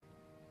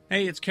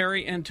Hey, it's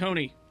Carrie and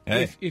Tony.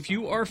 Hey. If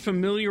you are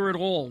familiar at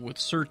all with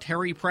Sir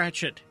Terry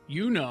Pratchett,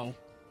 you know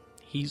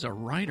he's a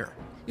writer.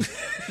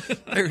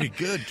 Very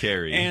good,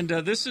 Carrie. And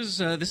this is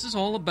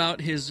all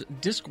about his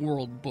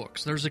Discworld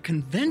books. There's a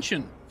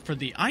convention for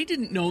I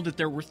didn't know that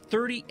there were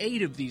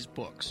 38 of these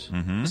books.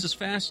 Mm-hmm. This is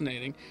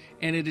fascinating.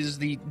 And it is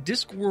the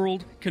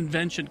Discworld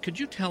convention.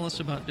 Could you tell us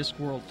about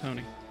Discworld,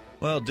 Tony?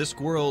 Well,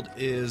 Discworld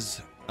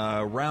is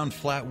a round,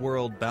 flat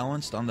world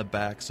balanced on the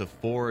backs of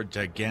 4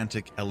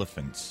 gigantic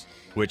elephants,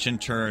 which in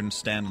turn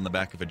stand on the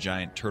back of a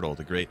giant turtle,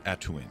 the great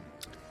Atuin.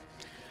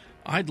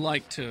 I'd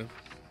like to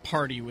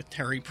party with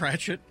Terry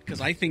Pratchett because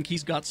I think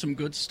he's got some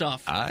good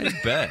stuff. I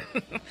bet.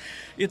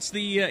 It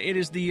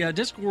is the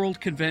Discworld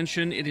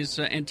convention. It is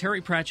and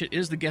Terry Pratchett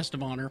is the guest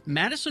of honor.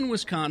 Madison,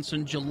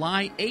 Wisconsin,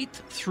 July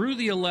 8th through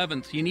the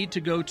 11th. You need to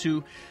go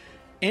to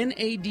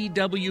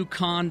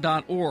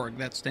NADWCon.org.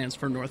 That stands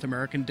for North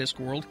American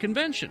Discworld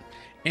Convention.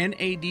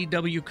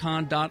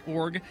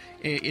 NADWCon.org.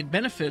 It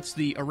benefits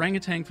the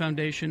Orangutan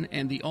Foundation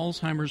and the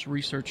Alzheimer's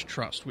Research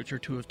Trust, which are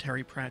 2 of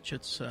Terry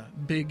Pratchett's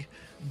big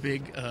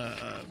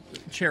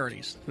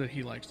charities that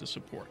he likes to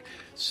support.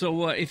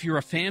 So if you're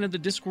a fan of the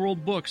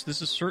Discworld books,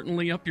 this is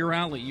certainly up your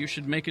alley. You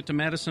should make it to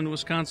Madison,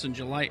 Wisconsin,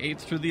 July 8th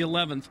through the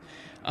 11th.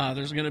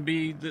 There's going to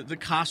be the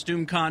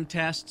costume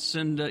contests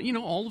and,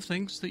 all the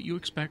things that you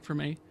expect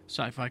from a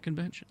sci-fi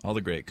convention. All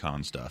the great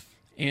con stuff.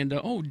 And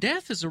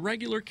Death is a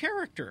regular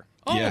character.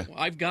 Oh, yeah.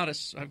 I've got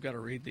to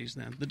read these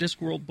then. The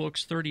Discworld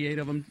books, 38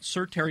 of them.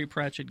 Sir Terry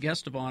Pratchett,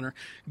 guest of honor.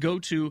 Go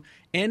to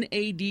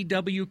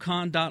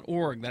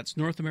NADWCon.org. That's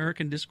North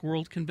American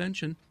Discworld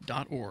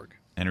Convention.org.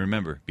 And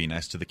remember, be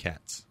nice to the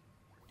cats.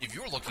 If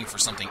you're looking for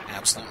something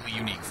absolutely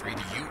unique for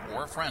either you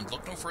or a friend,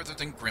 look no further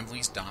than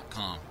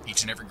Grimleys.com.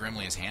 Each and every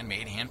Grimley is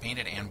handmade,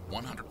 hand-painted, and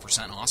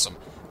 100% awesome.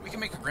 We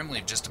can make a Grimley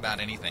of just about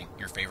anything.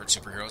 Your favorite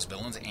superheroes,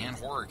 villains, and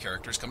horror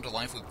characters come to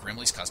life with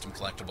Grimley's custom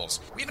collectibles.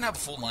 We even have a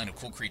full line of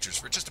cool creatures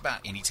for just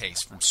about any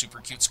taste, from super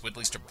cute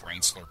squidlies to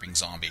brain-slurping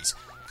zombies.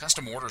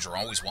 Custom orders are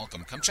always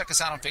welcome. Come check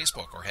us out on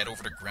Facebook or head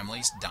over to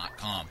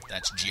Grimleys.com.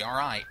 That's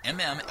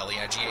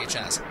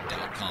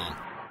GRIMMLEIGHS.com.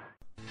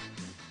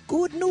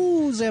 Good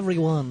news,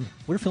 everyone!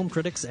 We're film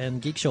critics and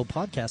Geek Show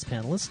podcast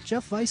panelists,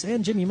 Jeff Weiss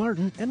and Jimmy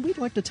Martin, and we'd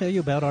like to tell you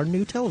about our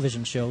new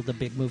television show, The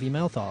Big Movie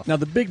Mouth-Off. Now,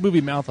 The Big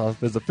Movie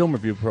Mouth-Off is a film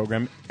review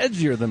program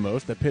edgier than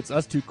most that pits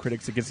us 2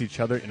 critics against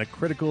each other in a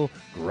critical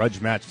grudge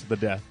match to the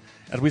death,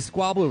 as we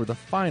squabble over the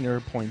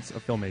finer points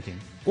of filmmaking.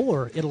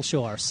 Or it'll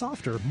show our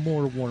softer,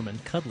 more warm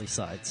and cuddly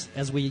sides,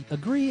 as we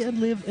agree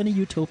and live in a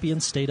utopian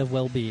state of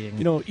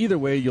well-being. Either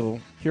way, you'll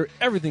hear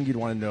everything you'd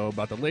want to know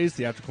about the latest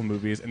theatrical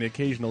movies and the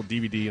occasional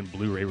DVD and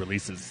Blu-ray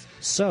releases.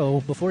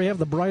 So, before you have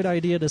the bright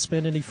idea to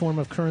spend any form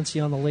of currency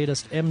on the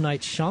latest M.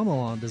 Night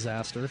Shyamalan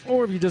disaster,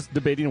 or if you're just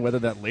debating whether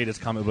that latest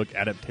comic book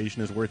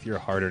adaptation is worth your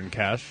hard-earned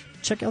cash,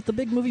 check out The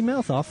Big Movie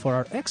Mouth-Off for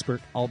our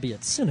expert,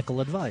 albeit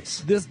cynical,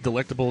 advice. This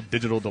delectable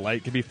digital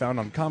delight can be found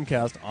on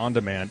Comcast On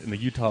Demand in the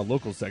Utah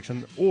local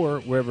section, or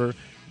wherever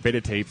beta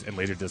tapes and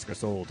Laserdisc are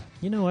sold.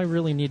 I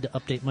really need to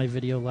update my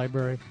video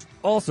library.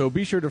 Also,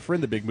 be sure to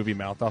friend The Big Movie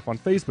Mouth-Off on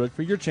Facebook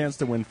for your chance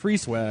to win free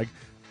swag,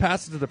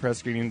 passes to the press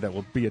screening that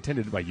will be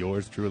attended by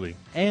yours truly.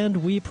 And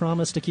we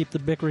promise to keep the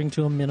bickering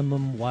to a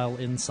minimum while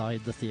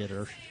inside the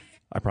theater.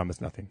 I promise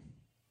nothing.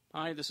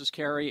 Hi, this is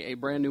Carrie. A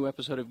brand new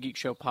episode of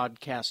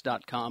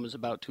GeekShowPodcast.com is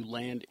about to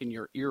land in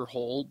your ear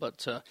hole,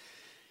 but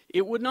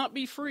it would not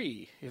be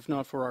free if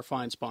not for our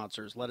fine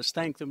sponsors. Let us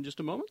thank them just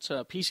a moment.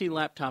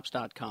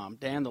 PCLaptops.com.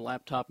 Dan, the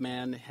laptop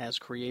man, has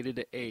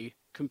created a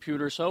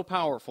computer so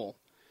powerful,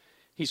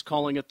 he's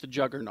calling it the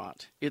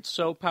Juggernaut. It's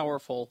so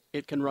powerful,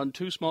 it can run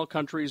 2 small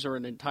countries or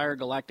an entire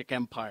galactic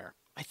empire.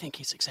 I think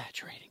he's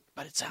exaggerating,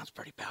 but it sounds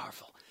pretty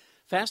powerful.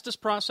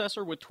 Fastest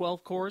processor with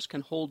 12 cores,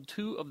 can hold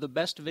 2 of the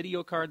best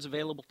video cards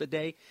available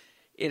today.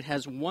 It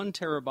has 1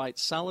 terabyte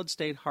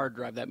solid-state hard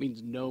drive. That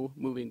means no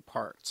moving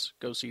parts.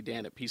 Go see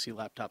Dan at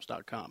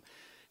PCLaptops.com.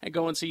 And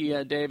go and see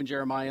Dave and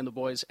Jeremiah and the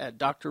boys at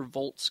Dr.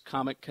 Volt's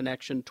Comic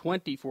Connection,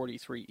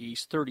 2043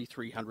 East,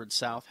 3300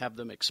 South. Have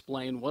them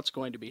explain what's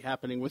going to be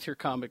happening with your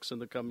comics in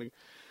the coming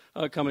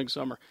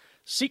summer.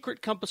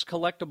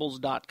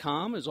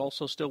 SecretCompassCollectibles.com is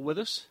also still with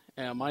us.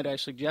 Might I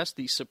suggest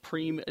the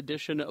Supreme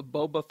Edition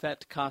Boba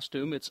Fett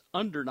costume. It's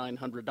under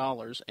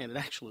 $900, and it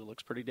actually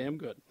looks pretty damn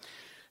good.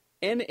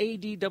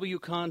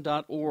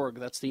 NADWCon.org,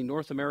 that's the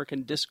North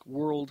American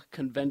Discworld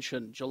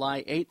Convention,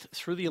 July 8th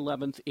through the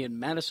 11th in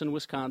Madison,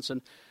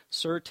 Wisconsin.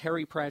 Sir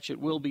Terry Pratchett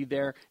will be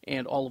there,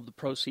 and all of the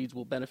proceeds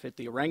will benefit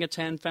the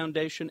Orangutan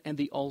Foundation and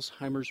the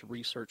Alzheimer's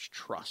Research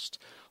Trust.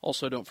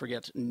 Also, don't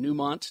forget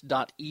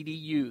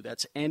Neumont.edu,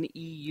 that's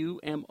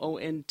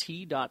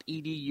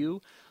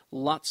NEUMONT.edu.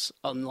 Lots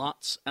and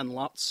lots and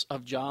lots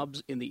of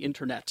jobs in the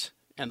Internet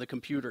and the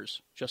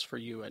computers just for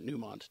you at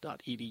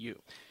Neumont.edu.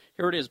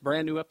 Here it is,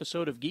 brand new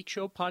episode of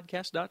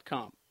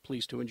GeekShowPodcast.com.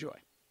 Please to enjoy.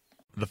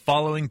 The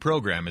following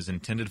program is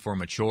intended for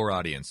mature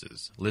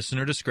audiences.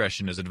 Listener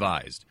discretion is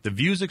advised. The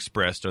views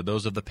expressed are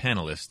those of the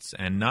panelists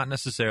and not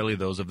necessarily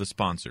those of the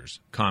sponsors: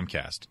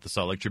 Comcast, the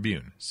Salt Lake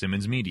Tribune,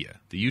 Simmons Media,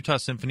 the Utah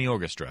Symphony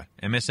Orchestra,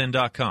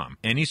 MSN.com,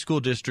 any school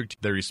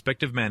district, their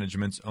respective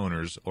managements,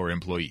 owners, or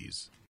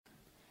employees.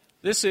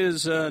 This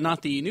is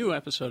not the new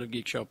episode of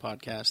Geek Show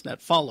Podcast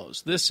that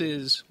follows. This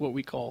is what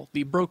we call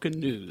the Broken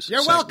News. You're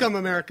segment. welcome,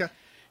 America.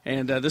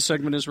 And this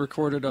segment is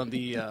recorded on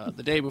the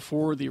day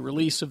before the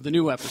release of the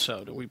new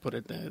episode. And we put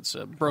it, it's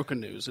broken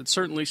news. It's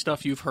certainly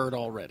stuff you've heard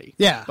already.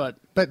 Yeah, But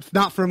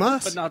not from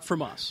us. but not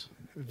from us.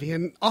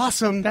 Being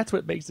awesome. That's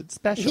what makes it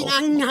special.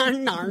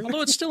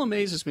 Although it still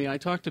amazes me, I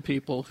talk to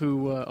people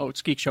who,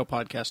 it's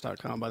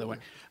geekshowpodcast.com, by the way.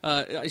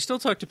 I still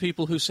talk to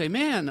people who say,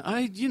 man,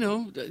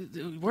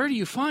 where do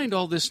you find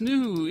all this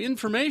new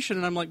information?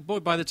 And I'm like,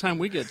 boy, by the time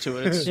we get to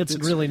it, It's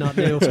really not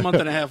new. it's a month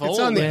and a half old. It's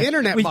on the man.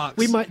 internet box.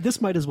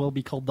 This might as well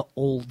be called the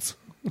olds.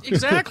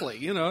 Exactly.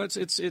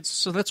 It's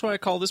so that's why I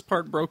call this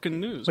part broken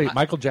news. Wait,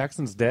 Michael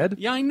Jackson's dead?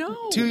 Yeah, I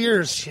know. 2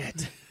 years.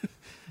 Shit.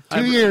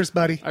 2 years,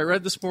 buddy. I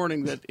read this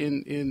morning that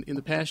in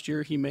the past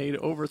year he made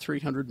over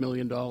 $300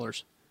 million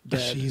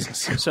dead. Jesus.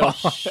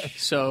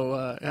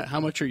 So how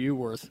much are you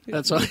worth?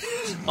 That's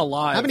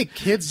alive. How many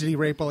kids did he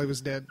rape while he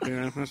was dead?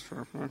 Yeah, that's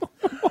true.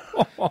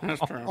 That's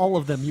true. All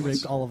of them. You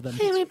raped all of them.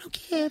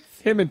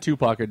 Him and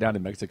Tupac are down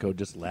in Mexico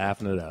just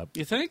laughing it up.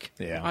 You think?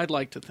 Yeah. I'd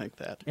like to think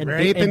that. And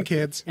Raping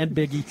kids. And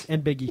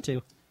Biggie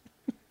too.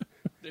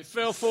 They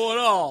fell for it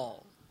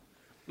all.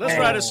 Let's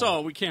write a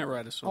song. We can't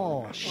write a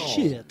song. Oh,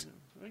 shit.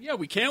 Yeah,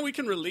 we can. We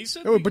can release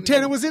it. Oh,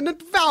 pretend it was in the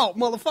vault,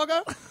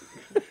 motherfucker.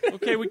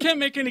 Okay, we can't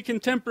make any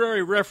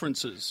contemporary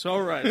references.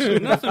 All right, so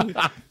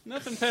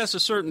nothing past a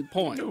certain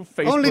point.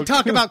 Only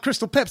talk about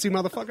Crystal Pepsi,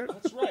 motherfucker.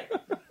 That's right.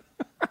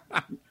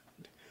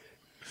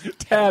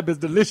 Tab is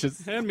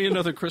delicious. Hand me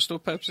another Crystal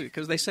Pepsi,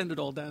 because they send it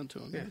all down to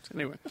him. Yeah.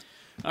 Anyway.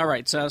 All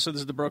right, so this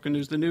is the broken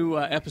news. The new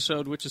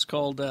episode, which is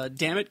called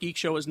Damn It, Geek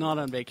Show is Not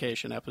on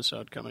Vacation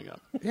episode coming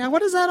up. Yeah,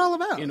 what is that all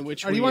about? In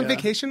which Are you on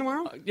vacation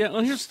tomorrow? Yeah,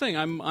 well, here's the thing.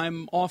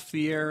 I'm off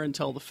the air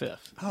until the 5th.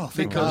 Oh,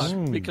 thank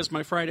God. Because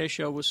my Friday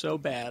show was so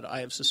bad, I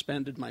have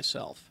suspended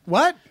myself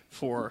What?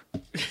 for...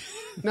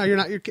 No, you're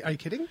not. Are you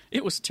kidding?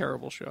 It was a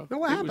terrible show. No,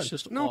 what It happened? was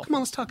just No, awful. come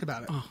on, let's talk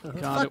about it. God,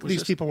 Fuck, it was these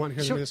just- people want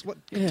to hear this. What?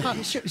 Talk,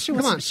 Show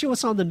come on.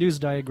 us on the news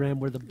diagram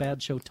where the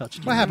bad show touched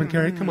you. What happened,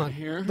 Carrie? Come on.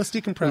 Here. Let's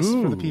decompress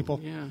for the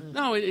people. Yeah.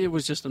 No, it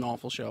was just an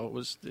awful show. It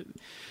was.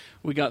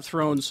 We got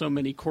thrown so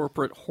many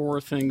corporate horror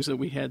things that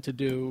we had to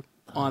do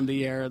on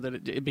the air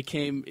that it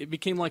became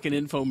like an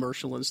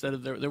infomercial instead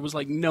of there was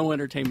like no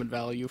entertainment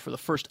value for the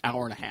first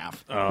hour and a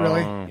half.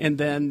 Really? And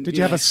then Did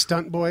you have a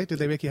stunt boy? Did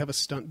they make you have a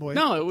stunt boy?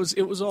 No, it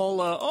was all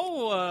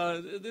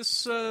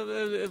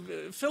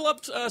fill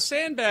up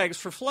sandbags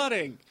for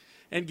flooding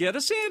and get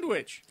a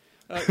sandwich.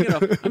 I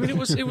mean,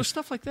 it was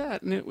stuff like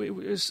that, and it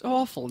was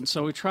awful. And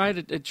so we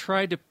tried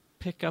to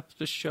pick up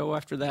the show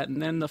after that,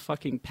 and then the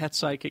fucking pet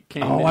psychic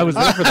came. Oh, in. I was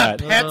there for that.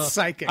 Pet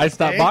psychic. I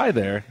stopped eh? by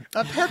there.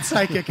 A pet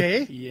psychic,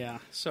 eh? Yeah,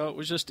 so it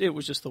was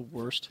just the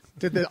worst.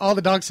 Did all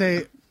the dogs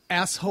say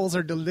assholes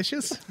are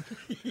delicious?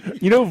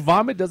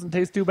 Vomit doesn't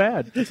taste too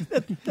bad.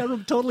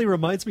 That totally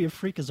reminds me of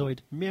Freakazoid.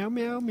 Meow,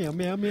 meow, meow,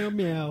 meow, meow,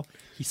 meow.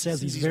 He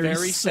says he's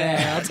very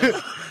sad.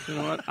 You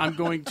know what? I'm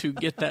going to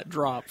get that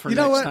drop for You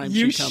know next what? time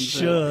You she comes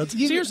should. in.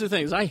 See, here's the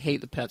thing: is I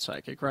hate the pet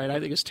psychic, right? I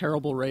think it's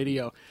terrible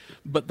radio,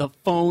 but the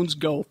phones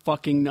go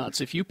fucking nuts.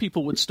 If you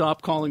people would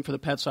stop calling for the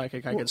pet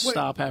psychic, I could Wait.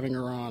 stop having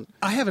her on.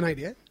 I have an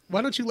idea.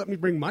 Why don't you let me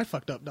bring my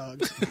fucked up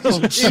dogs into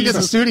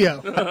the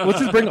studio? Let's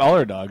just bring all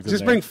our dogs in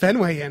Just there. bring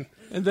Fenway in.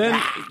 And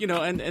then,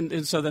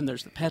 and so then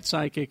there's the pet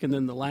psychic, and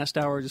then the last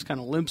hour just kind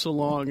of limps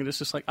along, and it's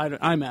just like,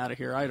 I'm out of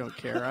here. I don't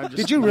care. I'm just,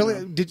 Did you really?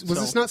 Was So-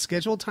 this not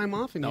scheduled time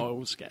off? And No, you- it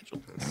was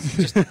scheduled.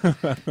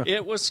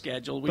 It was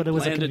scheduled. But it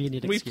was a planned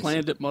convenient We excuse.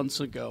 planned it months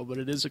ago, but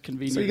it is a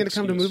convenient. So you're going to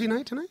come to excuse. movie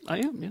night tonight? I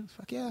am, yeah.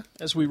 Fuck yeah.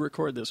 As we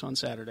record this on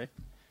Saturday,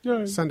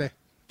 Sunday.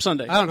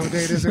 Sunday. I don't know what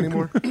day it is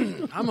anymore.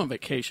 I'm on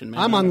vacation,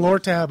 man. I'm on Lore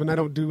Tab and I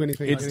don't do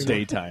anything. It's anymore.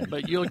 daytime.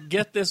 But you'll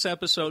get this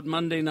episode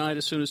Monday night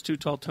as soon as Too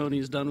Tall Tony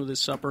is done with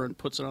his supper and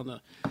puts it on the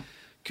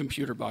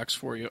computer box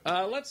for you.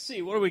 Let's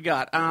see. What do we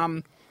got?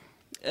 In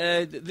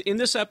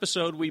this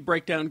episode, we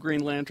break down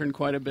Green Lantern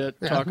quite a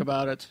bit, talk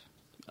about it.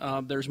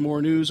 There's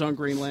more news on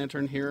Green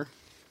Lantern here.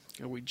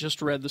 We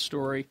just read the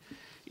story.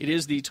 It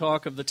is the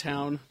talk of the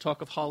town,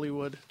 talk of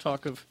Hollywood,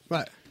 talk of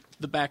What?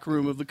 the back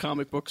room of the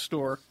comic book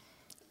store.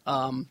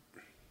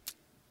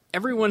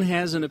 Everyone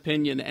has an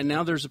opinion, and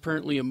now there's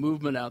apparently a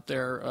movement out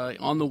there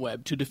on the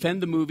web to defend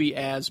the movie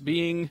as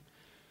being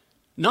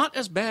not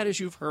as bad as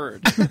you've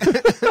heard,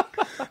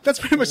 That's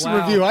pretty much the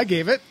review I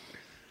gave it.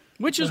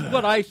 which is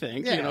what I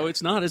think. Yeah. You know,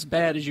 it's not as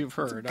bad as you've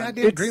heard.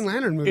 Goddamn Green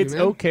Lantern movie, It's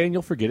man. okay, and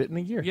you'll forget it in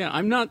a year. Yeah,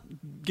 I'm not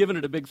giving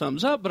it a big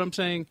thumbs up, but I'm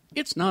saying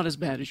it's not as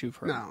bad as you've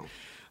heard. No.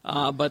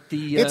 But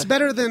the It's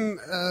better than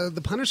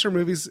the Punisher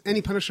movies,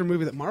 any Punisher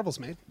movie that Marvel's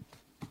made.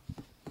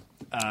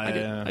 I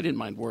didn't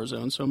mind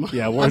Warzone so much.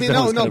 Yeah, I Warzone's mean,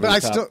 no, kind of but over I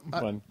the top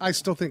still, one. I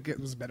still think it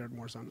was better than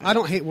Warzone. I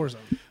don't hate Warzone.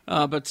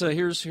 But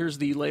here's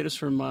the latest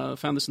from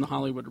found this in the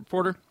Hollywood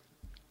Reporter.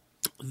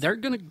 They're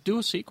going to do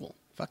a sequel.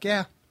 Fuck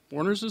yeah.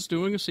 Warner's is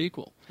doing a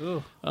sequel.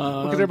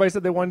 Because everybody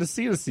said they wanted to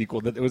see the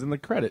sequel, that it was in the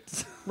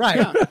credits. Right.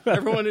 Yeah,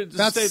 everyone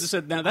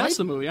said, now that's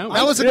the movie. That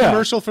was a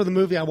commercial for the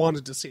movie I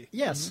wanted to see.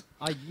 Yes.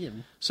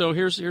 So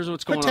here's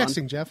what's Quit going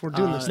texting, on. Jeff. We're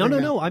doing this.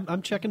 No.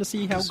 I'm checking to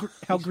see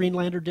how Green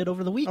Lantern did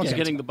over the weekend. He's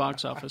getting the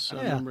box office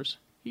numbers.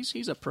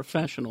 He's a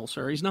professional,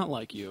 sir. He's not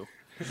like you.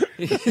 What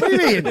do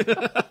you mean?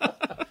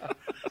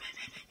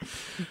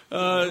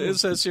 It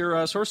says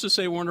here, sources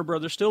say Warner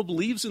Brothers still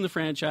believes in the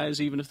franchise,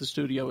 even if the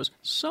studio is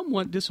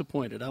somewhat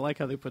disappointed. I like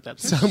how they put that.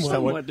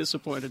 Somewhat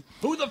disappointed.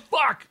 Who the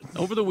fuck?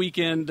 Over the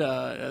weekend,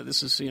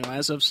 this is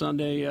as of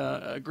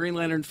Sunday, Green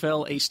Lantern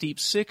fell a steep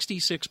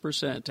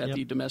 66% at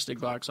the domestic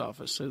box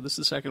office. So this is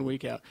the second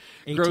week out,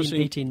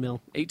 18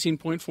 mil,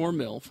 18.4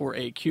 mil for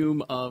a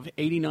cum of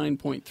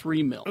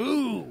 89.3 mil.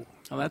 Ooh,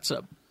 now that's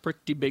a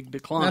pretty big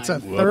decline. That's a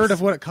third of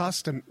what it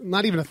cost to.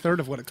 Not even a third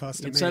of what it cost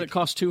to make. It said it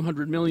cost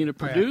 $200 million to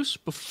produce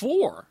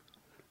before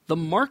the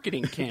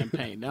marketing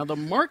campaign. Now the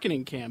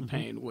marketing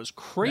campaign was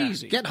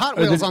crazy. Get Hot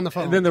Wheels on the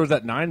phone. And then there was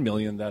that $9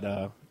 million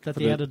that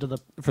they added to the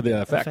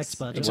effects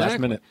budget. Exactly. last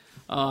minute.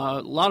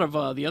 A lot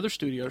of the other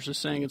studios are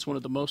saying it's one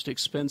of the most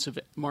expensive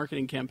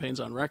marketing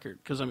campaigns on record.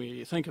 Because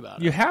you think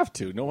about it. You have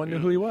to. No one knew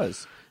who he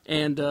was.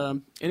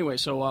 And anyway,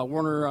 so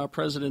Warner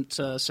president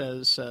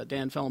says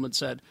Dan Fellman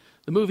said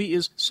the movie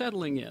is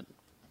settling in.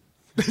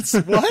 It's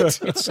what?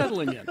 It's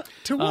settling in.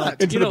 To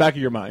what? Into the back of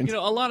your mind.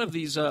 A lot of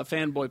these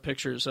fanboy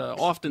pictures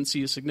often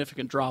see a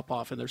significant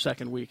drop-off in their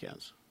second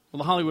weekends. Well,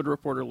 The Hollywood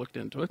Reporter looked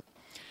into it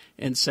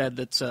and said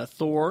that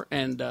Thor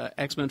and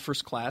X-Men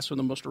First Class were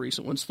the most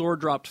recent ones. Thor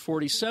dropped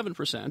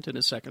 47% in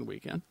his second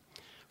weekend.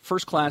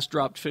 First Class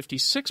dropped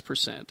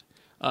 56%.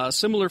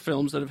 Similar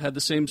films that have had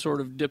the same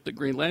sort of dip that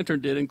Green Lantern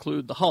did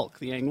include The Hulk,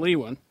 the Ang Lee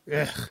one.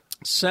 Ugh.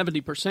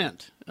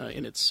 70%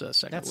 in its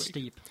second That's week.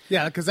 steep.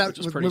 Yeah, because that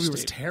movie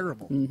was steep.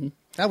 terrible. Mm-hmm.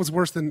 That was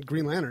worse than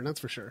Green Lantern, that's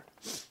for sure.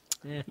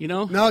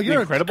 No,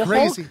 you're Incredible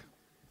crazy. Hulk?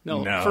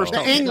 No, No. First The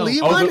Hulk. Ang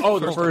Lee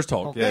one? The first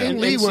Hulk. Yeah. Ang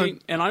Lee one.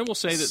 And I will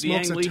say that the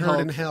smokes Ang a Lee turd Hulk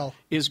in hell.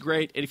 is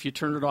great if you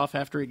turn it off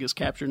after he gets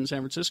captured in San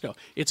Francisco.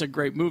 It's a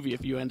great movie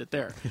if you end it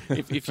there.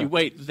 if you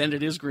wait, then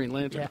it is Green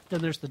Lantern. Yeah.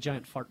 Then there's the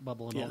giant fart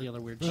bubble and all the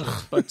other weird shit.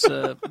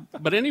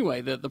 But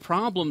anyway, the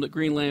problem that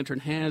Green Lantern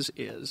has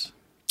is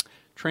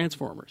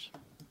Transformers.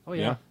 Oh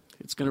yeah. Yeah.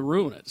 It's going to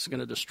ruin it. It's going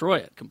to destroy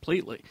it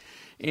completely.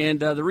 And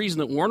the reason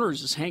that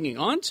Warner's is hanging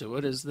on to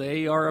it is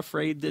they are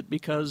afraid that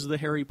because the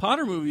Harry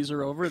Potter movies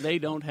are over, they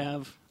don't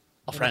have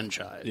a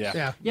franchise.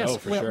 Yeah. Yes. No,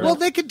 for well, sure. Well,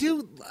 they could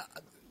do.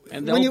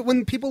 And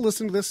When people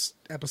listen to this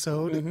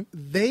episode,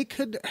 they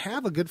could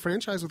have a good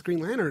franchise with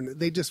Green Lantern.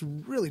 They just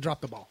really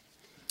dropped the ball.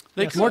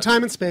 More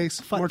time in space,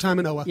 more time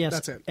in Oa. Yes,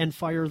 That's it. and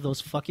fire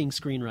those fucking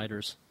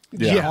screenwriters.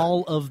 Yeah.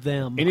 All of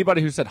them.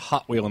 Anybody who said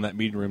Hot Wheel in that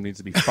meeting room needs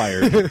to be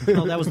fired.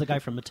 No, that was the guy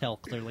from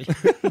Mattel, clearly.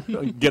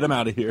 Get him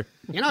out of here.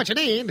 You know what you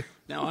need?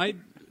 Now,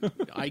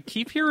 I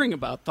keep hearing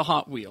about the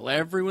Hot Wheel.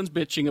 Everyone's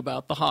bitching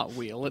about the Hot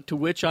Wheel, to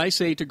which I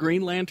say to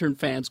Green Lantern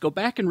fans, go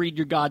back and read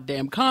your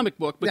goddamn comic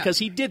book because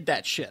he did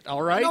that shit,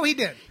 all right? No, he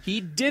did.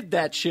 He did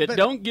that shit. But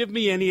Don't give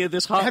me any of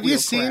this Hot Have Wheel you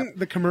seen crap.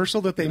 the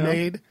commercial that they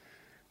made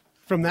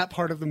from that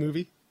part of the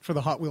movie for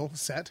the Hot Wheel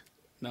set?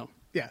 No.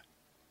 Yeah.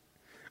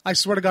 I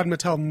swear to God,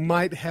 Mattel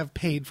might have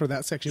paid for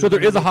that section. So of the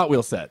there is a movie. Hot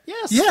Wheel set.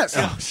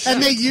 Yes.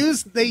 And they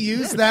used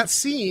that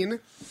scene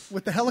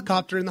with the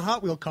helicopter in the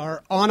Hot Wheel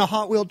car on a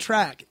Hot Wheel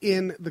track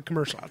in the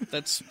commercial.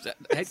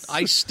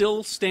 I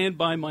still stand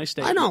by my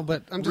statement. I know,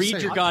 but I'm just read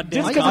saying. your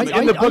goddamn Just because comic it's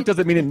in the book. book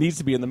doesn't mean it needs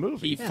to be in the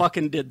movie. He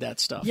fucking did that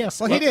stuff. Yes.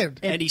 Well, he did.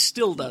 And he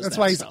still does That's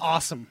that why he's stuff.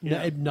 awesome.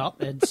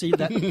 And see,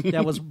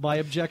 that was my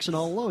objection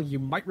all along. You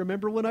might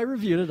remember when I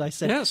reviewed it, I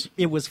said Yes.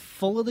 it was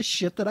full of the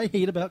shit that I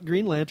hate about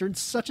Green Lantern,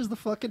 such as the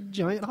fucking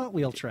giant Hot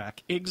Wheel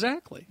track.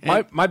 Exactly.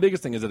 My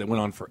biggest thing is that it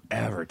went on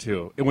forever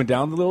too. It went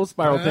down the little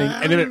spiral thing,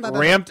 and then it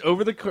ramped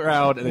over the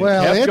crowd, and it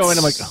kept going.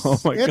 I'm like, oh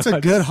my god, it's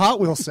a good Hot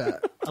Wheel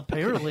set.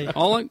 Apparently.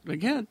 all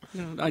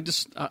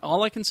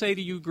I can say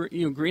to you,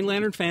 Green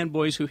Lantern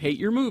fanboys who hate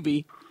your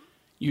movie,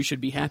 you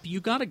should be happy you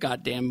got a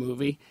goddamn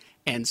movie.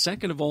 And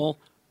second of all,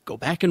 go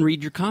back and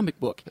read your comic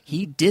book.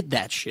 He did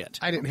that shit.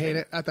 I didn't hate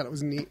it. I thought it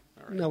was neat.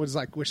 I was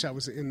like, wish I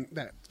was in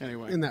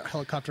that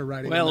helicopter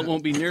riding. Well, in it that.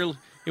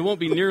 won't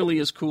be nearly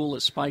as cool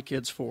as Spy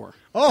Kids 4.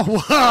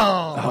 Oh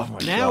wow! Oh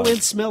my Now god.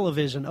 in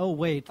Smell-O-Vision. Oh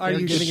wait, Are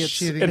they're you giving it.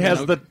 shitting? It has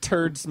No- the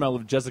turd smell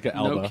of Jessica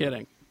Alba. No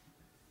kidding.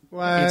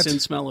 What? It's in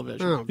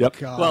Smell-O-Vision. Oh Yep.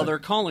 God! Well, they're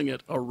calling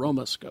it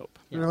Aromascope.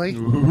 really.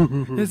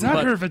 Is that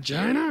But-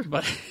 vagina?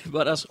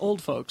 But us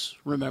old folks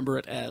remember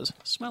it as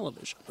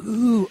Smell-O-Vision.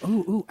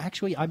 Ooh.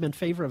 Actually, I'm in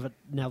favor of it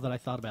now that I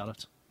thought about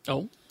it.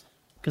 Oh,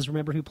 Because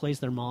remember who plays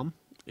their mom?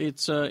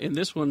 it's in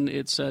this one.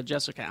 It's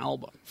Jessica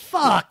Alba.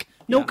 Fuck!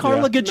 No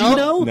Carla Yeah.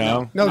 Gugino?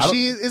 No, No, I don't-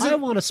 she I isn't.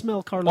 don't want to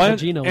smell Carla Well,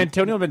 Gugino.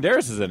 Antonio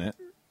Banderas is in it.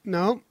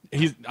 No,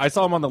 I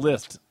saw him on the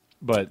list,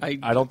 but I-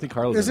 I don't think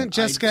Carla's in isn't it.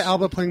 Jessica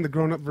Alba playing the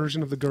grown-up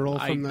version of the girl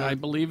from the? I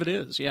believe it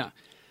is. Yeah.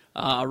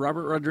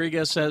 Robert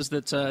Rodriguez says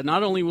that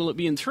not only will it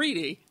be in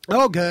 3D,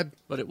 Oh, good.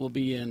 but it will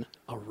be in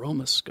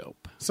Aromascope.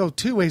 So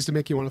 2 ways to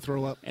make you want to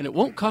throw up. And it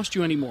won't cost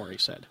you any more, he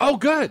said. Oh,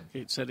 good.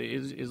 It said,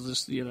 is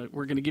this,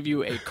 we're going to give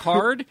you a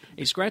card,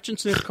 a scratch and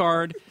sniff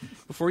card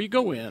before you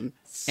go in,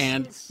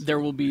 and there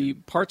will be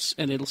parts,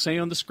 and it'll say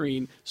on the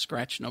screen,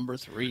 scratch number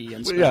 3.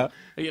 And Yeah.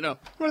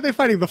 What are they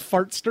fighting, the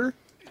fartster?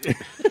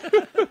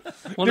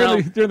 Well, now,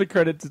 During the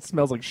credits, it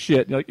smells like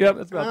shit. You're like, yep,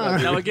 that's about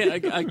that. now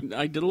again,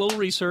 I did a little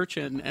research,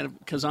 and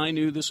because I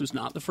knew this was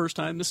not the first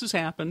time this has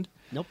happened.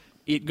 Nope.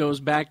 It goes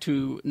back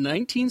to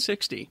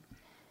 1960.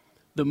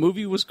 The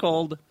movie was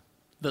called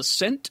The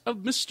Scent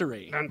of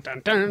Mystery. Dun,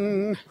 dun,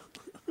 dun.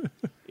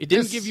 It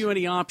didn't give you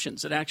any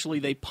options. It actually,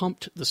 they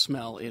pumped the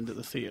smell into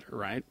the theater,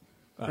 right?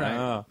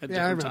 Ah. At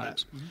Yeah, I different remember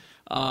times.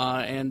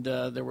 And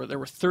there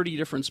were 30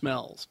 different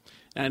smells.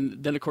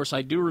 And then, of course,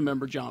 I do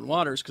remember John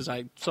Waters because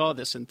I saw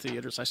this in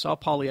theaters. I saw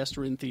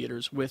Polyester in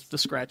theaters with the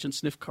scratch and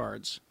sniff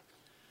cards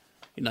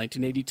in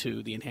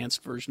 1982, the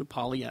enhanced version of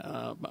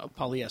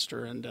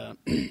Polyester.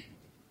 And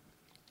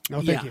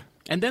No, thank you.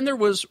 And then there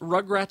was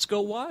Rugrats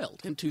Go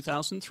Wild in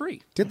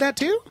 2003. Did that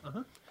too?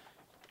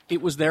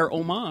 It was their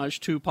homage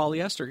to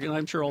Polyester, and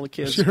I'm sure all the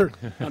kids Sure.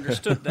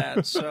 understood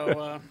that.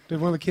 So, Did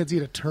one of the kids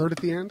eat a turd at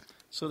the end?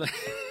 so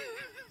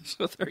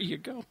there you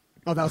go.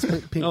 Oh, that was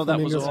Pink Oh, that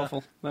was Flamingos.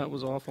 awful. That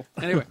was awful.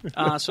 Anyway,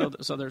 so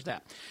there's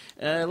that.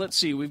 Let's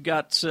see. We've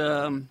got.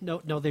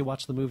 No, they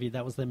watched the movie.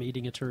 That was them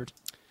eating a turd.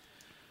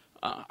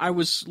 I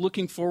was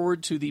looking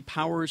forward to the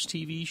Powers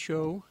TV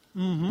show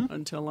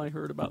until I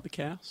heard about the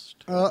cast.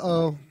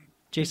 Uh-oh.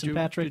 Jason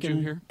Patrick did you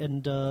hear?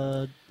 and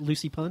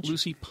Lucy Punch.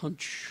 Lucy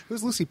Punch.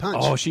 Who's Lucy Punch?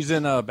 Oh, she's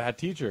in Bad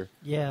Teacher.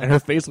 Yeah. And her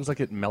face looks like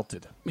it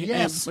melted.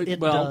 Yes, it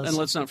well, does. and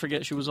let's not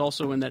forget she was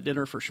also in that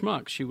Dinner for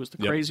Schmucks. She was the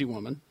Yep. crazy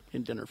woman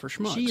in Dinner for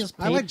Schmucks. She is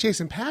I like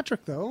Jason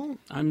Patrick, though.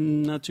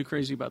 I'm not too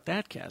crazy about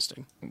that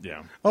casting.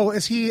 Yeah. Oh,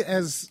 is he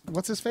as...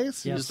 What's his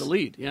face? Yeah. He's the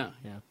lead. Yeah.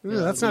 Ooh,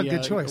 that's not a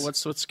good choice.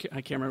 What's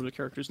I can't remember the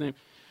character's name.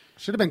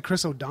 Should have been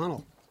Chris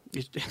O'Donnell.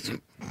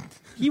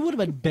 He would have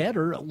been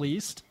better, at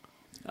least.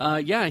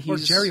 Yeah, Or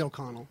he's Jerry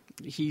O'Connell.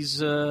 He's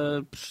he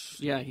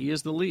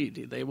is the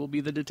lead. They will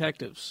be the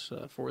detectives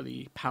for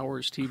the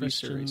Powers TV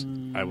series.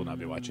 I will not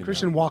be watching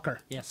Christian Walker.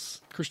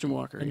 Yes. Christian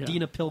Walker And yeah.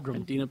 Dina Pilgrim.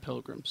 And Dina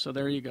Pilgrim. So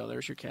there you go.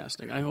 There's your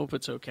casting. I hope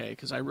it's okay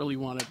because I really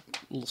wanted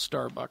little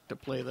Starbuck to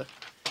play the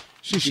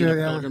She Dina should,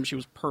 yeah. Pilgrim. She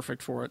was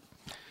perfect for it.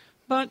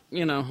 But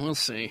we'll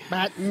see.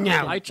 But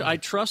no. I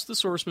trust the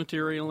source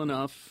material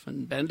enough,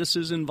 and Bendis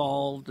is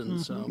involved,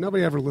 and so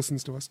Nobody ever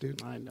listens to us,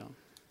 dude. I know.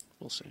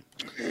 We'll see.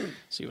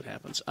 See what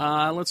happens.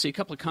 Let's see. A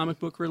couple of comic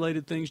book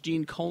related things.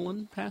 Gene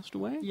Colan passed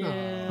away.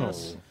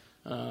 Yes.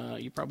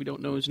 You probably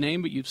don't know his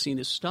name, but you've seen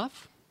his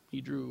stuff.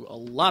 He drew a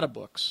lot of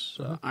books.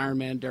 Iron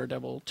Man,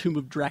 Daredevil, Tomb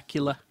of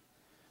Dracula,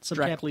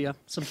 Dracula.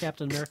 Some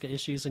Captain America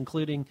issues,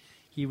 including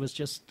he was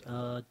just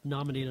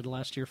nominated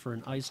last year for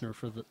an Eisner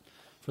for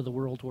the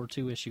World War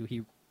II issue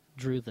he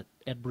drew that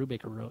Ed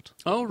Brubaker wrote.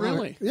 Oh,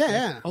 really? Yeah,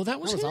 yeah. Oh, that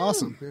was him.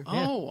 awesome. Yeah.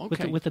 Oh,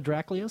 okay. With the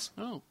Draculas.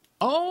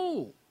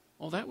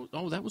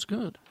 That was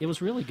good. It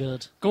was really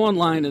good. Go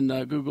online and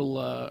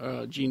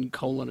Google Gene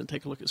Colan and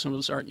take a look at some of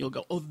this art, and you'll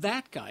go, "Oh,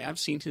 that guy! I've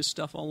seen his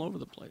stuff all over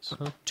the place."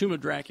 Tomb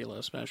of Dracula,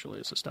 especially,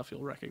 is the stuff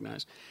you'll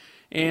recognize.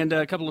 And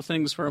a couple of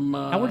things from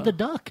Howard the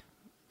Duck.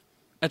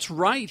 That's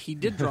right. He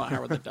did draw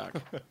Howard the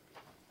Duck.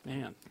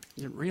 Man,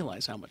 you didn't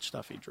realize how much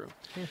stuff he drew.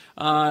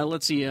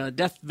 Let's see.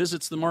 Death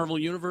Visits the Marvel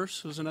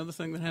Universe was another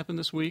thing that happened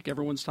this week.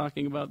 Everyone's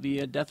talking about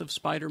the death of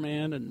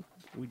Spider-Man, and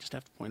we just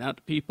have to point out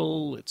to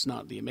people it's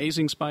not the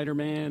Amazing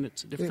Spider-Man.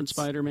 It's a different It's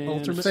Spider-Man.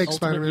 Ultimate- Fake Ultimate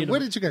Spider-Man. Universe. What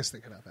did you guys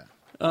think about that?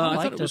 I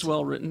liked thought it was it.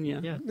 well written, Yeah.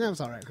 That was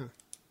all right, huh?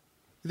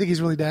 You think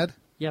he's really dead?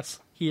 Yes,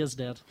 he is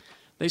dead.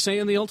 They say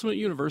in the Ultimate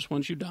Universe,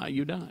 once you die,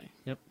 you die.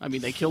 Yep. I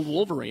mean, they killed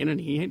Wolverine, and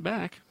he ain't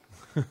back.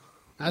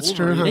 That's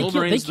Wolverine. true, huh? They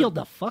Wolverine's killed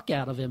the fuck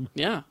out of him.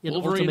 Yeah. In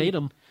Wolverine-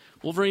 Ultimatum.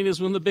 Wolverine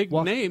is one of the big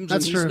names,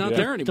 That's and he's true. not Yeah.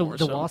 there anymore.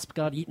 The so Wasp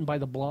got eaten by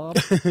the Blob.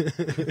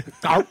 it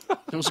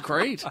was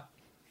great.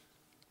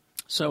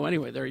 So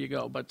anyway, there you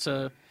go. But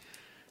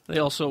they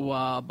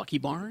also Bucky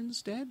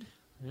Barnes dead,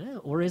 Yeah,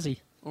 or is he?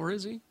 or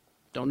is he?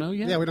 Don't know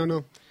yet. Yeah, we don't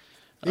know.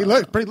 He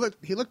looked pretty dead.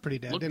 Looked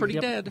didn't pretty he?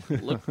 dead.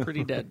 Looked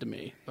pretty dead to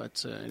me.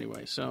 But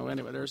anyway,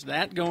 there's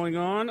that going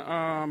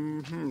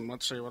on.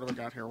 Let's see, what do we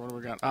got here? What do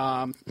we got?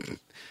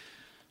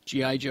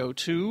 G.I. Joe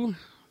 2.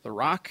 The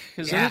Rock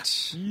is in Yeah. it.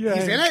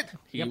 He's in it?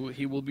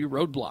 He will be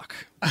Roadblock.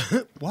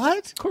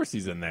 What? Of course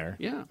he's in there.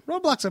 Yeah.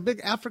 Roadblock's a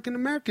big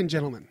African-American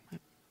gentleman.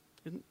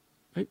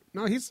 Wait,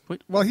 No, he's...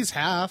 Wait. Well, he's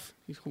half.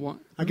 he's what?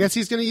 I guess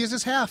he's going to use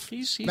his half.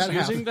 He's That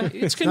half. using that.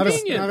 It's Not his,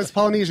 convenient. not his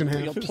Polynesian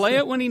He'll half. play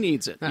it when he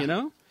needs it, you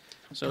know?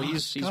 So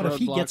he's God, if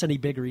he Roadblock. gets any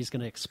bigger, he's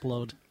going to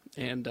explode.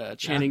 And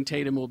Channing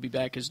Tatum will be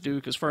back as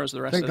Duke. As far as the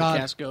rest Thank of God. the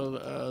cast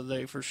go,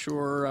 they for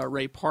sure,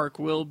 Ray Park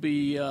will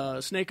be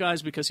Snake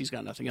Eyes because he's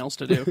got nothing else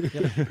to do.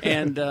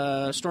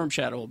 And Storm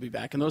Shadow will be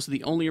back. And those are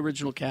the only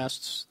original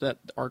casts that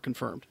are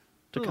confirmed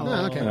to come.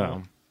 Oh, okay.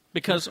 Oh.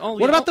 Because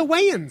What about the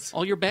Wayans?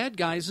 all your bad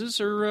guys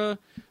are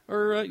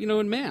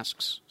in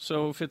masks.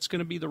 So if it's going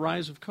to be the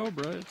rise of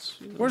Cobra, it's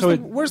Where's So the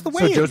So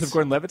Wayans? Joseph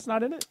Gordon-Levitt's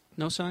not in it?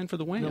 no sign for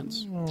the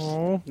Wayans.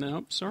 Oh.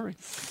 No, sorry.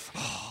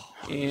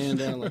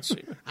 And let's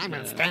see. I'm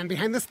going to stand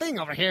behind this thing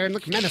over here and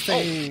look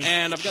menacing.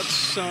 And I've got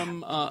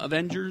some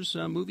Avengers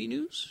movie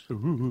news.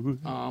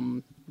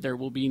 There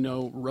will be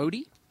no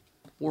Rhodey.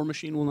 War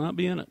Machine will not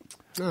be in it.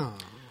 Oh.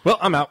 Well,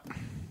 I'm out.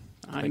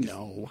 I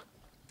know.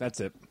 That's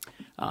it.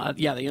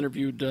 Yeah, they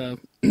interviewed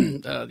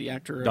the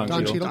actor Don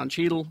Cheadle. Don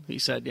Cheadle. He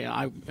said,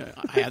 "Yeah,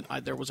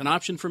 there was an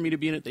option for me to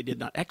be in it. They did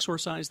not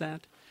exorcise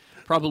that,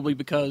 probably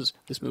because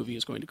this movie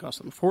is going to cost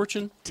them a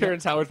fortune."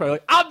 Terrence Howard's probably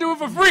like, I'll do it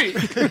for free.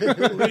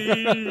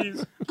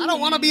 Please. I don't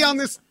want to be on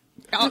this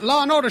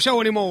Law and Order show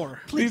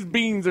anymore. These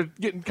beans are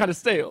getting kind of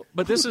stale.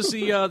 But this is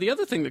the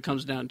other thing that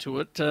comes down to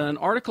it. An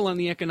article on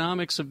the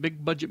economics of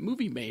big-budget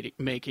movie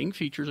making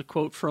features a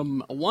quote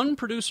from one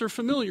producer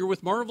familiar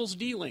with Marvel's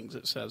dealings,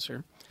 it says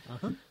here.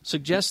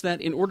 Suggests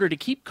that in order to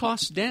keep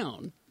costs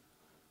down,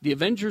 the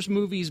Avengers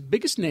movie's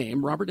biggest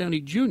name, Robert Downey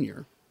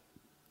Jr.,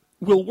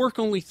 will work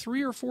only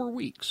 3 or 4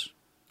 weeks,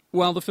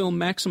 while the film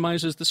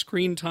maximizes the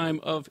screen time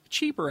of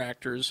cheaper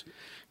actors,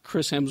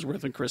 Chris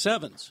Hemsworth and Chris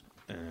Evans.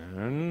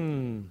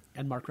 And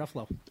Mark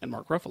Ruffalo.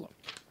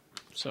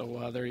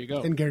 So there you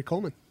go. And Gary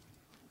Coleman.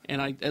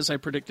 And as I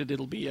predicted,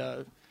 it'll be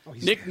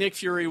Nick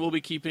Fury will be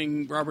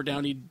keeping Robert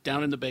Downey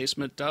down in the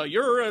basement.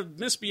 You're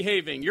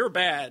misbehaving. You're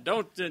bad.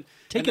 Don't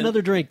Take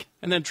another drink.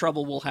 And then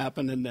trouble will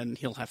happen, and then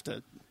he'll have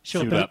to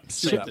Show up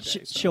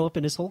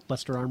in his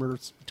Hulkbuster armor,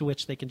 to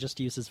which they can just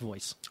use his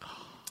voice.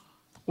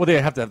 Well,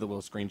 they have to have the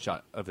little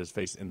screenshot of his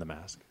face in the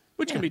mask.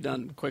 Which can be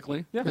done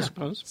quickly, I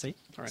suppose. See?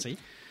 All right. See?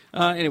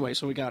 Anyway,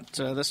 so we got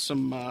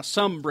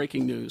some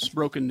broken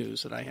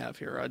news that I have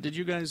here. Did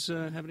you guys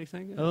have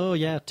anything? Oh,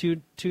 yeah.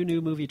 Two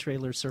new movie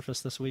trailers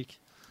surfaced this week.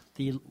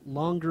 The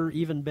longer,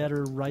 even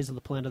better Rise of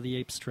the Planet of the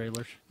Apes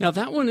trailer. Now,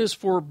 that one is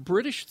for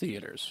British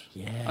theaters.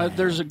 Yeah.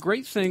 There's a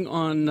great thing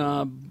on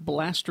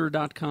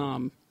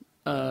Blaster.com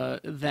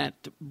that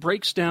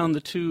breaks down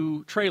the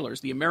two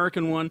trailers, the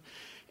American one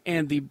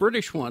and the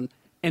British one,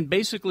 and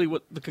basically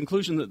what the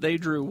conclusion that they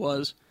drew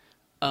was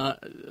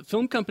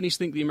film companies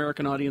think the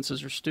American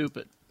audiences are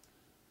stupid.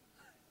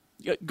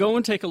 Go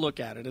and take a look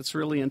at it. It's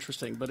really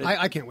interesting. But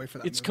I can't wait for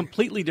that It's movie.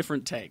 completely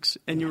different takes.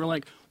 And you were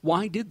like,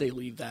 why did they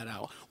leave that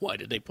out? Why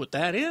did they put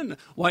that in?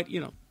 Why,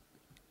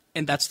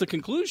 And that's the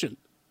conclusion.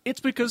 It's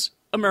because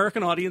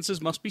American audiences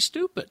must be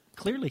stupid.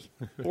 Clearly.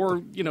 Or,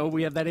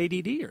 we have that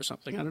ADD or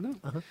something. I don't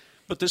know.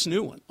 But this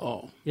new one,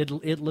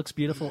 It looks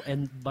beautiful.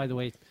 And, by the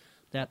way,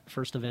 that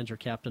first Avenger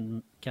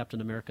Captain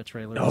America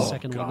trailer, the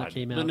second one that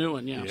came out. The new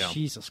one, yeah.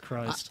 Jesus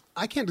Christ.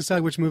 I can't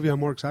decide which movie I'm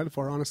more excited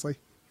for, honestly.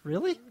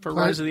 Really? For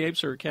Rise of the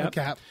Apes or Cap?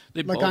 Cap.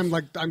 They like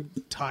both, I'm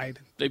tied.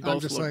 They I'm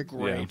both just look like,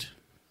 great.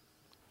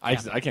 I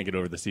can't get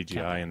over the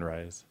CGI in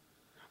Rise.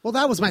 Well,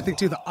 that was my thing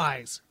too. The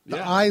eyes. The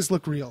eyes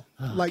look real.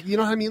 Like, you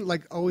know what I mean?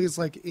 Like always,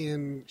 like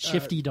in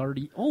Shifty,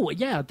 darty. Oh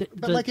yeah,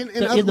 but like in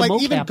the like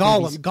mocap even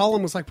Gollum. movies.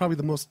 Gollum was like probably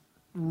the most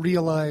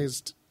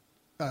realized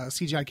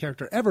CGI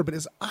character ever, but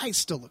his eyes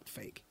still look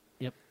fake.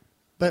 Yep.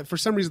 But for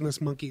some reason, this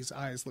monkey's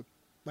eyes look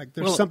like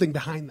there's something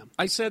behind them.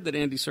 I said that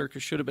Andy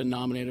Serkis should have been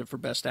nominated for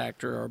Best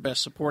Actor or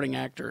Best Supporting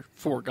Actor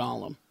for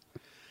Gollum.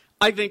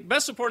 I think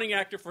Best Supporting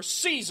Actor for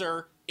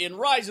Caesar in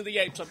Rise of the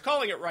Apes. I'm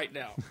calling it right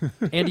now.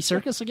 Andy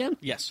Serkis again?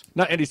 Yes.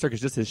 Not Andy Serkis,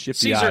 just his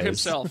shifty Caesar eyes.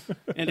 himself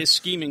and his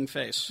scheming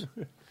face.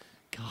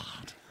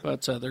 God.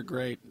 But they're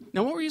great.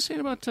 Now, what were you saying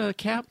about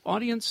Cap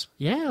audience?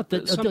 Yeah.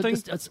 Something?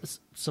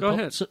 Go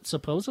ahead.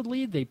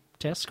 Supposedly, they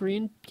test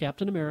screened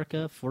Captain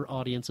America for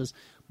audiences,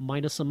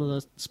 minus some of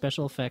the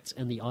special effects,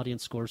 and the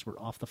audience scores were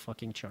off the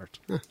fucking chart.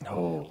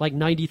 Like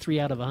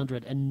 93 out of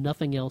 100, and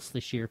nothing else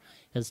this year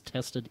has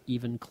tested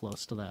even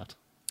close to that.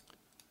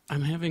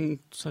 I'm having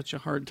such a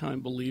hard time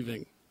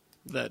believing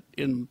that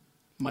in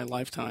my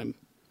lifetime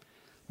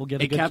We'll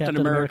get a a good Captain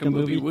America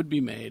movie would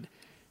be made,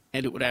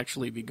 and it would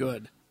actually be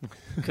good.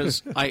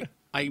 Because I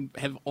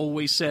have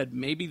always said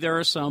maybe there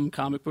are some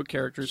comic book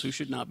characters who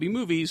should not be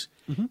movies,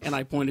 and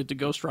I pointed to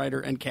Ghost Rider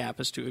and Cap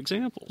as two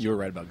examples. You were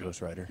right about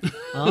Ghost Rider.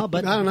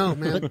 But I don't know,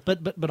 man.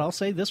 But I'll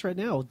say this right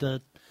now: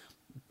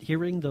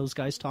 hearing those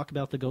guys talk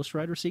about the Ghost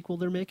Rider sequel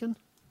they're making,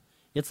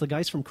 it's the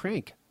guys from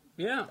Crank.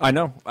 Yeah. I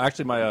know.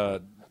 Actually,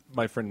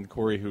 my friend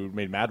Corey, who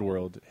made Mad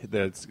World,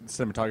 the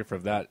cinematographer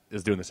of that,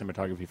 is doing the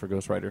cinematography for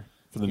Ghost Rider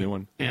for the new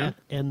one. Yeah.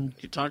 And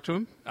You talk to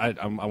him? I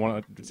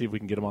want to see if we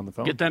can get him on the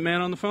phone. Get that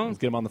man on the phone? Let's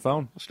get him on the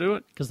phone. Let's do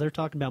it. because they're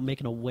talking about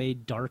making a way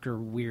darker,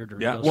 weirder.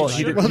 Yeah, Ghost well,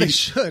 Rider. Well, they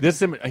should.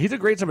 He's a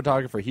great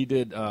cinematographer. He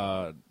did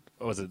what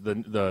was it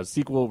the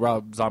sequel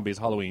Rob Zombie's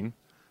Halloween.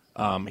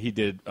 He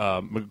did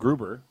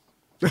MacGruber.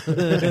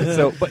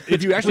 So, but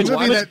if you actually Which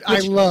movie watch that I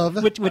love.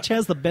 which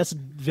has the best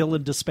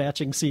villain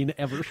dispatching scene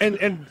ever.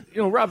 and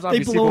Rob They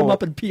Zombie's blow sequel, him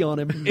up and pee on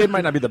him. it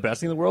might not be the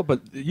best thing in the world, but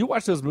you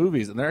watch those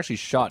movies and they're actually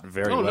shot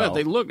very Oh, well. yeah,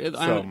 they look.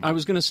 So, I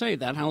was going to say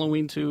that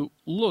Halloween 2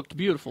 looked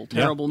beautiful.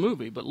 Terrible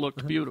movie, but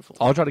looked beautiful.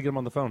 I'll try to get him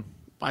on the phone.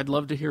 I'd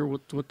love to hear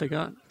what they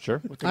got.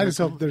 Sure. What they I got just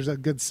hope going. there's a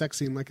good sex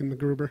scene like in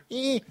MacGruber.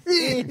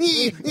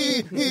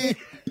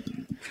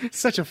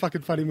 Such a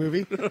fucking funny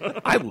movie.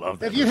 I love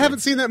that. If you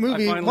haven't seen that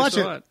movie, finally watch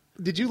saw it.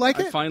 Did you like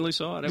I it? finally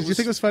saw it. Did you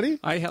think it was funny?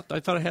 I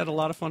thought it had a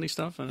lot of funny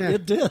stuff in it. Yeah.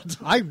 It did.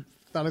 I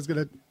thought it was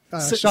going to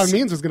Sean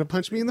Means was going to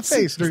punch me in the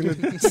face during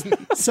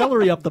the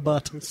Celery up the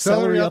butt.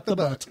 Celery up the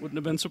butt. Wouldn't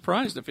have been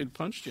surprised if he'd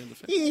punched you in the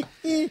face.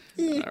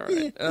 All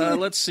right.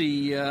 Let's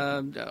see.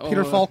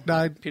 Peter Falk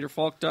died. Peter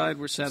Falk died.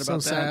 We're sad So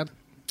about that. sad.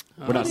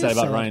 We're not sad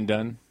about Ryan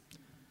Dunn.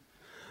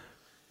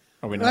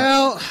 Are we not?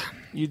 Well,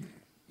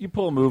 You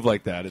pull a move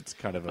like that, it's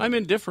kind of I'm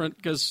indifferent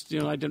because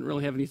I didn't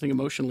really have anything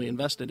emotionally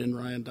invested in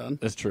Ryan Dunn.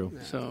 That's true.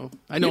 So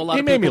I know a lot He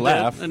of made people me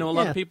did. laugh. I know a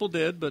lot of people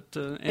did, but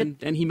and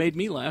he made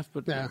me laugh.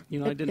 But Yeah.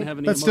 I didn't have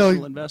any but emotional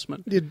still,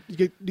 investment.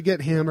 you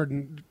get hammered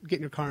and get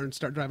in your car and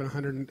start driving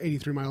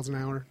 183 miles an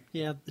hour.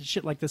 Yeah,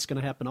 shit like this is going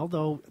to happen.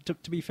 Although,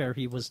 to be fair,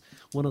 he was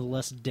one of the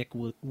less Dick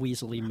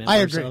Weasley members I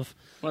agree.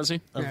 Was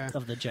he?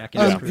 of the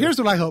Jackass crew. Here's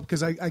what I hope,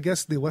 because I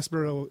guess the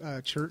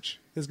Westboro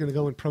Church is going to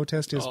go and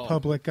protest his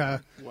public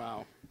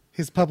Wow.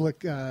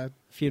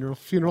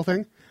 funeral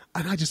thing,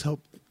 and I just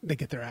hope they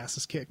get their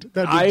asses kicked.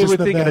 That'd be I just would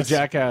the think at a best.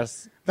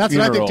 Jackass That's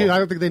funeral. what I think too. I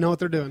don't think they know what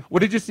they're doing. What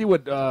did you see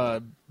what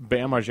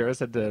Bam Margera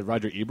said to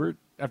Roger Ebert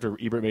after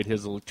Ebert made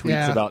his little tweets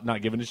Yeah. about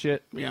not giving a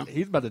shit? Yeah.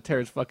 He's about to tear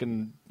his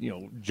fucking,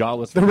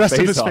 jawless The rest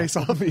of his face face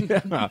off.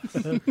 Yeah.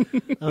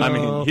 I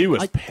mean, he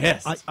was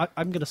pissed.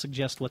 I'm going to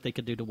suggest what they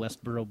could do to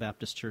Westboro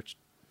Baptist Church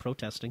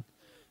protesting.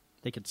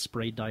 They could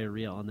spray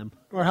diarrhea on them.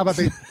 Or how about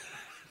they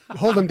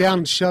hold them down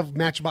and shove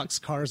Matchbox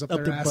cars up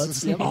their their asses?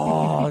 butts, yep.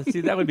 Oh,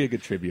 see, that would be a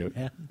good tribute.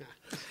 Yeah.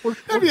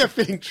 That'd be a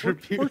fitting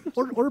tribute.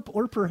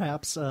 Or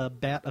perhaps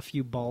bat a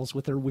few balls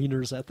with their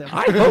wieners at them.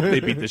 I hope they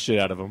beat the shit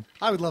out of him.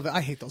 I would love it.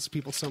 I hate those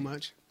people so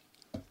much.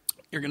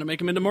 You're going to make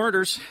them into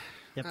martyrs.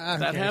 Yep. Who That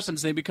cares?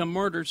 happens. They become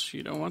martyrs.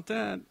 You don't want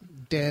that.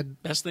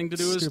 Dead. Best thing to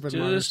do is Stupid just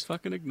martyrs.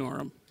 fucking ignore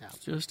them. Yeah.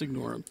 Just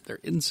ignore them. They're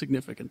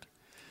insignificant.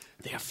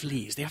 They are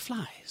fleas. They are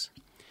flies.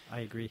 I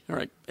agree. All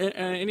right.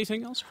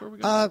 Anything else before we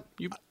go?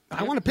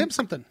 I want to pimp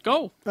something.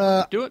 Go.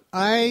 Do it.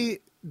 I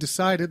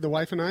decided, the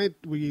wife and I,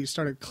 we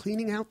started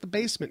cleaning out the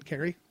basement,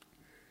 Carrie.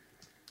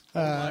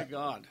 Oh, my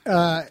God.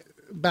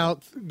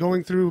 About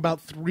going through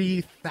about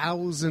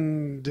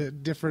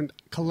 3,000 different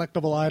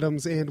collectible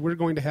items, and we're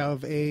going to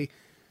have a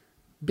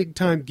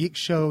big-time Geek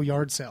Show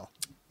yard sale.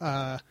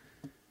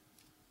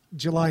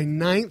 July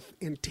 9th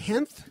and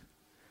 10th.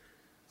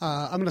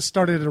 I'm going to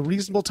start it at a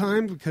reasonable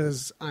time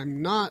because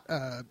I'm not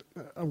a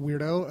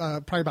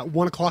weirdo. Probably about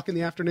 1 o'clock in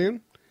the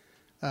afternoon.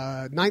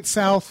 9th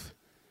South,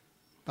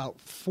 about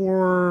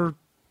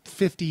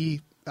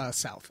 450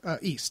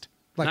 East.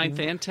 9th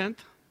and 10th?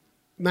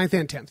 9th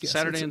and 10th, yes.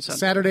 Saturday It's and Sunday.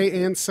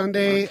 Saturday and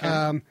Sunday. Okay.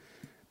 I'm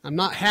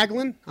not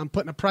haggling. I'm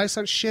putting a price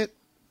on shit.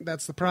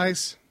 That's the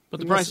price. But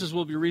the Unless- prices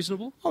will be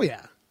reasonable? Oh,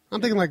 yeah. I'm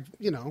thinking like,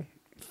 $5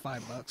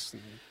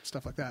 and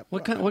stuff like that.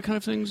 What kind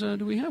of things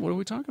do we have? What are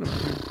we talking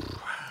about here?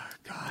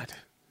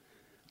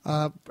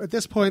 God. At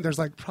this point, there's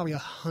like probably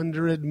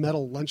 100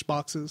 metal lunch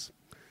boxes.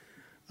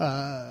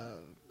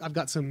 I've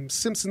got some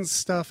Simpsons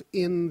stuff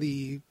in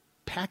the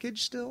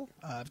package still.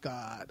 I've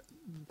got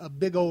a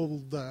big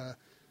old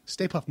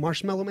Stay Puft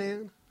Marshmallow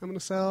Man I'm going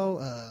to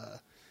sell.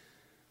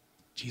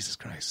 Jesus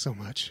Christ, so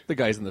much. The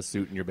guy's in the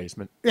suit in your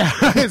basement. Yeah,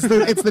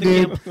 it's the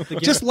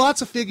dude. Just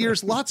lots of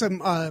figures, lots of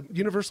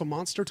Universal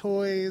Monster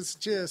toys.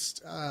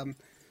 Just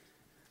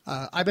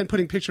I've been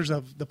putting pictures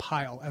of the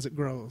pile as it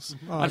grows.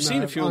 On, I've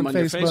seen a few of on them on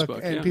your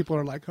Facebook, and yeah. people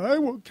are like, "Hey,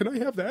 well, can I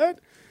have that?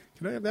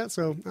 Can I have that?"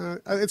 So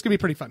it's gonna be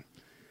pretty fun,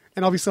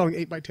 and I'll be selling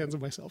 8x10s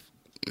of myself.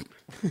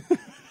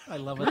 I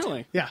love it.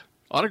 Really? Yeah,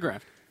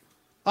 autographed.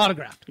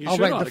 Autographed. You I'll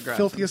should write the autograph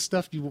filthiest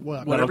stuff you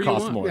want. Whatever That'll you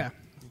cost want. more. Yeah.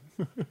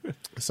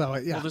 So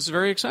yeah, Well, this is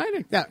very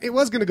exciting. yeah. It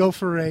was gonna go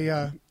for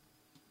a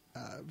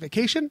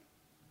vacation.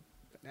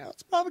 But now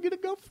it's probably gonna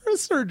go for a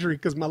surgery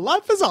because my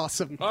life is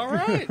awesome. All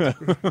right.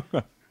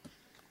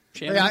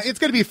 Yeah, it's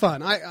going to be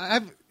fun.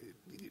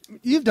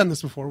 You've done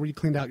this before where you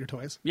cleaned out your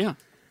toys. Yeah.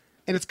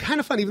 And it's kind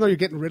of fun, even though you're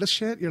getting rid of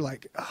shit. You're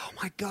like, oh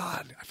my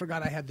God, I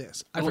forgot I had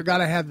this. I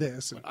forgot I had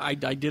this. I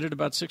did it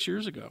about 6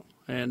 years ago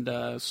and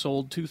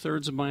sold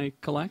 2/3 of my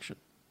collection.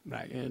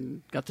 Right.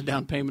 And got the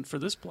down payment for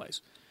this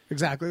place.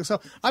 Exactly. So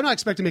I'm not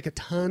expecting to make a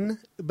ton,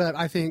 but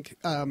I think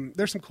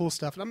there's some cool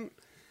stuff. And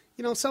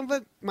some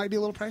of it might be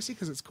a little pricey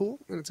because it's cool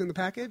and it's in the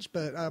package,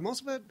 but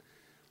most of it,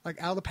 like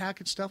out of the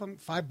package stuff, I'm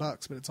 $5,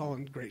 but it's all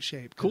in great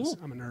shape. 'cause Cool.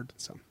 I'm a nerd.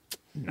 So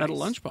Metal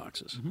lunch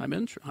boxes. I'm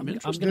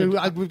interested.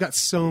 Dude, we've got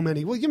so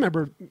many. Well, you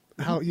remember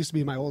how it used to be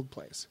in my old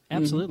place.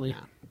 Absolutely.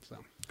 Yeah. So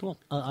Cool.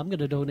 I'm going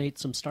to donate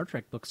some Star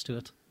Trek books to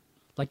it,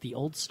 like the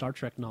old Star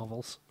Trek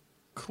novels.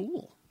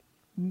 Cool.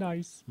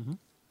 Nice.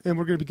 and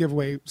we're going to give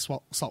away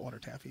saltwater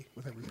taffy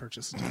with every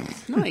purchase.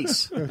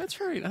 Nice. That's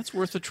right. That's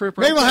worth the trip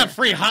right Maybe we'll there. have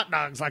free hot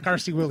dogs like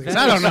R.C. Willie's.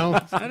 I don't know.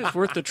 That is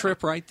worth the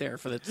trip right there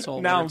for the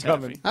saltwater Now I'm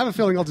taffy. coming. I have a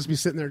feeling I'll just be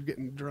sitting there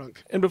getting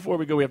drunk. And before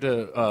we go, we have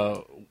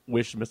to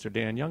wish Mr.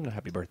 Dan Young a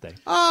happy birthday.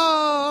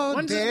 Oh,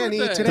 When's his Danny,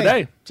 birthday?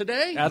 today.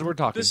 Today? As we're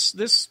talking.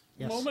 This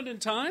Yes. moment in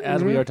time?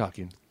 As we are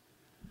talking.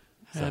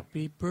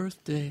 Happy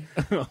birthday,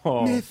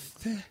 Oh,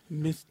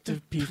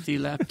 Mr. PC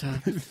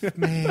Laptop.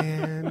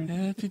 Man,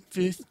 Happy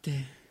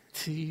birthday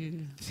to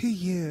you. to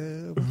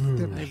you.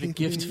 I have a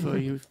gift for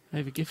you. I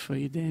have a gift for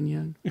you, Dan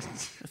Young.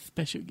 A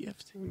special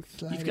gift.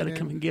 You've got to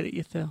come and get it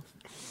yourself.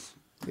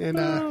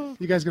 And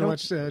you guys gonna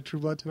watch True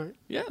Blood tonight?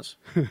 Yes,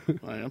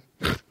 I am.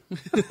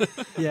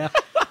 Yeah.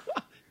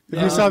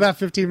 You saw that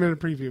 15-minute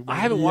preview. I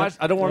haven't watched.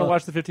 I don't want to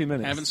watch the 15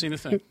 minutes. Haven't seen a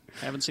thing.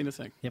 Haven't seen a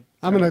thing. Yep.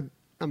 I'm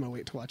gonna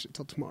wait to watch it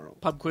till tomorrow.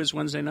 Pub quiz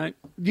Wednesday night.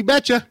 You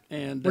betcha.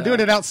 And We're doing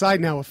it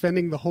outside now,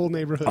 offending the whole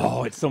neighborhood.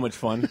 Oh, it's so much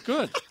fun.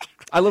 Good.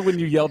 I love when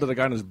you yelled at a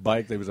guy on his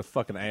bike that he was a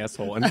fucking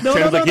asshole. And No,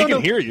 Shannon's no, like, no, he no,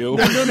 can hear you.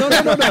 No.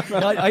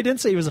 I didn't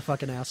say he was a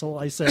fucking asshole.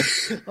 I said,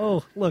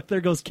 oh, look,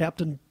 there goes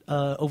Captain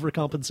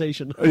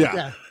Overcompensation.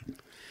 Yeah.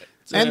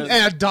 And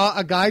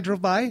a guy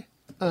drove by.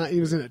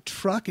 He was in a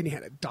truck and he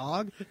had a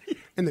dog,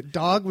 and the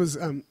dog was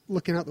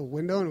looking out the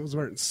window and it was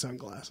wearing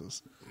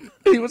sunglasses.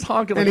 He was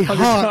honking like And he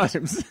 100 honked.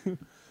 times.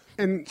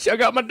 And Check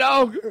out my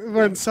dog.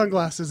 wearing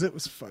sunglasses, it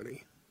was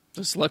funny.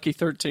 This Lucky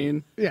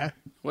 13. Yeah,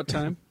 What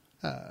time?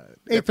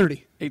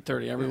 8:30.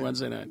 8:30 every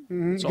Wednesday night.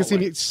 You It's can all see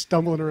right. me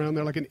stumbling around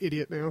there like an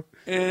idiot now.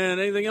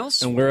 And anything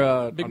else? And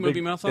we're Big on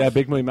Movie Mouth Off? Yeah,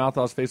 Big Movie Mouth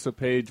Off's Facebook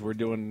page. We've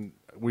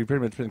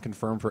pretty much been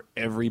confirmed for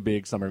every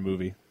big summer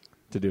movie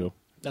to do.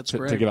 That's to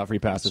great. give out free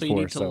passes so for. you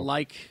need to so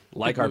like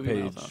Big our Movie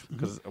page Mouth Off.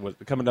 because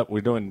coming up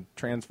we're doing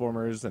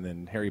Transformers and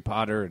then Harry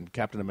Potter and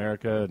Captain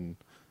America and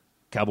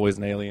Cowboys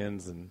and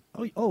Aliens and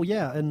Oh,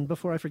 yeah. And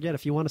before I forget,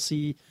 if you want to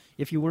see,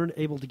 if you weren't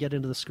able to get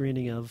into the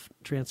screening of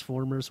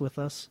Transformers with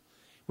us,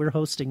 we're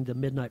hosting the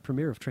midnight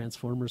premiere of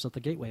Transformers at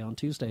the Gateway on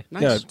Tuesday.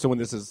 Nice. yeah. So when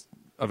this is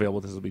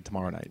available, this will be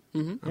tomorrow night.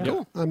 Yeah.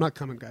 Cool. I'm not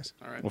coming, guys.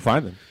 All right. Well,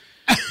 fine then.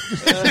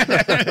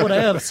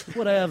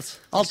 Whatevs.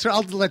 I'll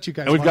let you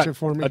guys And we've watch got it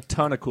for me. a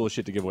ton of cool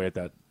shit to give away at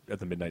the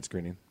midnight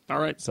screening. All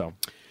right. So.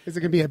 Is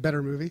it gonna be a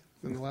better movie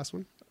than the last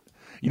one?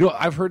 You know,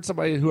 I've heard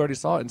somebody who already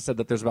saw it and said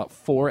that there's about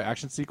 4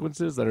 action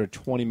sequences that are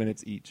 20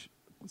 minutes each.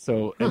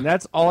 So, and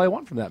that's all I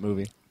want from that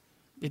movie.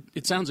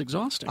 It sounds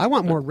exhausting. I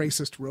want more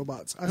racist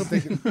robots. I hope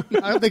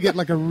they get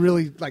like a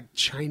really like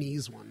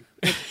Chinese one.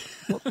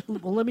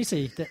 Well, let me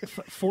see.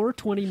 4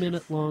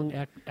 20-minute long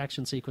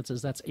action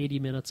sequences, that's 80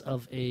 minutes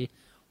of a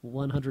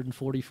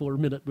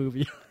 144-minute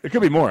movie. It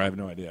could be more. I have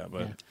no idea.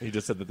 But he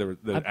just said that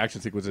the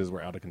action sequences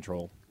were out of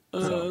control.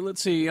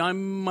 Let's see.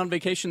 I'm on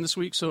vacation this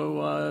week,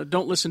 so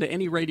don't listen to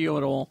any radio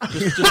at all.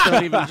 Just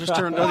don't even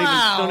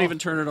don't even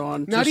turn it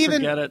on. Not just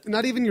even forget it.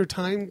 Not even your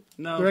time.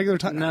 No, the regular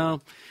time. No.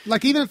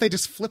 Like even if they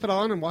just flip it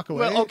on and walk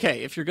away. Well,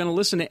 okay. If you're going to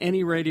listen to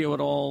any radio at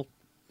all,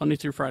 Monday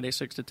through Friday,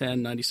 6 to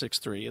 10,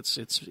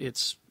 96.3.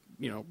 It's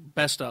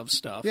best of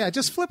stuff. Yeah,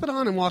 just flip it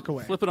on and walk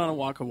away. Flip it on and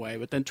walk away,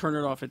 but then turn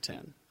it off at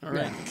 10. All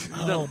right.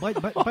 Oh, by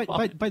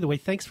the way,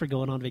 thanks for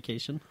going on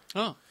vacation,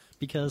 Oh.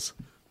 because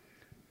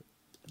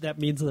that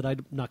means that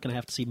I'm not going to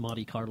have to see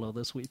Monte Carlo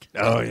this week.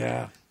 Oh,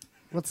 yeah.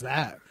 What's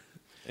that?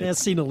 It has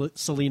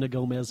Selena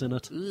Gomez in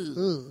it.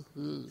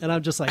 And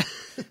I'm just like,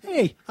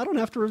 hey, I don't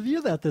have to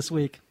review that this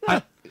week.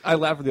 I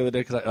laughed the other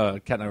day because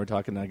Kat and I were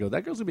talking, and I go,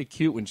 that girl's going to be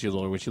cute when she's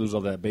older, when she loses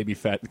all that baby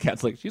fat. And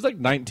Kat's like, she's like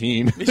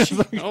 19.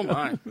 Oh,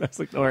 my. That's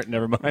like, all right,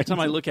 never mind. Every time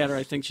I look at her,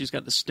 I think she's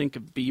got the stink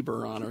of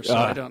Bieber on her, so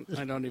I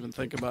don't even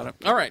think about it.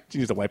 All right. She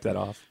needs to wipe that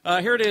off.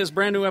 Here it is,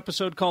 brand new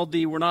episode called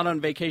the We're Not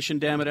on Vacation,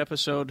 Damn It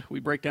episode. We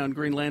break down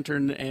Green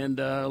Lantern and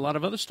a lot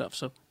of other stuff,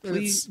 so And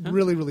please. it's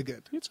really, really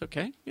good. It's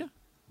okay, yeah.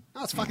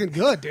 Oh, it's fucking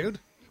good, dude.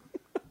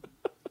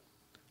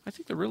 I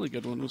think the really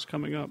good one was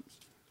coming up.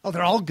 Oh,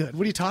 they're all good.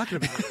 What are you talking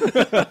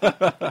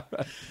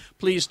about?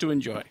 Please to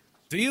enjoy.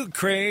 Do you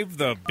crave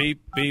the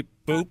beep, beep,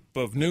 boop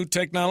of new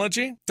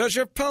technology? Does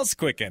your pulse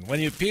quicken when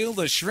you peel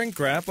the shrink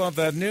wrap of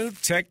that new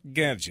tech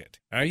gadget?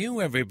 Are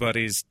you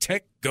everybody's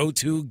tech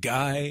go-to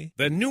guy?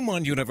 The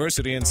Newmont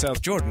University in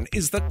South Jordan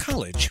is the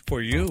college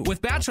for you.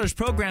 With bachelor's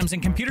programs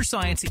in computer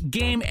science,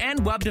 game,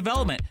 and web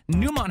development,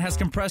 Newmont has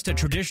compressed a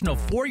traditional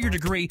 4-year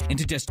degree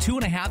into just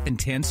 2.5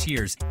 intense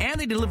years.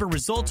 And they deliver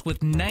results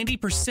with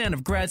 90%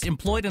 of grads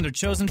employed in their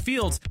chosen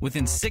fields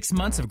within 6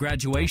 months of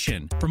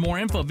graduation. For more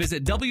info,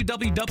 visit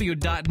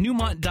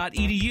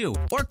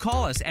www.newmont.edu or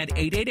call us at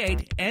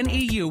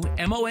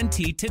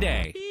 888-NEU-MONT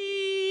today.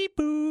 Beep,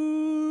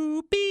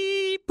 boo,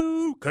 beep,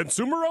 boo.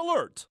 Consumer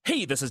alert!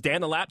 Hey, this is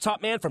Dan the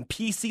Laptop Man from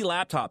PC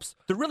Laptops.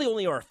 There really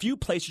only are a few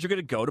places you're going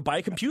to go to buy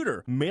a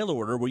computer. Mail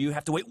order, where you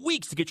have to wait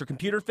weeks to get your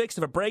computer fixed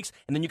if it breaks,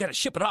 and then you got to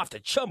ship it off to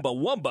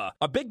Chumbawamba.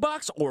 A big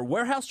box or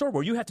warehouse store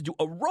where you have to do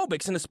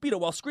aerobics in a Speedo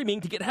while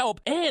screaming to get help,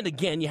 and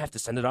again, you have to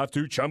send it off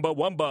to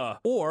Chumbawamba.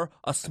 Or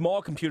a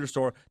small computer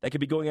store that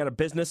could be going out of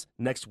business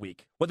next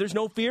week. Well, there's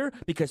no fear,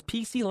 because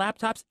PC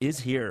Laptops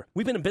is here.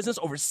 We've been in business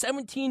over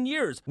 17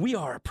 years. We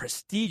are a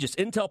prestigious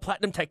Intel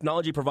Platinum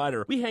technology provider.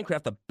 We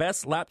handcraft the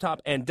best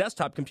laptop and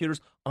desktop computers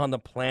on the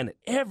planet.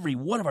 Every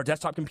one of our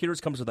desktop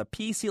computers comes with a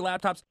PC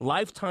Laptops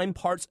lifetime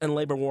parts and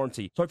labor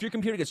warranty. So if your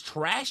computer gets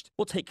trashed,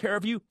 we'll take care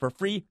of you for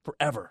free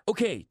forever.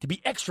 Okay, to be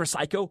extra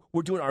psycho,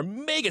 we're doing our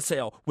mega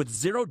sale with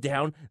 0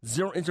 down,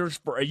 0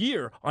 interest for a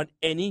year on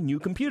any new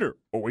computer.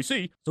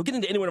 OAC. So get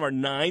into any one of our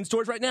 9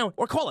 stores right now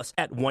or call us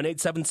at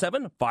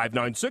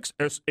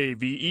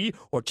 1-877-596-SAVE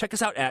or check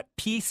us out at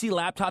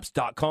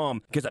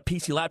PCLaptops.com, because at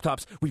PC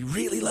Laptops, we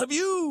really love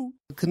you.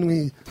 Couldn't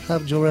we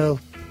have Jor-El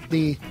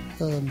be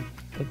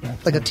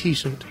like a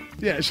T-shirt?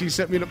 Yeah, she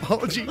sent me an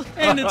apology.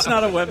 And it's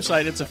not a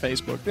website, it's a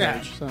Facebook page.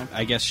 Yeah. So.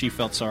 I guess she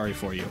felt sorry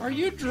for you. Are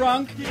you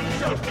drunk?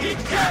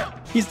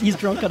 He's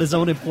drunk on his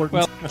own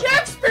importance.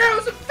 Jack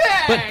Sparrow's a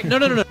fag! No.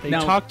 They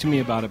Now- talked to me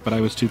about it, but I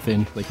was too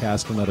thin. They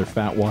cast another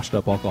fat,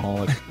 washed-up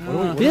alcoholic.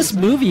 This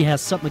movie has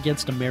something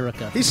against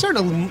America. He's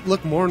starting to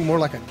look more and more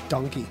like a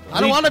donkey. I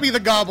don't want to be the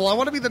gobble. I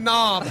want to be the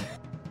knob.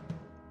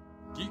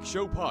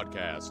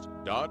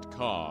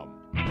 GeekShowPodcast.com.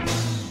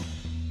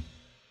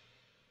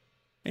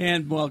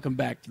 And welcome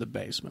back to the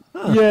basement.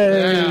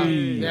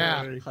 Yay!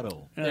 Yeah.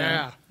 Huddle.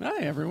 Yeah. Hi,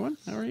 everyone.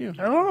 How are you?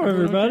 Hello,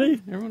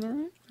 everybody. Everyone all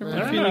right? I'm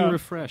Everyone, feeling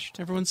refreshed.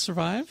 everyone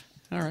survived?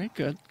 All right,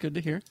 good. Good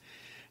to hear.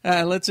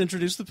 Let's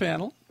introduce the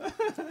panel.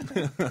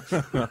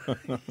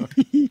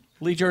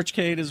 Lee George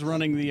Cade is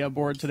running the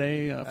board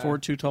today for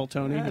Too Tall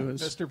Tony, who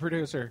is Mr.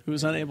 Producer.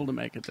 unable to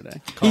make it today.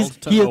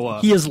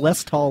 He is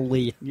less tall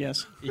Lee.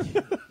 Yes.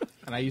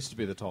 And I used to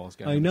be the tallest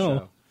guy I on know. the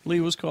show. Lee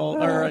was called,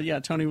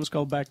 Tony was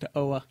called back to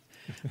OA.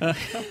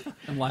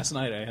 And last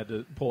night I had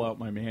to pull out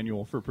my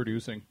manual for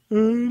producing.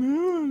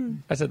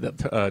 I said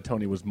that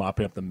Tony was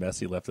mopping up the mess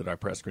he left at our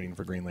press screening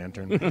for Green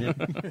Lantern.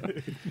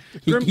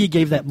 He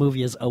gave that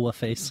movie his Oa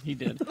face. He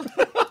did.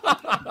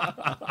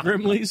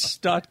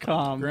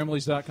 Grimleys.com.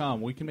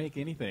 Grimleys.com. We can make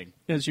anything.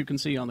 As you can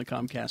see on the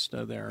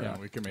Comcast there. Yeah,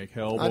 we can make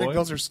Hellboy. I think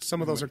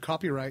some of those are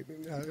copyright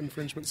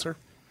infringements, sir.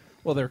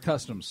 Well, they're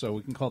custom, so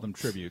we can call them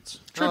tributes.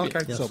 Oh,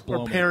 okay. So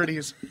blow Or me.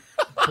 parodies.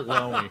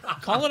 Blow me.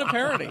 Call it a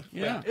parody.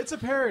 Yeah. It's a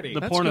parody.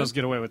 The pornos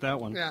get away with that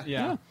one.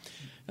 Yeah.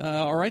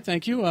 All right,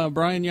 thank you.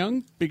 Brian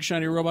Young,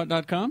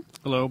 BigShinyRobot.com.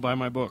 Hello, buy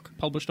my book.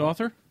 Published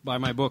author. Buy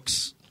my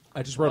books.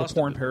 I just wrote a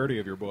porn parody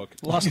of your book.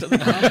 Lost at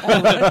the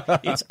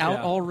already. It's out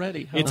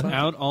already. It's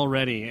out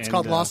already. It's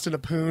called Lost in a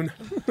Poon.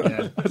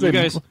 You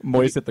guys,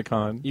 moist at the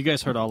con. you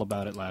guys heard all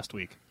about it last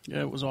week.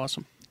 Yeah, it was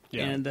awesome.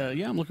 Yeah. And,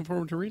 I'm looking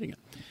forward to reading it.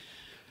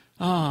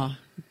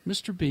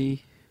 Mr.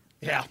 B.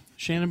 Yeah.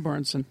 Shannon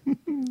Barneson,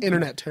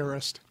 Internet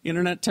terrorist.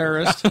 internet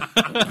terrorist,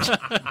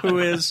 who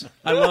is,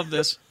 I love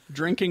this,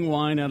 drinking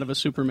wine out of a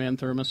Superman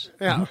thermos.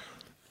 Yeah.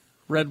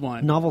 Red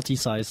wine.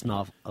 Novelty-sized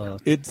novel.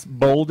 It's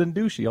bold and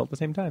douchey all at the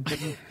same time.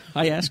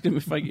 I asked him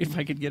if I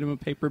could get him a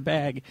paper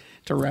bag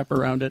to wrap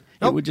around it.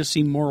 It would just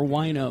seem more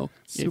wino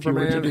if you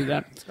were to do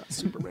that. It's got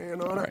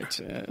Superman on All it.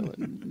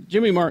 right.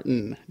 Jimmy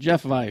Martin,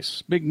 Jeff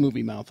Weiss, big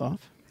movie mouth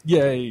off.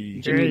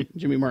 Yay!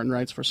 Jimmy Martin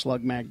writes for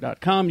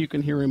slugmag.com. You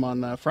can hear him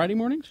on Friday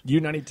mornings.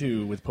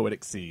 U92 with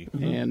Poetic C.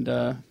 And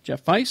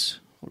Jeff Weiss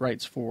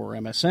writes for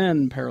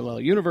MSN, Parallel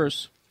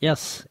Universe.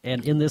 Yes,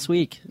 and in this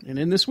week. And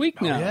in this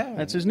week now. yeah.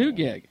 That's his new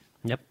gig.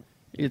 Yep.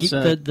 It's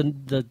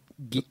a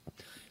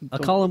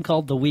column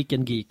called The Week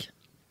in Geek.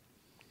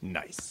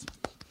 Nice.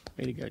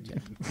 way to go,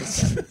 Jeff.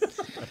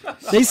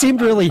 They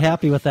seemed really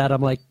happy with that.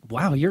 I'm like,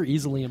 wow, you're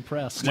easily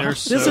impressed. They're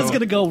This is so- going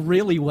to go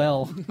really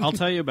well. I'll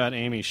tell you about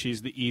Amy.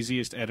 She's the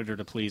easiest editor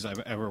to please I've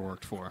ever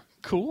worked for.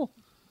 Cool.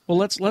 Well,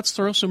 let's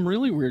throw some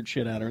really weird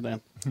shit at her then.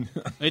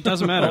 It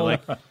doesn't matter.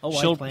 Like I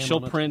she'll plan she'll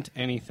on it. print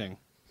anything.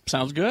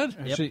 Sounds good.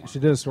 She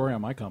did a story on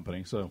my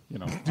company, so, you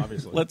know,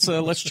 obviously.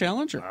 Let's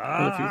challenge her. For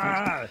a few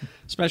things.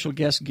 Special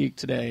guest geek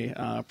today,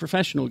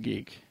 professional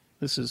geek.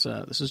 This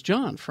is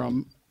John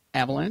from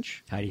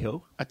Avalanche. Howdy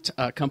ho.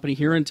 A company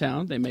here in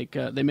town. They make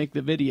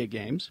the video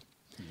games.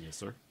 Yes,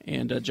 sir.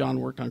 And John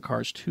worked on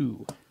Cars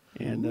 2.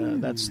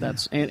 And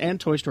that's and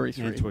Toy Story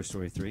 3. And Toy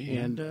Story 3. Yeah.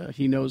 And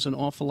he knows an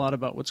awful lot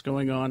about what's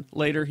going on.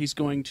 Later, he's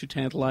going to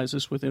tantalize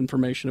us with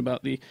information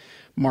about the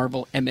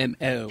Marvel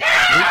MMO.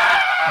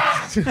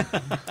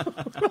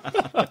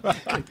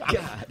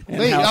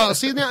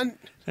 See that?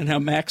 And how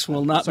Max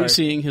will not be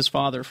seeing his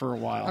father for a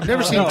while. I've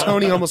never seen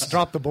Tony almost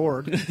drop the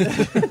board.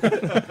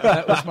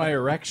 That was my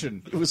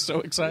erection. He was so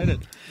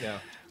excited. Yeah.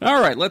 All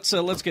right, let's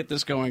get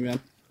this going then.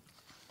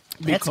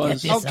 Let's get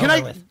Because this Can over I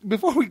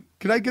with.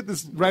 can I get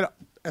this right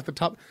at the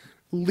top?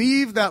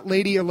 Leave that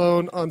lady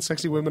alone on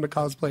Sexy Women to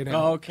Cosplay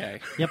now. okay,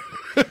 Yep.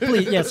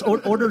 Please, yes,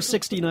 Order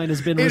 69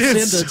 has been It rescinded.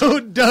 is so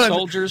done.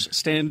 soldiers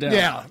stand down.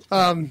 Yeah.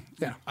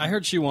 Yeah. I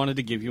heard she wanted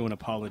to give you an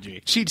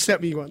apology. She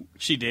sent me one.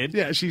 She did?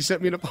 Yeah, she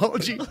sent me an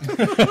apology.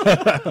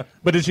 But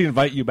did she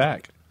invite you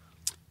back?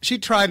 She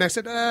tried, and I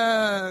said,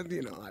 I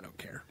don't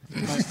care.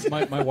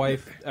 My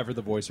wife, ever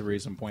the voice of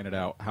reason, pointed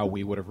out how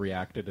we would have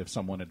reacted if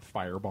someone had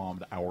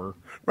firebombed our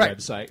Right.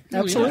 website.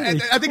 Absolutely.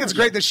 And I think it's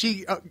great that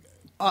she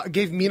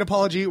gave me an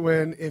apology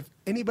when if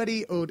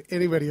anybody owed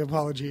anybody an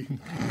apology,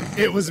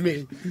 it was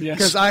me. Yes.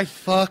 Because I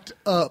fucked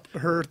up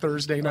her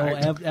Thursday Oh,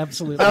 night.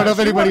 absolutely. I don't know if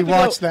anybody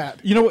watched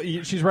that. You know what?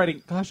 She's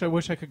writing, gosh, I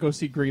wish I could go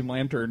see Green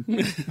Lantern.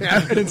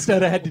 And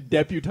instead I had to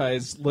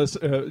deputize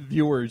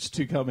viewers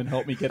to come and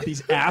help me get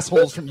these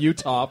assholes from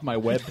Utah off my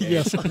webpage.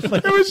 Yes.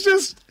 It was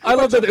just, I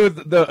love that it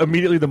was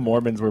immediately the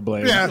Mormons were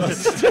blamed. yeah. Well,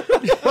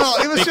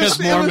 it was Because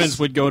just Mormons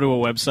would go to a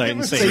website and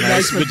was say say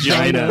nice nice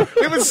vagina.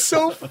 It was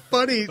so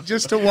funny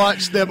just to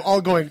watch them all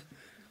going,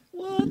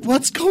 what? month?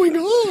 What's going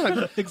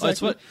on?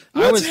 That's what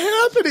What's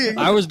happening?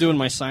 I was doing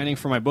my signing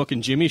for my book,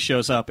 and Jimmy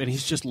shows up, and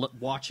he's just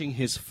watching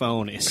his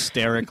phone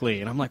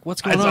hysterically. And I'm like,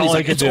 what's going on? He's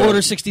like, it's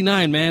Order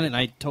 69, man. And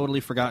I totally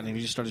forgot, and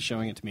he just started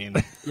showing it to me,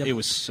 and it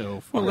was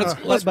so fun.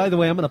 Well, by the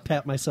way, I'm going to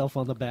pat myself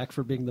on the back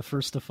for being the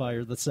first to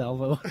fire the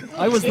salvo.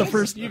 I was the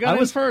first. You got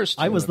in first.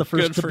 I was the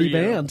first Good to for be you.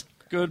 banned.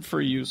 Good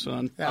for you,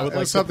 son. Yeah, I would it like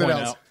was to something point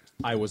else. out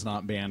I was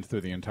not banned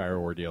through the entire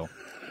ordeal.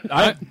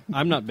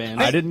 I'm not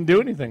banned. I didn't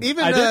do anything.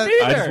 Even I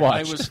didn't either. I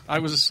just I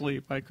watched. was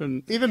asleep. I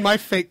couldn't. Even my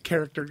fake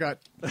character got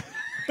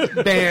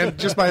banned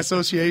just by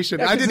association.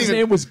 Yeah, I didn't his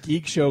even. name was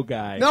Geek Show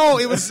Guy. No,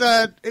 it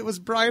was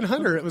Brian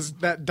Hunter. It was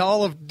that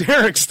doll of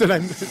Derek's that I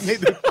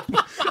made the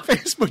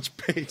Facebook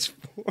page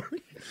for.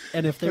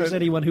 And if there's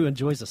anyone who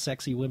enjoys a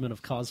sexy women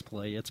of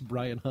cosplay, it's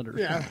Brian Hunter.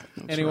 Yeah.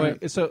 Anyway,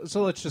 so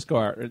let's just go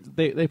out.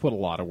 They put a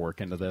lot of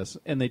work into this,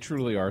 and they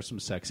truly are some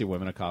sexy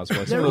women of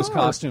cosplay. Some of those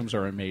costumes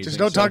are amazing. Just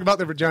don't so talk about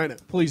their vagina.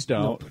 Please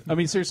don't. I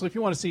mean, seriously, if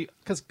you want to see,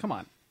 because come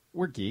on,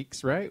 we're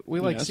geeks, right?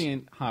 We like Yes.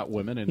 seeing hot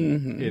women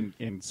in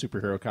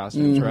superhero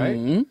costumes,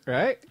 right?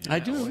 Right? I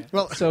do.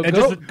 Well, So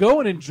And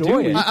go and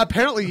enjoy it.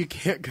 apparently you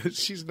can't because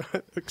she's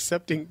not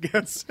accepting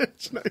guests.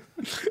 She's not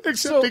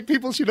accepting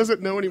people she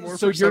doesn't know anymore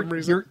So for some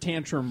reason. your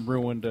tantrum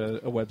ruined a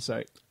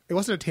website. It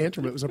wasn't a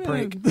tantrum. It was a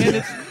prank.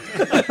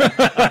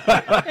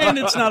 And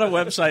it's not a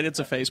website; it's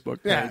a Facebook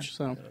page. Yeah.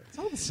 So It's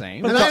all the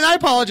same. And I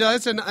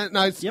apologize. And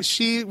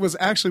she was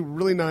actually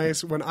really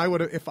nice. When I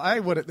would have, if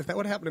that would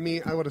have happened to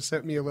me, I would have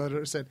sent me a letter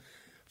that said,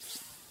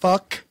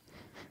 "Fuck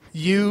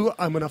you!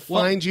 I'm going to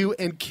find you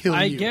and kill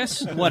I you."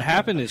 guess what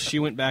happened is she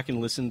went back and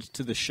listened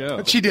to the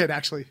show, She did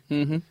actually.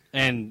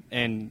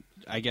 and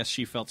I guess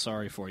she felt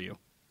sorry for you.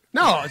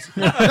 No,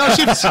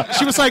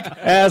 she was like,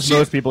 As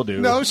most people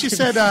do. no, she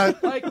said,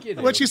 Like you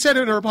do. what she said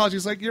in her apology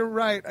is like, "You're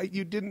right.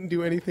 You didn't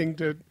do anything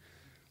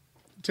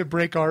to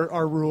break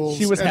our rules."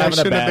 She was and I having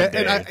a shouldn't have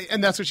bad been."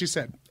 And that's what she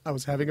said. I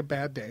was having a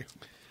bad day.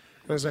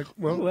 I was like,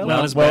 well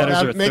Not as bad as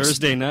that her makes-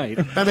 Thursday night.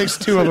 That makes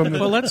two of them.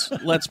 well,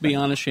 let's be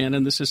honest,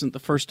 Shannon. This isn't the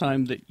first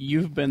time that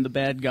you've been the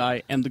bad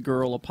guy and the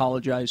girl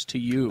apologized to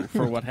you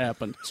for what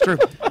happened. It's true.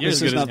 You're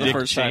This as is good not as the Dick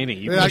first time. Cheney.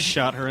 You Yeah, just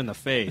shot her in the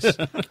face with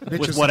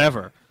Bitches-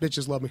 whatever.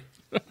 Bitches love me.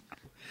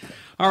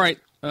 All right,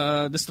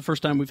 this is the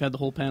first time we've had the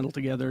whole panel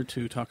together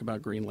to talk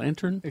about Green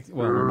Lantern.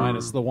 Well,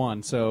 minus the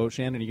one. So,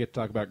 Shannon, you get to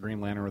talk about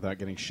Green Lantern without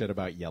getting shit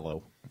about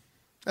Yellow.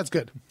 That's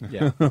good.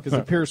 Yeah, because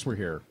if Pierce were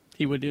here,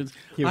 He would do.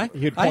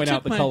 he'd point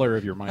out the color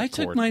of your mic I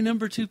took cord. my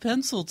number 2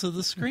 pencil to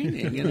the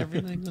screening, and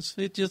everything was.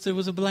 It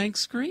was a blank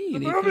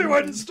screen. movie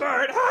wouldn't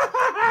start.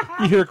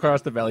 You hear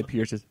across the valley,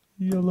 Pierce says,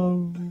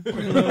 "Yellow."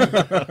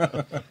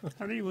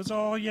 He was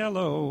all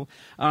yellow.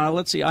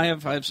 Let's see. I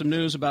have some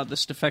news about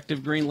this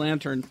defective Green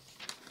Lantern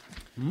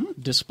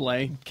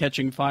display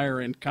catching fire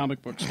in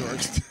comic book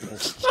stores.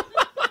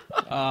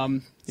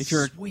 If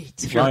you're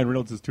Ryan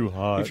Reynolds is too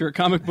hot. if you're a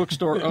comic book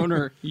store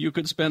owner, you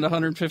could spend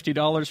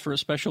 $150 for a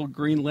special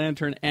Green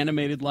Lantern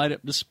animated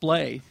light-up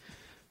display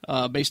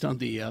based on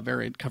the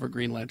variant cover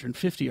Green Lantern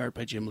 50 art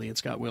by Jim Lee and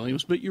Scott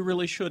Williams, but you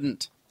really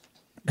shouldn't.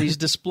 These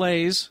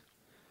displays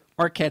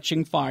are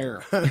catching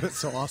fire That's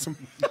so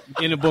awesome.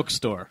 In a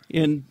bookstore.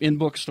 in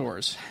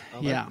bookstores.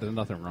 Yeah. There's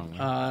nothing wrong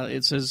there.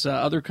 It says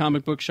other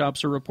comic book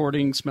shops are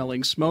reporting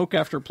smelling smoke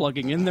after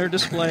plugging in their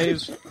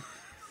displays.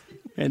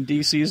 And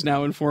DC has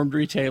now informed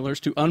retailers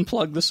to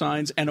unplug the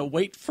signs and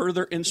await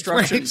further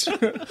instructions.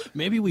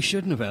 Maybe we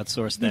shouldn't have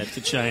outsourced that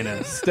to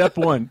China. Step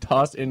 1,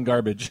 toss in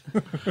garbage.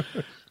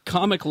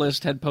 Comic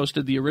List had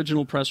posted the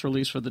original press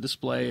release for the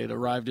display. It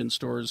arrived in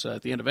stores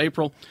at the end of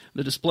April.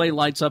 The display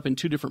lights up in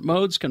 2 different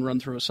modes, can run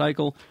through a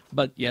cycle,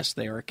 but yes,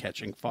 they are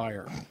catching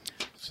fire.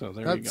 So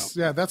there you go.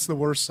 Yeah, that's the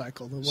worst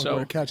cycle, the one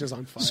where it catches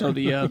on fire. So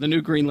the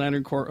new Green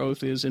Lantern Corps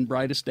oath is in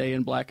brightest day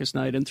and blackest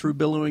night and through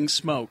billowing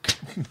smoke.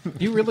 Do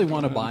you really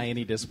want to buy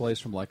any displays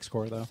from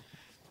LexCorp, though?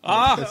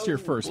 That's your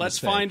first Let's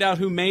mistake. find out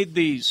who made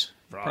these.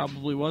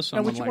 Probably was someone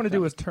And what you like want to that.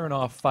 do is turn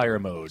off fire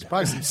mode.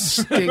 Probably some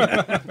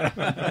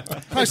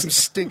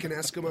stinking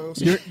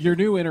Eskimos. Your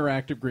new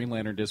interactive Green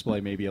Lantern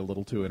display may be a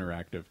little too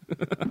interactive.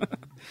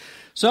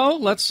 So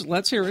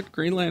let's hear it.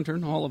 Green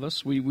Lantern, all of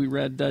us. We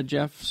read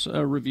Jeff's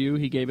review.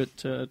 He gave it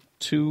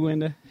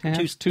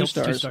 2.5 Two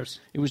stars. 2 stars.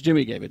 It was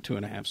Jimmy gave it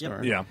 2.5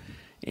 stars. Yeah.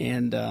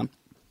 And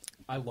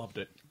I loved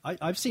it.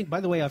 I've seen.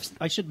 By the way,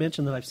 I should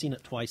mention that I've seen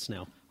it twice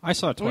now. I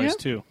saw it twice, yeah?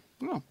 too.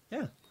 oh,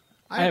 Yeah.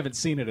 I haven't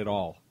seen it at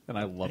all, and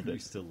I loved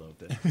it. Still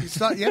loved it.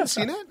 You haven't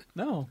seen it?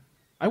 No.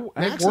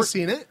 Max has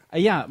seen it.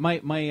 Yeah, my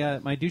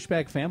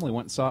douchebag family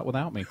went and saw it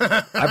without me.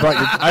 I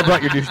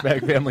brought your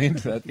douchebag family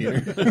into that theater.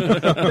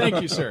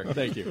 Thank you, sir.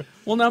 Thank you.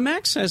 well, now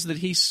Max says that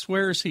he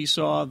swears he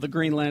saw the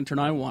Green Lantern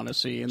I want to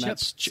see, and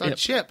that's It's on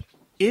Chip.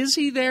 Is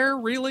he there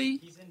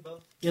really?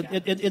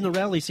 In the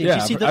rally scene, Yeah,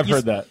 you see I've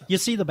heard that. You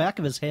see the back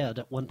of his head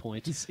at one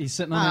point. He's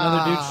sitting on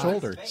another dude's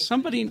shoulder.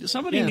 Somebody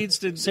Yeah. needs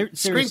to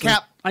Screen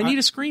cap. I need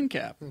a screen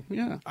cap.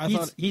 Yeah.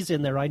 He's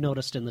in there. I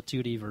noticed in the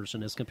 2D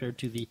version as compared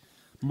to the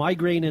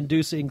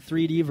migraine-inducing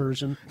 3D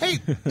version. Hey,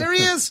 there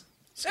he is.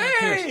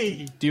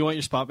 Do you want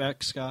your spot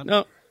back, Scott?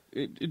 No.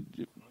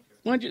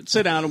 Why don't you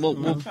sit down and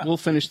we'll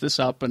finish this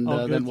up and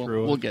then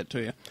we'll get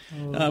to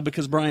you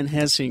because Brian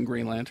has seen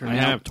Green Lantern. I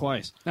have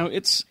twice. Now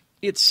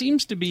it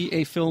seems to be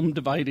a film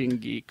dividing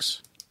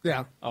geeks.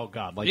 Yeah. Oh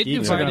God! Like It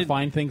geeks are going to divided-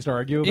 find things to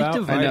argue about. It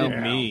divided I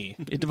know. me.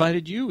 It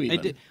divided you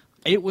even.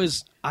 It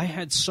was. I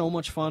had so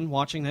much fun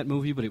watching that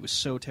movie, but it was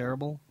so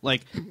terrible.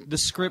 Like the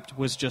script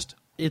was just.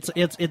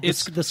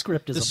 The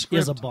script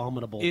is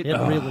abominable. It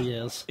really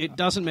is. It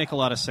doesn't make a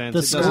lot of sense.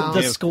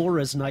 The score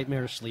is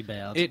nightmarishly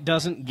bad. It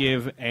doesn't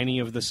give any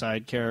of the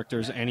side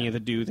characters any of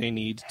the due they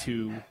need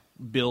to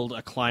build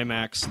a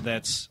climax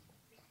that's.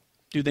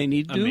 Do they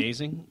need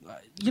amazing?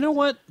 You know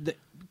what?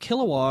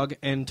 Kilowog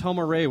and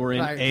Toma Ray were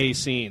in a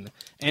scene,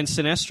 and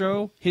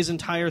Sinestro, his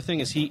entire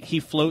thing is he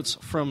floats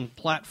from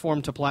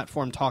platform to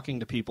platform talking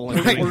to people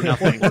and doing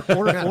nothing,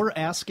 or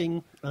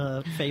asking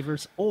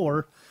favors,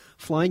 or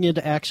flying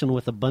into action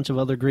with a bunch of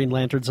other Green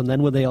Lanterns, and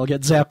then when they all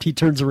get zapped, he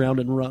turns around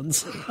and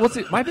runs.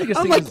 My biggest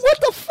I'm thing like, is,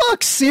 what the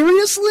fuck?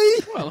 Seriously?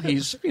 Well,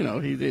 he's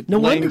laying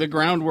wonder. the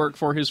groundwork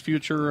for his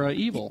future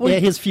evil. Yeah,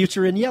 his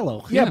future in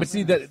yellow. Yeah, but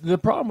see, the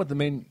problem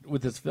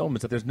with this film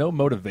is that there's no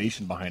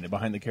motivation behind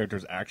the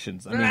character's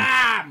actions.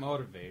 I mean,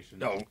 motivation.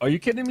 No, are you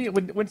kidding me?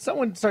 When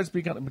someone starts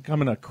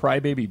becoming a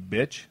crybaby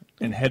bitch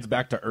and heads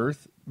back to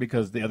Earth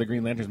because the other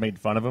Green Lanterns made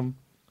fun of him.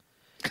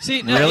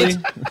 See, no, really?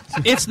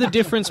 It's the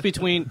difference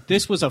between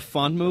this was a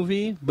fun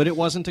movie, but it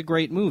wasn't a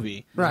great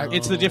movie. Right.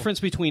 It's the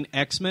difference between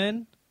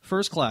X-Men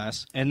First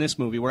Class and this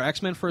movie, where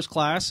X-Men First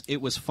Class,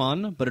 it was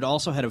fun, but it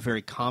also had a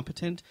very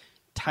competent,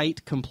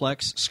 tight,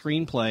 complex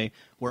screenplay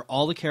where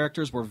all the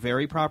characters were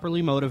very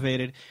properly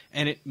motivated,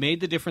 and it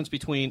made the difference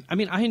between... I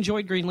mean, I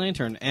enjoyed Green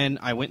Lantern, and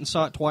I went and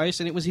saw it twice,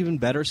 and it was even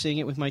better seeing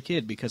it with my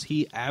kid because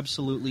he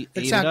absolutely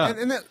ate it up.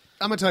 And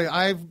I'm going to tell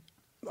you,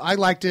 I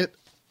liked it.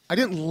 I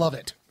didn't love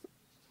it.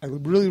 I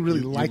really,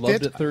 really liked you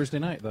loved it Thursday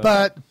night, though.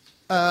 But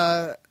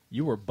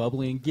you were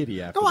bubbly and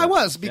giddy after. No, that. I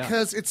was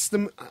because it's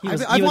the.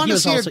 I wanted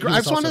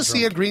to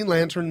see a Green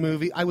Lantern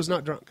movie. I was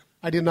not drunk.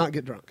 I did not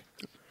get drunk.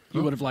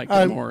 You would have liked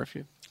it more if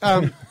you.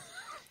 I've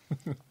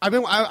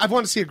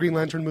wanted to see a Green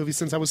Lantern movie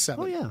since I was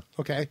 7. Oh yeah.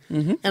 Okay.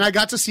 Mm-hmm. And I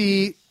got to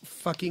see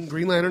fucking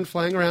Green Lantern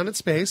flying around in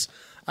space.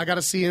 I got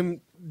to see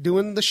him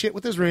doing the shit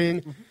with his ring.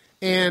 Mm-hmm.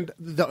 And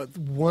the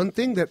one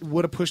thing that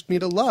would have pushed me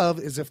to love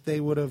is if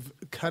they would have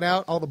cut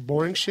out all the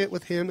boring shit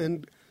with him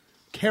and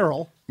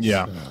Carol.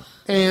 Yeah.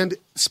 And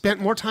spent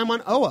more time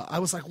on Oa. I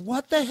was like,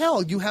 what the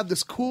hell? You have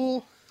this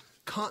cool...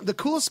 the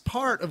coolest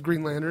part of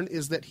Green Lantern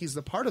is that he's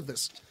the part of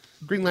this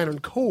Green Lantern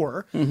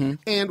Corps. Mm-hmm.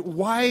 And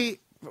why...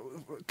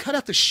 Cut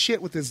out the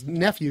shit with his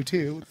nephew,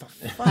 too. What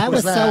the fuck I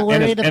was so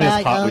worried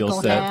about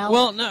Uncle Hal.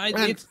 Well, no,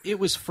 it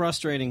was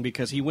frustrating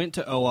because he went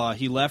to Oa,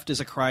 he left as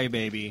a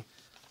crybaby,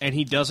 and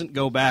he doesn't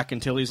go back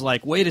until he's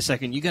like, wait a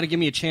second, you got to give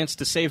me a chance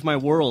to save my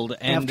world.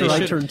 And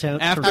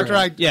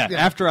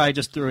after I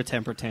just threw a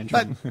temper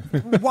tantrum.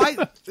 But why?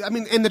 I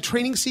mean, and the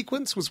training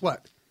sequence was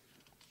what?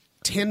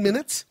 10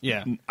 minutes?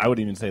 Yeah. I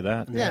wouldn't even say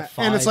that. Yeah.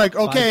 And it's like,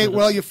 okay,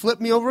 well, you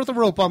flip me over with a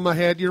rope on my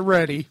head, you're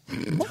ready.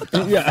 What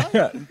the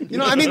fuck? You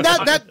know, I mean,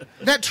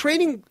 that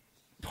training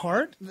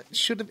part,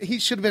 he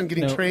should have been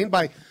getting trained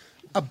by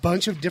a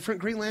bunch of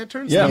different Green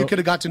Lanterns. Yeah. You could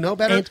have got to know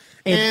better.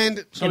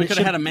 So we could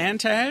have had a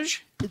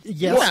montage?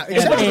 Yeah, Yes.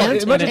 exactly.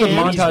 As much as a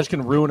montage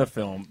can ruin a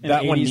film,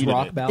 that one needed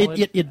rock it.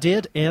 ballad. It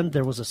did, and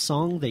there was a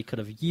song they could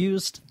have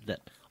used that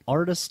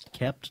artists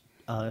kept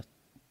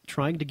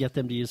trying to get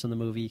them to use in the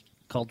movie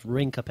called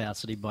 "Ring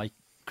Capacity" by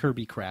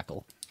Kirby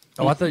Crackle.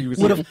 Oh, I thought you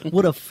were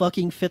would have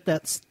fucking fit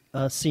that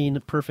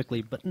scene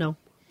perfectly, but no.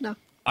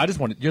 I just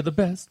wanted, you're the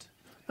best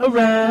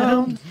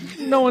around.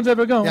 No one's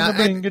ever going to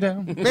bring you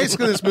down.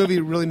 Basically, this movie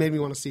really made me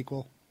want a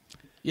sequel.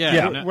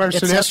 Yeah. Where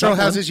Sinestro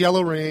has his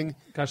yellow ring.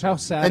 Gosh, how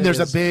sad! And there's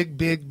it is.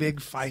 a big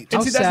fight.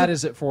 How sad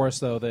is it for us,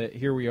 though, that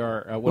here we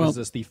are? What is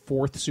this? The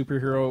 4th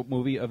superhero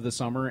movie of the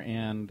summer,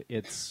 and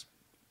it's.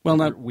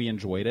 We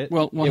enjoyed it.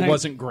 Well, it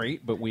wasn't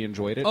great, but we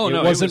enjoyed it.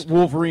 It wasn't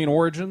Wolverine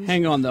Origins.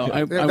 Hang on, though.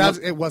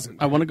 It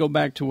wasn't. I want to go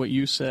back to what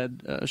you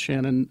said,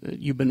 Shannon.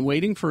 You've been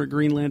waiting for a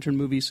Green Lantern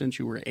movie since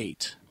you were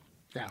 8.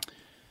 Yeah.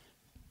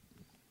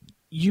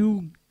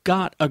 You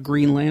got a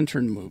Green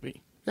Lantern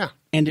movie. Yeah.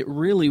 And it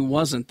really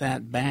wasn't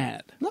that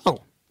bad.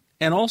 No.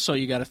 And also,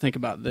 you got to think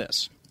about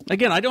this.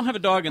 Again, I don't have a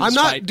dog in this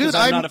fight because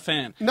I'm not a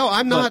fan. No,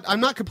 I'm not. I'm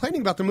not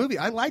complaining about the movie.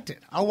 I liked it.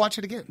 I'll watch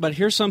it again. But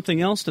here's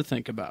something else to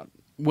think about.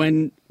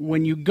 When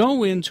you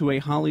go into a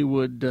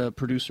Hollywood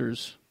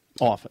producer's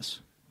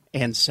office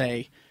and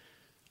say,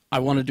 I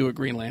want to do a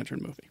Green Lantern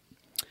movie,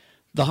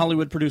 the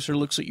Hollywood producer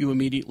looks at you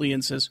immediately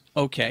and says,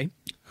 okay,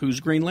 who's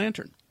Green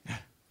Lantern?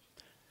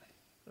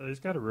 He's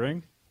got a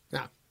ring.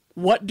 Yeah.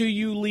 What do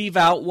you leave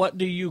out? What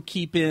do you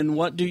keep in?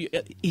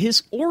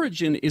 His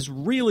origin is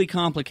really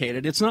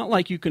complicated. It's not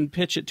like you can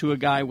pitch it to a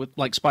guy with,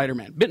 like,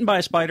 Spider-Man. Bitten by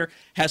a spider,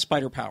 has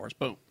spider powers.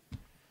 Boom.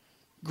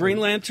 Green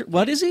Lantern,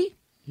 what is he?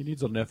 He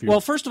needs a nephew.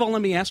 Well, first of all,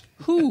 let me ask,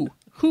 who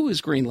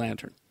is Green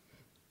Lantern?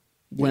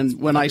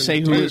 When I say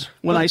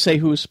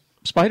who is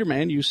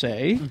Spider-Man, you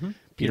say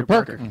Peter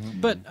Parker. Mm-hmm.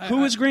 But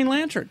who is Green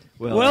Lantern?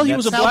 Well, he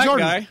was a Hal black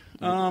Jordan.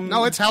 guy.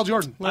 No, it's Hal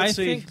Jordan. I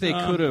think they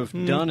could have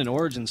done an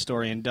origin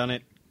story and done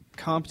it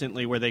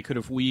competently where they could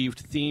have weaved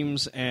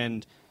themes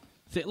and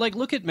like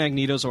look at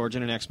Magneto's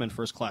origin in X-Men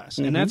First Class,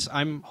 and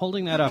I'm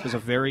holding that up as a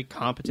very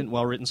competent,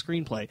 well-written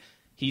screenplay.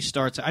 He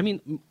starts. I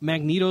mean,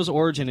 Magneto's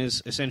origin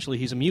is essentially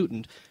he's a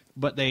mutant,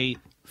 but they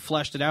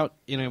fleshed it out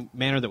in a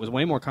manner that was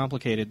way more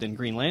complicated than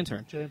Green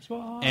Lantern. James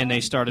Bond. And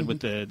they started with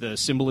the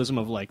symbolism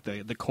of like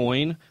the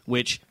coin,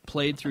 which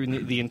played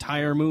through the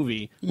entire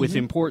movie with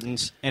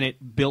importance, and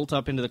it built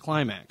up into the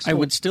climax. I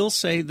would still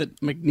say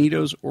that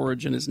Magneto's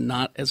origin is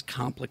not as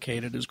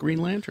complicated as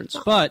Green Lantern's.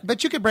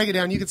 But you could break it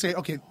down. You could say,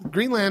 okay,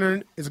 Green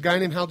Lantern is a guy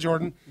named Hal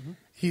Jordan.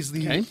 He's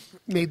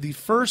made the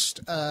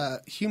first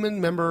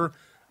human member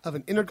of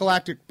an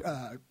intergalactic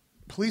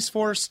police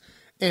force.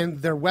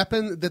 And their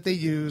weapon that they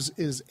use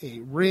is a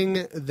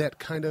ring that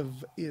kind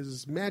of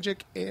is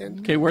magic. And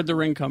okay, where'd the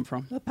ring come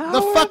from?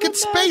 The fucking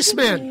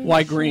spaceman.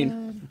 Why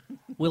green?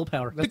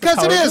 Willpower.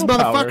 Because it is,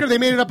 motherfucker. They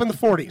made it up in the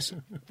 40s.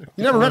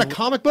 You never read a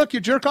comic book, you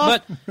jerk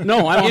off? But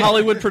no, I'm a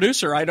Hollywood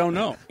producer. I don't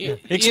know.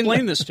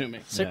 Explain this to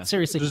me.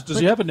 Seriously. Does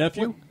he have a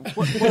nephew?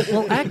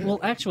 Well,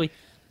 actually,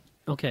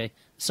 okay.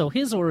 So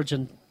his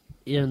origin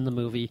in the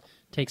movie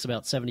takes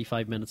about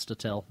 75 minutes to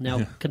tell.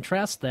 Now,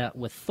 contrast that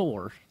with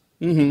Thor.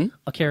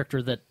 A character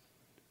that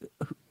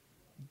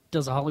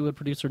does a Hollywood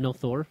producer know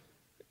Thor?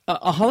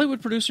 A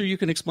Hollywood producer, you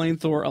can explain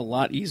Thor a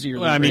lot easier.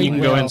 Well, I mean, you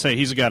can go ahead and say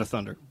he's a god of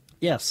thunder.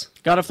 Yes,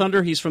 God of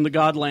Thunder. He's from the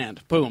God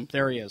Land. Boom,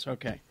 there he is.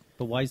 Okay,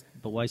 but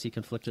why is he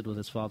conflicted with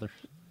his father?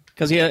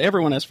 Because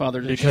everyone has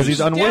father issues. Because he's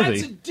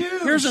unworthy.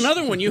 Here's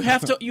another one. You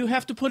have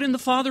to put in the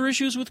father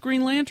issues with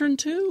Green Lantern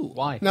too.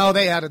 Why? No,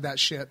 they added that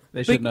shit.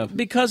 They shouldn't have.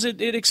 Because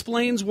it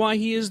explains why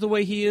he is the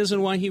way he is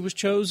and why he was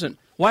chosen.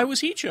 Why was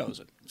he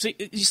chosen?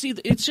 You see,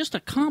 it's just a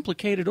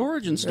complicated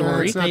origin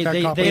story. It's not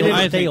that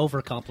They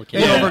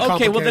overcomplicate.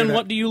 Okay, well then,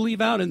 what do you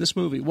leave out in this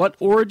movie? What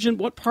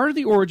part of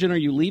the origin are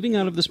you leaving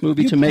out of this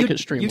movie to make it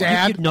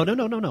streamlined? No.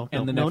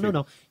 And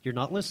No. You're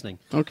not listening.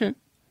 Okay.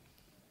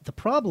 The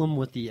problem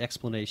with the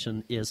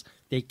explanation is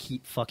they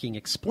keep fucking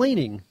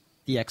explaining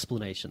the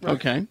explanation.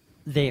 Okay.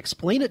 They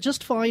explain it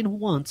just fine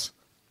once,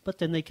 but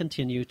then they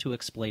continue to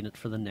explain it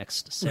for the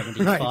next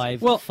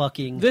 75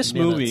 fucking this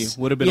minutes. movie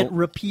would have been It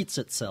repeats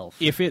itself.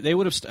 They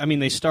would have. I mean,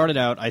 they started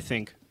out, I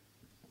think,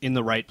 in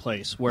the right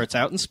place, where it's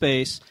out in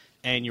space,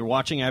 and you're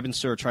watching Abin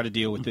Sur try to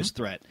deal with this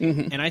threat.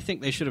 And I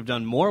think they should have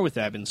done more with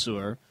Abin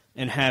Sur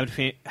and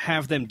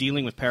have them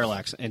dealing with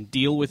Parallax and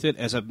deal with it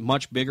as a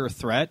much bigger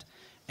threat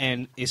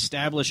and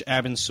establish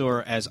Abin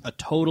Sur as a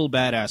total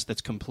badass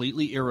that's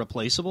completely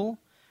irreplaceable,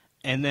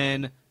 and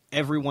then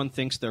everyone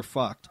thinks they're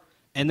fucked.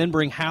 And then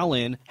bring Hal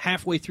in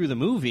halfway through the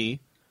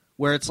movie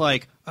where it's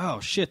like, oh,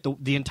 shit,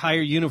 the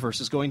entire universe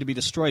is going to be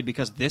destroyed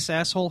because this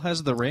asshole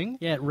has the ring?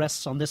 Yeah, it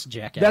rests on this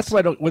jackass. That's why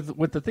I don't,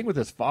 with the thing with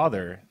his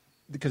father,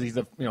 because he's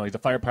a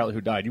fighter pilot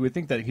who died, you would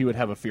think that he would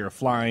have a fear of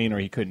flying or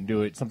he couldn't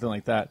do it, something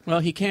like that. Well,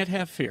 he can't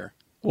have fear.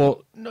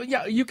 Well, no,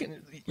 yeah, you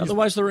can.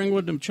 Otherwise, the ring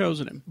wouldn't have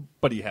chosen him.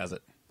 But he has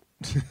it.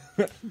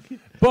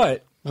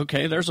 But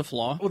okay, there's a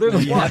flaw. Well, there's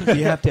a flaw.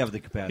 You have to have the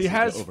capacity. He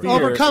has to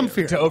overcome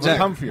fear. To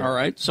overcome fear. All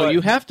right, so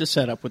you have to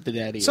set up with the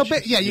daddy. So,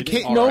 you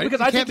can't. No,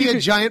 because I can't think be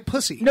a giant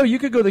pussy. No, you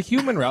could go the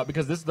human route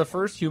because this is the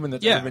first human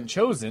that's ever been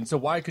chosen. So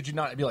why could you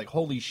not be like,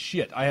 holy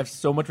shit, I have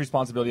so much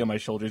responsibility on my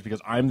shoulders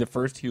because I'm the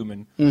first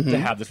human to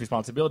have this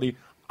responsibility.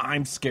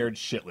 I'm scared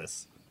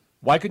shitless.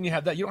 Why couldn't you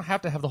have that? You don't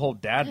have to have the whole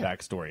dad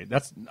backstory.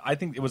 I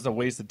think it was a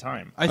waste of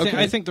time.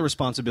 I think the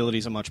responsibility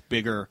is a much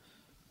bigger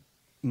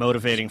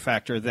motivating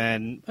factor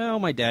than,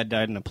 my dad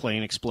died in a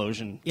plane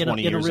explosion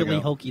 20 years ago. In a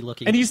really hokey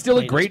looking. And he's still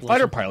a great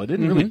fighter pilot.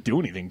 Didn't really do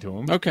anything to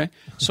him. Okay,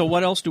 so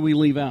what else do we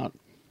leave out?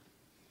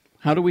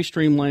 How do we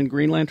streamline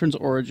Green Lantern's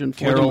origin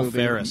for the movie?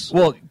 Ferris.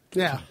 Well,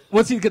 yeah.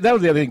 Well, see, that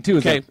was the other thing too.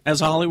 Okay,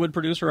 as a Hollywood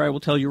producer, I will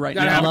tell you right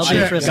now.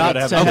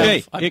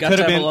 It could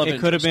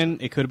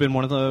have been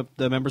one of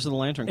the members of the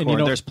Lantern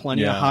Corps. There's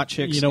plenty of hot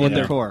chicks in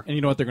the Corps. And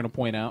you know what they're going to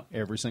point out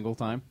every single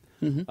time?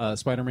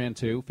 Spider-Man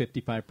 2,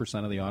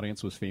 55% of the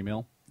audience was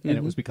female. And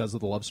it was because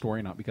of the love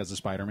story, not because of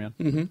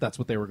Spider-Man. That's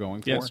what they were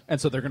going for. Yes. And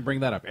so they're going to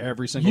bring that up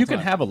every single time. You can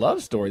have a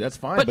love story, that's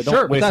fine. But sure,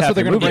 don't waste that's half what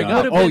they're going to bring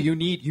up. Oh, you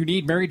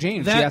need Mary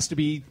Jane. She has to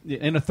be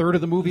in a third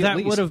of the movie at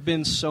least. That would have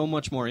been so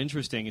much more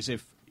interesting as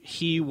if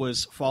he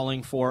was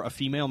falling for a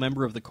female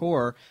member of the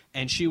Corps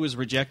and she was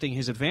rejecting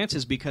his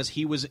advances because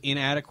he was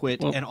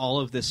inadequate and all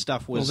of this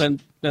stuff was... Well,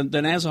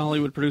 then as a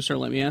Hollywood producer,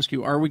 let me ask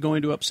you, are we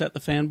going to upset the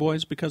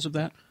fanboys because of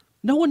that?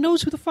 No one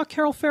knows who the fuck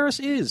Carol Ferris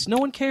is. No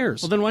one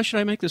cares. Well, then why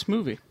should I make this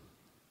movie?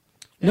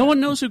 No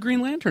one knows who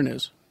Green Lantern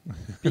is.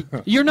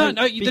 You're not.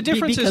 The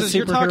difference is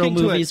you're talking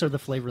to movies are the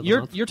flavor of the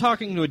month. You're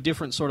talking to a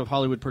different sort of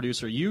Hollywood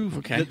producer.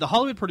 The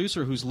Hollywood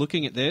producer who's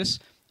looking at this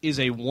is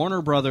a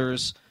Warner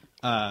Brothers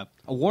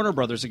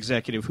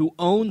executive who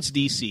owns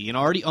DC and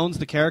already owns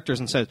the characters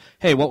and says,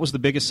 "Hey, what was the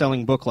biggest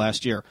selling book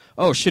last year?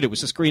 Oh shit, it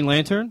was this Green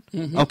Lantern.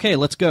 Okay,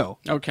 let's go."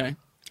 Okay.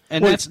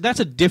 And that's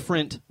a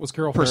different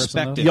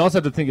perspective. You also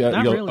have to think,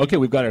 really. okay,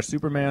 we've got our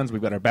Supermans,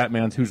 we've got our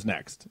Batmans. Who's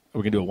next? Are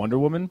we going to do a Wonder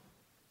Woman?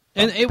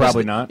 And it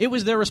probably not. It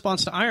was their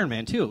response to Iron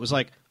Man too. It was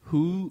like,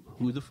 who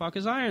the fuck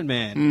is Iron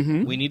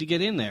Man? We need to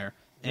get in there.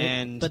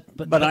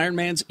 But Iron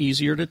Man's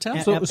easier to tell.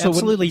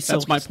 Absolutely.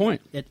 That's my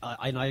point. And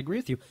I agree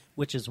with you,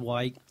 which is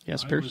why.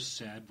 Yes, I Pierce? was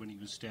sad when he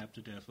was stabbed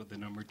to death with the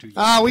number 2.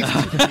 We knew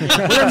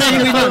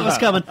it was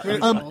coming.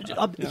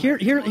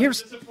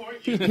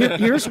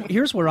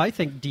 Here's where I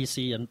think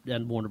DC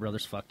and Warner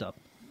Brothers fucked up.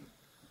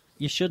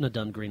 You shouldn't have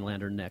done Green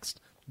Lantern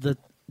next.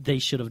 They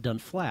should have done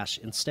Flash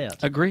instead.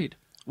 Agreed.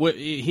 Well,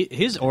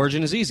 his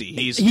origin is easy.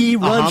 He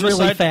runs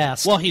really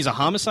fast. Well, he's a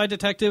homicide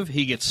detective.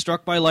 He gets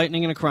struck by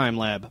lightning in a crime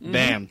lab.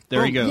 Bam,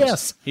 there he goes.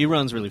 Yes, he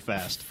runs really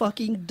fast.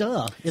 Fucking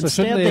duh. So instead,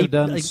 shouldn't they have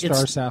done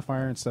Star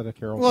Sapphire instead of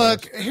Carol?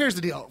 Look, here's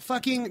the deal.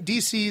 Fucking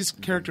DC's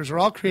characters were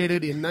all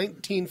created in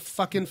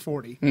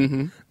 1940.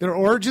 Mm-hmm. Their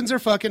origins are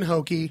fucking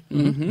hokey.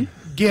 Mm-hmm.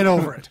 Get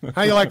over it.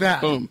 How you like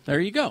that? Boom.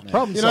 There you go.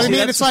 Problem you know what I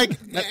mean? It's like,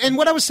 and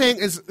what I was saying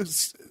is,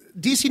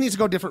 DC needs to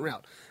go a different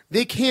route.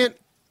 They can't.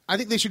 I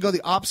think they should go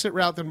the opposite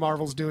route than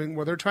Marvel's doing,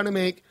 where they're trying to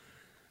make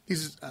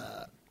these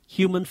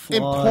human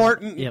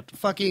flawed, important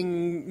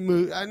fucking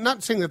movies. I'm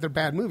not saying that they're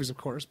bad movies, of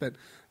course, but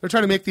they're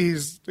trying to make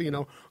these,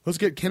 let's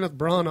get Kenneth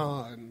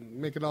Branagh and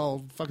make it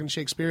all fucking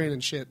Shakespearean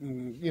and shit,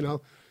 and,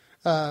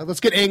 let's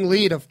get Ang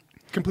Lee to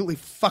completely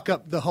fuck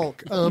up the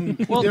Hulk. You know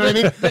what I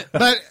mean?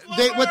 But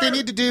what they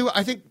need to do,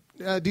 I think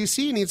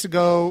DC needs to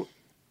go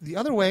the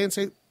other way and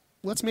say,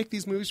 let's make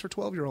these movies for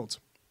 12-year-olds.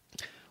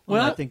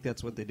 Well, I think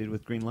that's what they did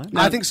with Green Lantern.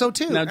 I think so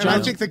too. Now, John,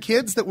 and I think the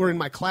kids that were in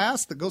my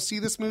class that go see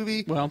this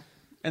movie,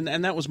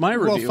 and that was my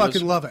review. Will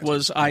fucking love it.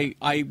 Was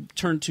I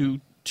turned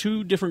to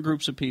 2 different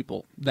groups of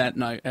people that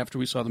night after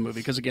we saw the movie,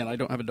 because again, I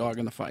don't have a dog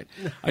in the fight.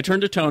 I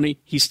turned to Tony.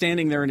 He's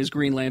standing there in his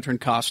Green Lantern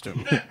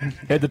costume,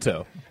 head to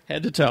toe.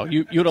 Head to toe.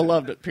 You'd have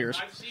loved it, Pierce.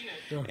 I've seen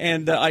it.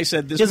 And I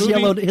said, "This his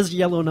movie." His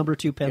yellow number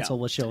 2 pencil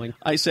was showing.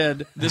 I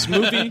said, "This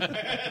movie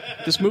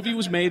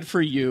was made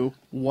for you.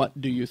 What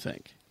do you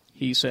think?"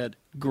 He said,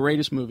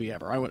 "Greatest movie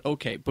ever." I went,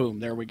 "Okay, boom,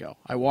 there we go."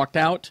 I walked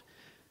out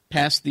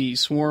past the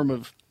swarm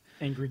of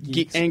angry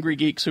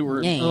geeks who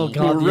were,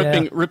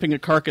 ripping a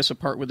carcass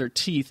apart with their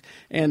teeth,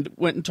 and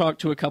went and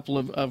talked to a couple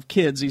of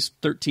kids, these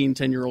 13,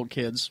 10-year-old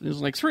kids. It was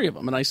like 3 of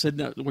them. And I said,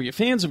 "No, were you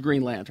fans of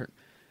Green Lantern?"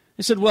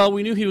 They said, "Well,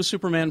 we knew he was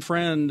Superman's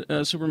friend,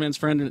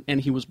 and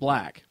he was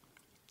black."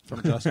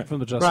 From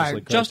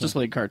the Justice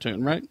League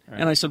cartoon, right?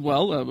 And I said,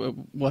 "Well,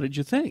 what did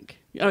you think?"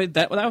 I mean,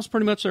 that was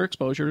pretty much their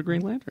exposure to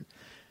Green Lantern.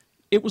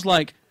 It was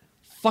like,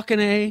 fucking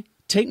A,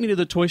 take me to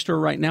the toy store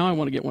right now. I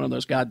want to get one of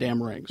those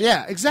goddamn rings.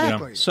 Yeah,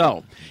 exactly. Yeah.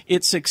 So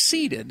it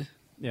succeeded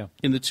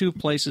in the 2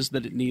 places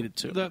that it needed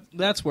to.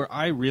 That's where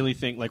I really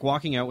think, like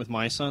walking out with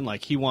my son,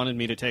 like he wanted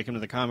me to take him to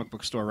the comic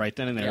book store right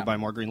then and there to buy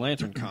more Green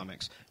Lantern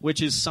comics,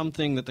 which is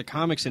something that the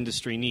comics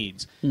industry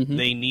needs. Mm-hmm.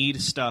 They need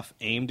stuff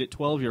aimed at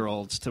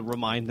 12-year-olds to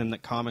remind them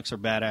that comics are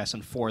badass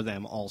and for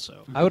them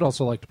also. I would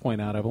also like to point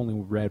out I've only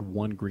read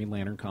 1 Green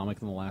Lantern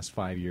comic in the last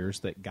 5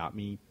 years that got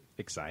me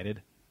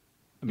excited.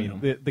 I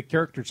mean, the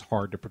character's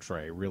hard to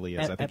portray, really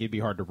is. I think it'd be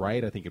hard to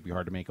write. I think it'd be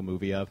hard to make a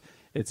movie of.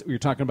 You're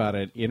talking about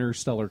an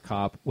interstellar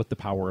cop with the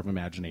power of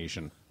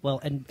imagination. Well,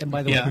 and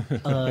by the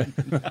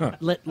way,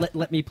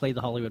 let me play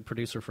the Hollywood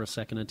producer for a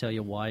second and tell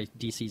you why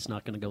DC's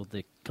not going to go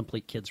the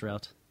complete kids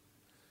route.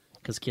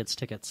 Because kids'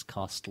 tickets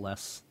cost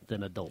less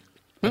than adult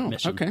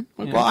admission. Okay.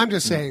 Well, I'm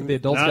just saying. The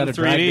adults got to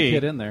drag the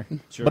kid in there.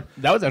 Sure. But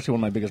that was actually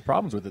one of my biggest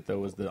problems with it, though,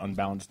 was the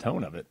unbalanced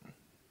tone of it.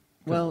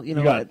 Well,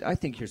 I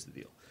think here's the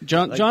deal.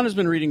 John has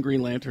been reading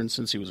Green Lantern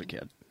since he was a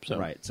kid. So.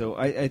 Right. So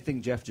I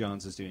think Jeff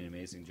Johns is doing an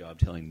amazing job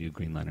telling new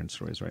Green Lantern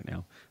stories right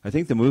now. I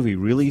think the movie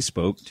really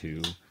spoke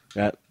to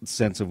that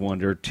sense of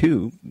wonder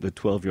to the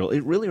 12-year-old.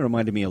 It really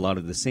reminded me a lot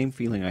of the same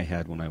feeling I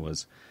had when I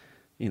was,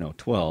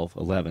 12,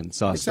 11,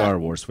 saw Star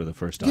Wars for the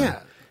first time.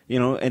 Yeah.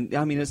 And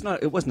I mean,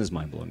 it wasn't as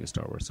mind-blowing as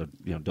Star Wars, so,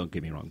 don't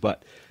get me wrong.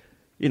 But,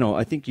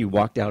 I think you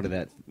walked out of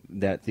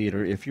that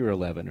theater, if you're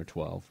 11 or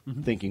 12,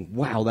 thinking,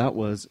 wow, that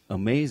was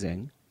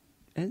amazing.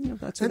 And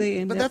that's what they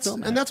aimed at.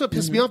 And that's what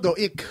pissed me off, though.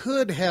 It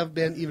could have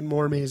been even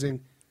more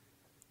amazing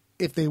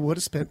if they would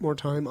have spent more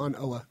time on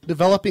Oa,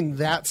 developing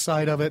that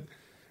side of it,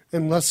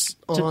 and less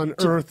on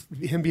Earth,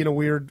 him being a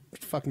weird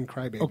fucking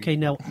crybaby. Okay,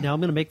 now I'm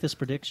going to make this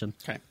prediction.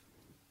 Okay.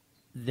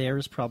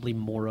 There's probably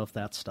more of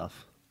that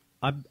stuff.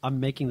 I'm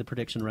making the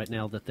prediction right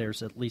now that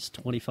there's at least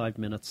 25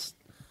 minutes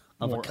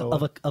of a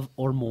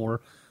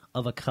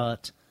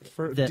cut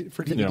for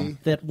DVD.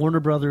 That Warner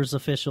Brothers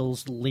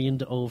officials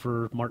leaned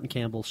over Martin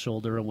Campbell's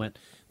shoulder and went,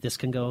 "This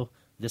can go,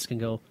 this can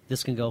go,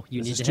 this can go.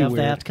 You need to have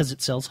that because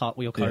it sells Hot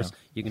Wheel cars. Yeah.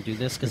 You can do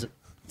this because it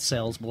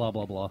sells blah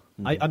blah blah."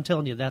 Mm-hmm. I'm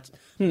telling you, that's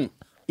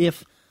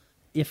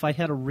if I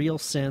had a real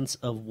sense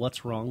of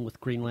what's wrong with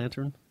Green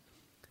Lantern,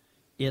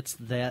 it's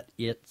that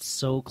it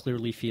so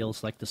clearly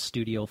feels like the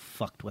studio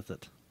fucked with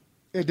it.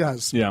 It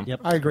does. Yeah.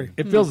 Yep. I agree.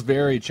 It feels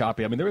very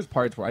choppy. I mean, there was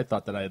parts where I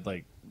thought that I had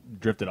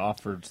drifted off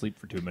for sleep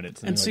for 2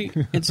 minutes.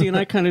 And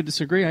I kind of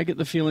disagree. I get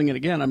the feeling, and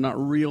again, I'm not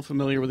real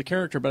familiar with the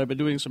character, but I've been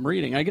doing some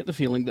reading. I get the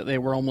feeling that they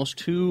were almost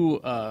too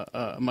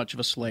much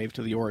of a slave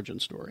to the origin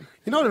story.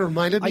 You know what it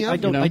reminded me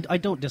of? I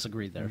don't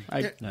disagree there.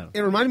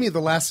 It reminded me of the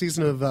last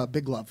season of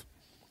Big Love.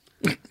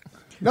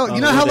 No,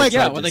 you know how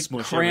when they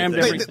crammed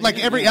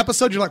everything. every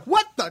episode, you're like,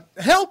 what the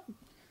hell?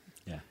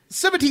 Yeah.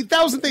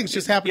 17,000 things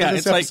just happened in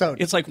this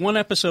episode. It's like one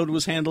episode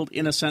was handled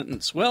in a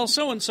sentence. Well,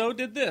 so-and-so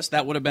did this.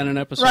 That would have been an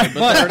episode. Right.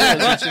 But there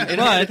it is.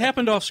 It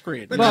happened off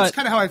screen. But that's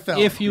kind of how I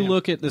felt. If you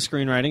look at the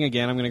screenwriting,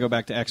 again, I'm going to go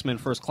back to X-Men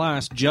First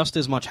Class, just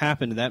as much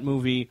happened. That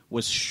movie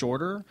was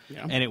shorter,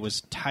 and it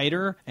was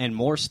tighter, and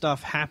more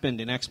stuff happened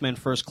in X-Men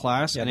First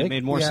Class, and it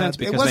made more sense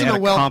because they had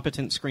a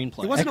competent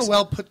screenplay. It wasn't a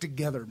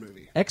well-put-together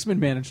movie. X-Men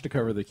managed to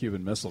cover the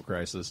Cuban Missile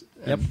Crisis.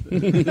 Yep.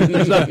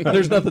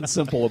 There's nothing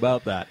simple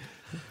about that.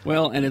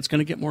 Well, and it's going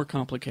to get more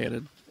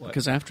complicated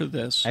because after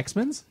this,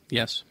 X-Men's?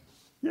 Yes.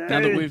 Yay.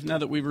 Now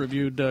that we've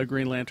reviewed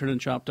Green Lantern and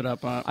chopped it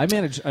up, I'm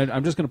just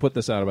going to put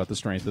this out about the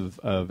strength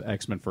of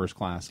X-Men First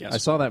Class. Yes. I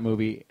saw that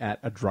movie at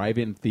a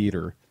drive-in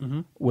theater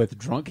with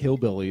drunk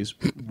hillbillies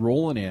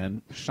rolling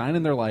in,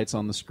 shining their lights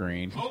on the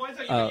screen. Oh, I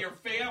thought you meant your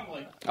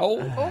family.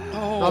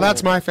 Oh,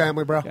 that's my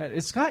family, bro.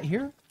 Is Scott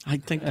here? I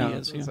think he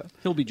is. Yeah.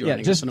 He'll be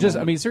joining us in a just.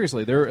 moment. I mean,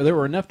 seriously, there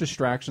were enough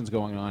distractions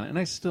going on, and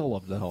I still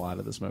loved the hell out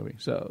of this movie.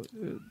 So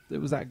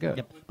it was that good.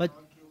 Yep. But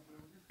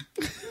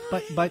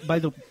by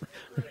the.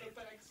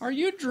 Are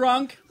you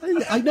drunk?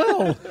 I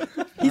know.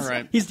 He's, All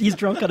right. he's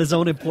drunk on his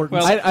own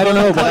importance. Well, I don't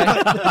know,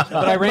 but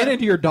I ran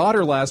into your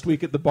daughter last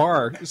week at the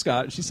bar,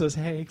 Scott. She says,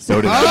 "Hey."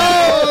 So did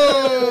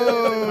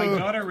My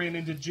daughter ran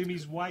into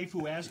Jimmy's wife,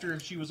 who asked her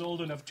if she was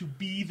old enough to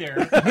be there,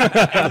 and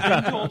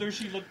then told her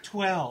she looked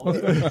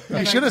 12.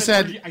 You should have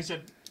said. I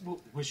said,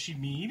 was she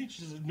mean? And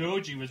she said,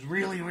 no, she was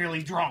really,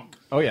 really drunk.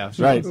 Oh yeah,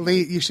 right.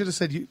 Lee, you should have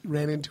said you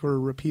ran into her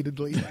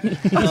repeatedly.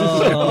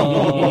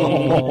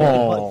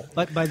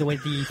 But by the way,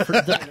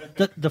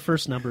 the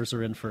first numbers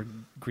are in for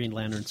Green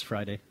Lanterns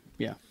Friday.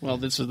 Yeah. Well,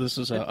 this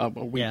is a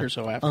week or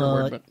so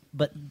afterward.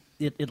 But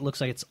it looks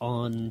like it's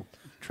on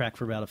track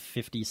for about a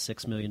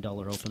 $56 million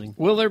opening.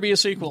 Will there be a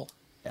sequel?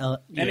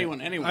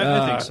 Anyone?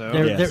 I think so.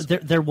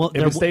 There won't.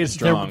 If it stays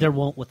strong. There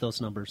won't with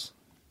those numbers.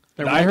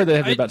 I heard they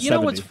have about 70. You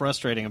know what's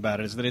frustrating about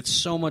it is that it's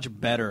so much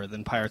better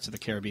than Pirates of the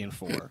Caribbean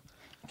 4. Of No,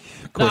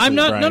 course I'm it is,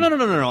 not. Brian.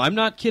 No. I'm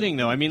not kidding.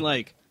 though. I mean,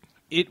 like,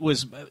 it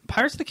was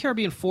Pirates of the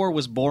Caribbean 4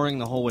 was boring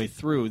the whole way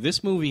through.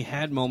 This movie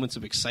had moments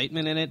of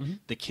excitement in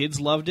it. The kids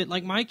loved it.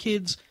 Like my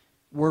kids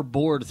were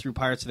bored through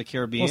Pirates of the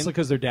Caribbean. mostly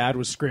because their dad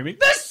was screaming.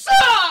 This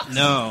sucks!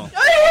 No.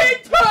 I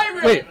hate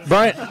pirates! Wait,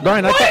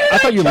 Brian, I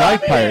thought you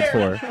liked Pirates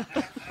 4.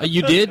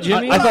 You did,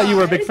 Jimmy? I thought you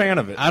were a big fan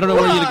of it. I don't know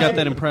where you got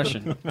that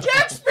impression.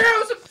 Jack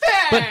Sparrow's a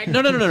fag! But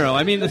no.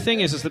 I mean, the thing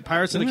is that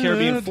Pirates of the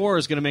Caribbean 4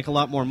 is going to make a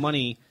lot more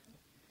money,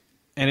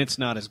 and it's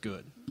not as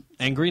good.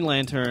 And Green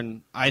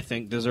Lantern, I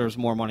think, deserves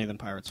more money than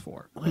Pirates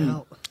 4.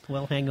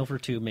 Well, Hangover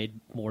 2 made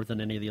more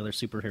than any of the other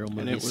superhero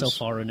movies so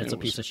far, and it's a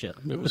piece of shit.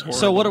 It was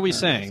So what are we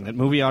saying? That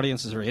movie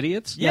audiences are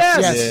idiots?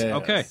 Yes.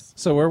 Okay.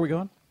 So where are we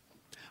going?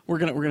 We're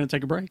gonna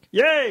take a break.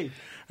 Yay!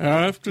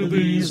 After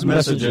these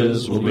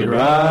messages, we'll be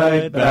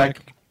right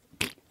back.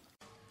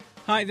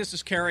 Hi, this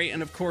is Carrie,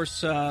 and of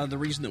course, the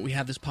reason that we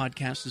have this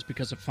podcast is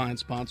because of fine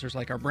sponsors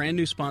like our brand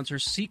new sponsor,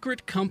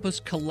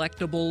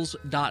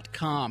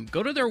 SecretCompassCollectibles.com.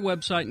 Go to their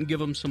website and give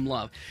them some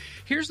love.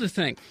 Here's the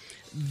thing.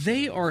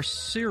 They are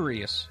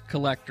serious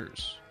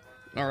collectors,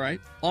 all right?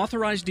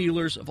 Authorized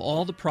dealers of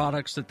all the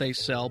products that they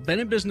sell. Been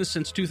in business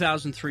since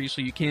 2003,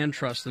 so you can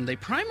trust them. They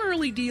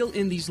primarily deal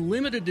in these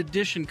limited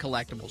edition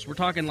collectibles. We're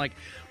talking like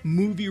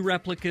movie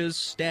replicas,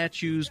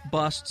 statues,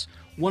 busts,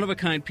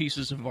 one-of-a-kind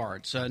pieces of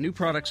art. New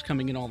products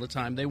coming in all the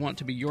time. They want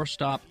to be your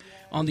stop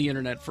on the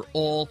internet for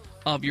all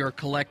of your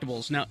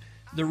collectibles. Now,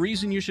 the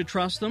reason you should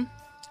trust them,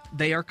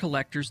 they are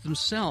collectors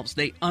themselves.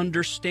 They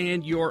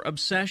understand your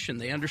obsession.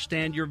 They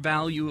understand your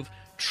value of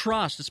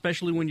trust,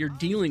 especially when you're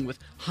dealing with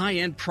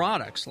high-end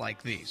products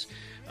like these.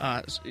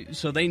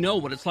 So they know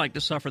what it's like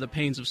to suffer the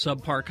pains of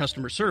subpar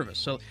customer service.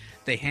 So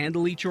they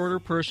handle each order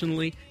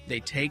personally. They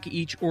take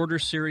each order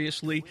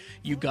seriously.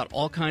 You've got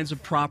all kinds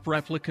of prop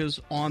replicas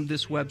on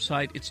this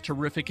website. It's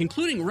terrific,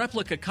 including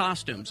replica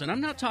costumes. And I'm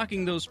not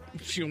talking those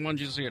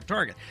ones you see at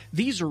Target.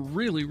 These are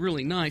really,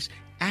 really nice,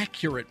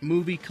 accurate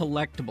movie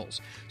collectibles.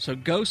 So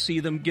go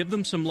see them. Give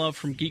them some love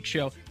from Geek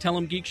Show. Tell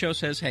them Geek Show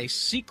says, hey,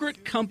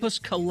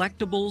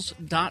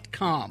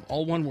 SecretCompassCollectibles.com.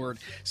 All one word,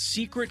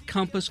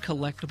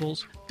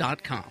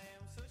 SecretCompassCollectibles.com.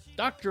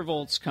 Dr.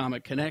 Volt's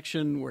Comic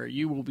Connection, where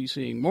you will be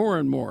seeing more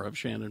and more of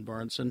Shannon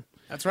Barneson.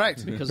 That's right.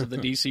 Because of the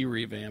DC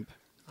revamp.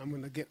 I'm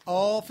going to get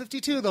all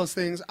 52 of those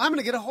things. I'm going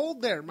to get a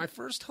hold there, my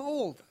first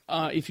hold.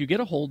 If you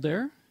get a hold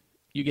there,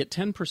 you get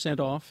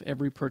 10% off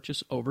every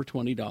purchase over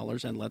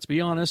 $20. And let's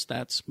be honest,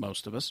 that's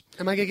most of us.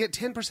 Am I going to get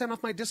 10%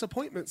 off my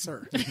disappointment,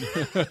 sir?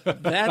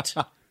 That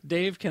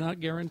Dave cannot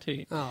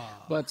guarantee.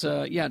 But,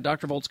 yeah,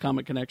 Dr. Volt's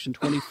Comic Connection,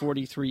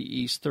 2043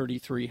 East,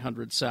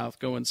 3300 South.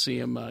 Go and see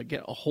him.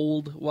 Get a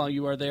hold while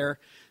you are there.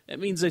 That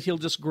means that he'll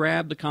just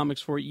grab the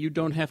comics for you. You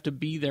don't have to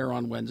be there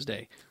on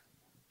Wednesday.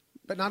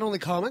 But not only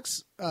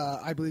comics,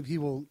 I believe he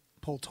will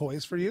pull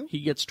toys for you.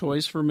 He gets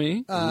toys for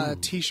me.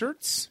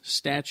 T-shirts.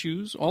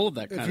 Statues, all of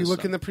that kind of stuff. If you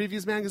look in the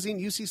previews magazine,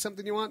 you see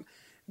something you want,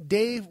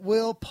 Dave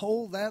will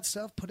pull that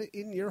stuff, put it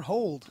in your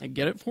hold. And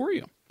get it for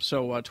you.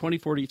 So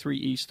 2043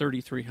 East,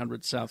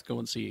 3300 South. Go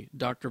and see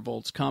Dr.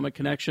 Volt's Comic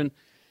Connection.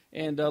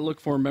 And look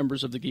for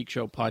members of the Geek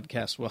Show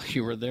podcast while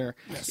you were there.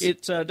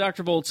 Yes.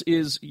 Dr. Volt's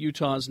is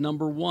Utah's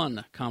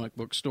 #1 comic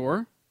book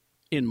store,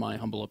 in my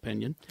humble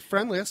opinion.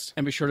 Friendliest.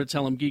 And be sure to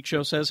tell them Geek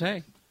Show says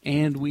hey.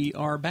 And we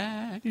are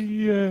back.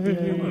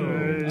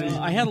 Yay.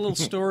 I had a little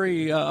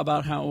story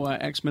about how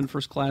X-Men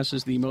First Class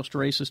is the most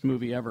racist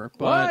movie ever.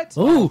 But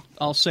What? Ooh.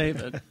 I'll save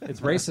it. It's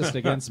racist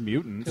against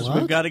mutants. Because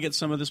we've got to get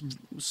some of this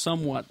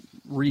somewhat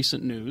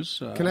recent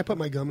news. Can I put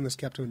my gum in this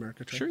Captain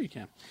America tray? Sure you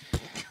can.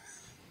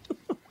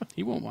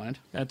 He won't mind.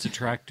 That's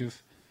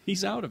attractive.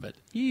 He's out of it.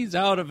 He's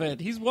out of it.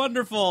 He's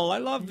wonderful. I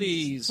love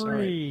these.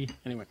 Free. All right.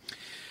 Anyway,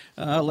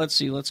 let's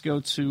see. Let's go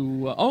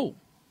to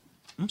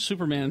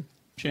Superman.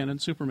 Shannon,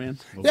 Superman.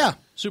 Yeah.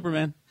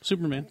 Superman.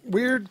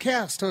 Weird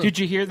cast, huh? Did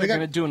you hear they're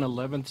going to do an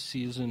 11th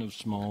season of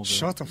Smallville?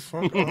 Shut the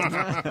fuck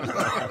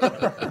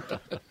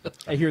up.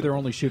 I hear they're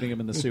only shooting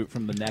him in the suit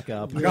from the neck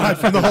up. God,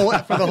 for the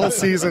whole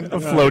season. A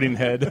floating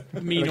head.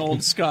 Mean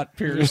old Scott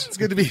Pierce. It's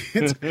going to be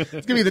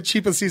the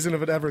cheapest season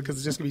of it ever because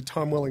it's just going to be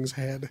Tom Welling's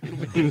head.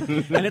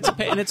 and it's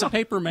a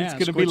paper mask.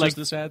 It's going to be like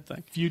the sad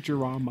thing.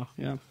 Futurama.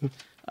 Yeah.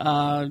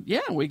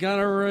 We got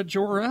our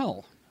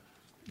Jor-El.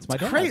 It's my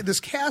dad. Great. This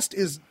cast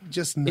is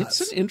just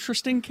nuts. It's an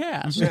interesting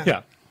cast.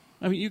 Yeah.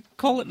 I mean, you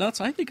call it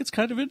nuts. I think it's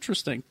kind of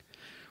interesting.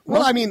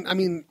 Well, I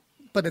mean,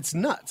 but it's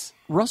nuts.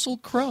 Russell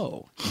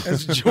Crowe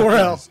as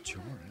Jor-El.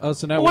 Oh,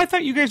 so now I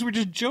thought you guys were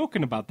just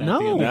joking about that.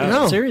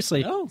 No,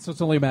 seriously. So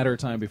it's only a matter of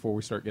time before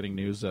we start getting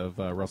news of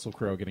Russell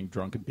Crowe getting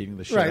drunk and beating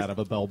the shit Right. out of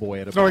a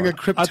bellboy at a Throwing bar. a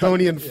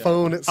Kryptonian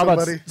phone at How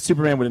about somebody.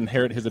 Superman would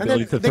inherit his And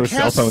ability then to throw they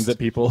cell cast- phones at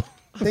people?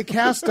 They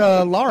cast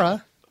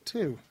Laura,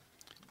 too.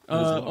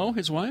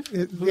 His wife?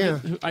 Yeah.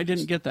 I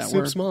didn't get that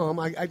Soup's word.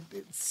 mom.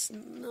 It's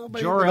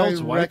nobody Jor-El's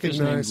that I wife is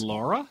recognize. named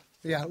Laura?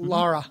 Yeah,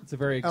 Laura. It's a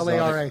very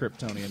Lara. exotic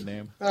Kryptonian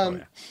name.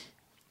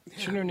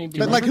 Shouldn't her name be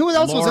But like, who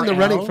else was in the Laura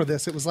running Al? for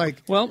this? It was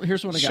like Well,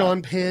 here's what I got.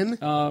 Sean Penn.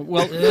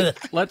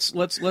 Let's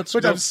Which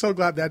go. I'm so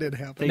glad that didn't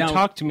happen. They Now-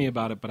 talked to me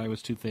about it, but I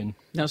was too thin.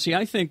 Now, see,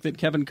 I think that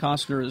Kevin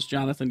Costner as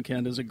Jonathan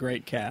Kent is a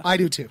great cast. I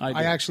do too. I do.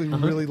 I actually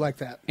really like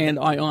that. And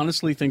I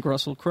honestly think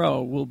Russell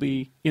Crowe will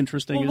be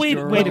interesting Well, as wait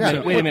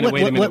Jor-El. a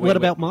minute. What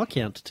about Ma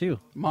Kent, too?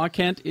 Ma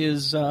Kent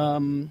is,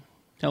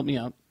 help me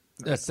out.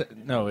 It's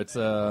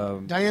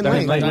Diane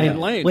Lane. Diane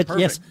Lane. With-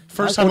 Perfect. yes.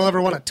 First time I'll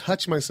ever want to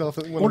touch myself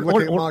when I'm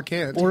looking at Ma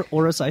Kent.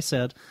 Or as I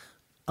said,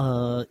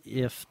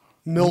 if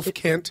MILF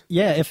Kent.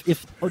 yeah,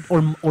 if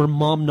or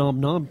Mom Nom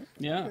Nom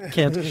Yeah.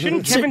 Kent.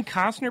 Shouldn't Kevin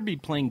Costner be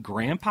playing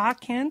Grandpa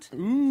Kent?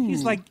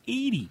 He's like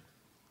 80.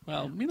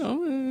 Well,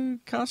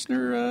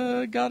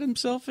 Costner got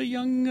himself a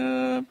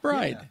young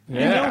bride.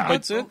 Yeah, but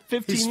that's it.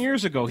 15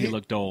 years ago he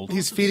looked old.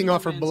 He's feeding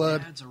off her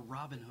blood. Dads are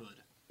Robin Hood.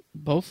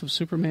 Both of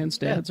Superman's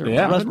dads are.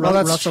 Yeah. Robin. Well,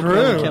 that's Russell true.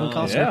 Crowe, Kevin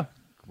Costner. Yeah.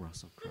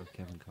 Russell Crowe,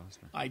 Kevin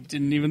Costner. I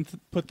didn't even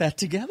put that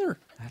together.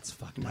 That's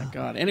fucked My up.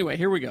 God. Anyway,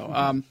 here we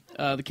go.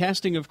 The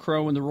casting of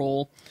Crowe in the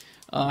role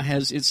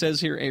has, it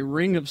says here, a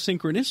ring of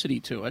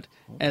synchronicity to it,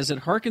 as it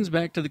harkens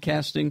back to the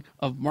casting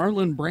of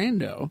Marlon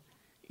Brando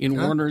in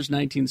Warner's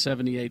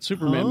 1978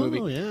 Superman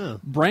movie. Yeah.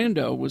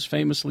 Brando was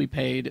famously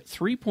paid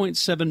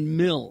 $3.7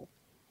 million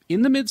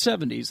in the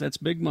mid-'70s, that's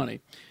big money,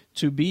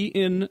 to be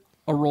in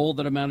a role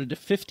that amounted to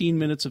 15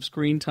 minutes of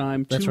screen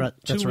time. That's right.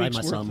 That's two right, weeks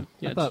my worth. son.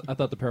 Yeah, I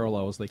thought the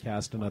parallel was they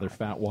cast another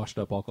fat,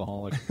 washed-up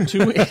alcoholic.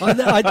 2 weeks.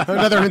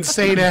 Another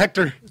insane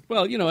actor.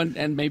 Well,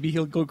 and maybe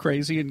he'll go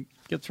crazy and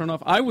get thrown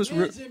off. I was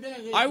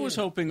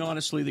hoping,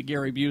 honestly, that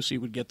Gary Busey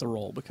would get the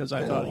role because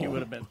I thought he would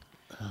have been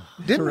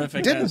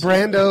terrific. Didn't as-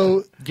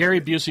 Brando?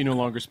 Gary Busey no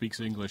longer speaks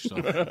English, so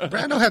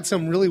Brando had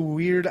some really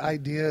weird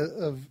idea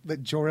of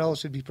that Jor-El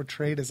should be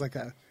portrayed as like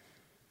a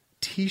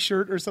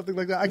T-shirt or something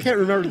like that. I can't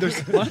remember. There's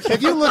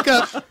if you look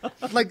up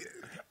like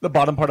The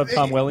bottom part of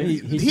Tom Welling.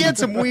 he had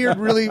some weird,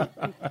 really,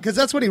 because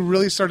that's when he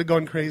really started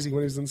going crazy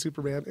when he was in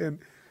Superman, and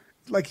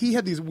like he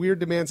had these weird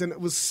demands, and it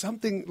was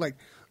something like,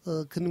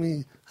 can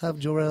we have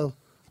Jor-El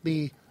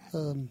be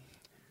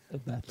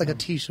like a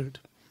T-shirt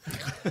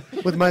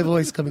with my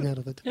voice coming out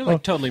of it? you're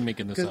like totally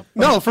making this up.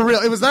 No, for real.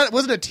 It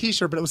wasn't a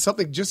T-shirt, but it was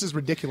something just as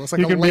ridiculous, like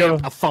He a can be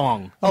lamp, A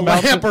thong. a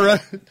lamp, or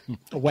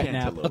A wet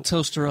nap. A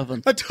toaster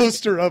oven. a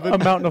toaster oven. A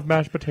mountain of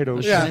mashed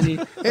potatoes.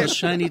 Yeah. A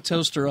shiny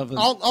toaster oven.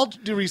 I'll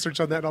do research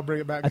on that and I'll bring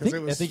it back I because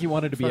think, it was. I think he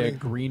wanted to be a funny.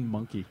 green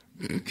monkey.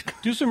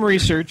 Do some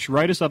research.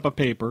 Write us up a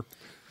paper.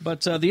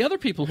 But the other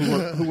people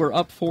who were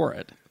up for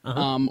it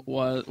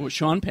was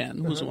Sean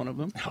Penn was one of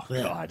them, Oh,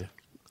 God.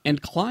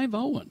 and Clive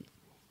Owen.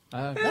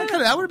 that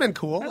would have been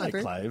cool. I like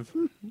think. Clive.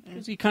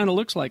 He kind of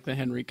looks like the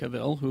Henry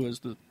Cavill, who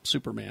is the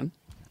Superman.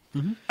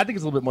 I think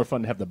it's a little bit more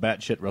fun to have the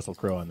batshit Russell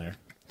Crowe on there.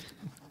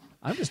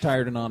 I'm just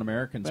tired of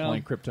non-Americans Well,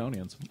 playing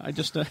Kryptonians. I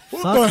just Fuck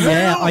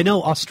yeah, I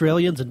know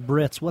Australians and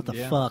Brits. What the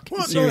fuck?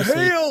 What Seriously.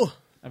 the hell?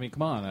 I mean,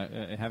 come on,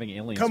 having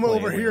aliens. Come play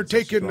over here, aliens is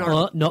take it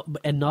strong. now. No,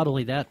 and not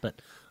only that,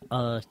 but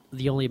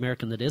the only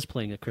American that is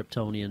playing a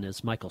Kryptonian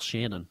is Michael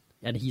Shannon,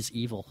 and he's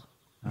evil.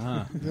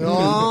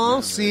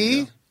 Oh,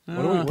 see?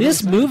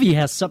 This movie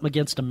has something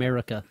against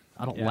America.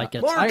 I don't Yeah. like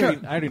it. I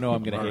already know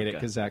I'm going to hate it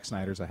because Zack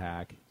Snyder's a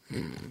hack.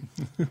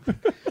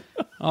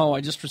 Oh,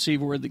 I just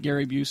received word that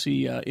Gary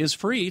Busey is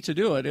free to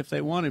do it if they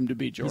want him to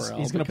be Jor-El.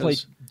 He's going to play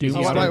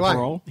Doom.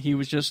 Why? He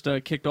was just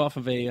kicked off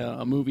of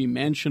a movie,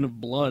 Mansion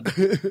of Blood.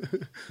 His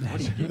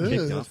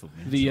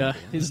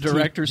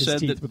director said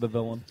that with the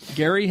villain.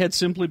 Gary had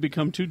simply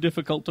become too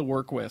difficult to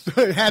work with.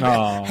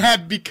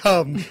 had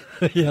become.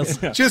 Yes.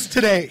 Just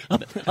today.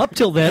 Up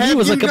till then, he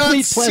was a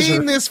complete pleasure.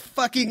 Seen this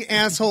fucking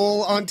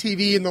asshole on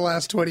TV in the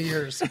last 20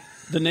 years.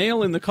 The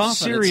nail in the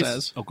coffin, it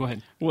says, go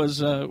ahead.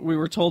 was we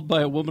were told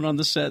by a woman on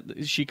the set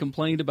that she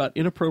complained about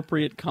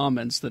inappropriate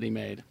comments that he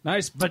made.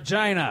 Nice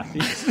vagina.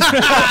 Gary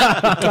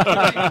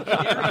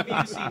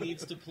Busey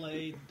needs to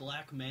play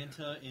Black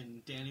Manta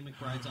in Danny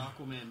McBride's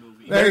Aquaman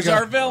movie. There's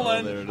our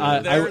villain. There's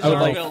our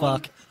villain.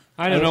 Fuck.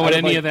 I don't know what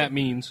any of that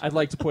means. I'd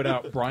like to point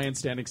out Brian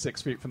standing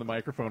 6 feet from the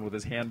microphone with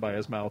his hand by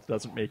his mouth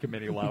doesn't make him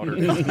any louder.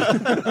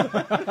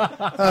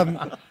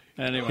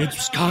 Anyway.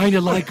 It's kind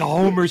of like a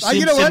Homer Simpson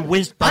you know what?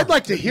 whisper. I'd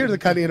like to hear the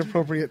kind of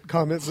inappropriate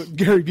comments that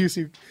Gary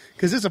Busey,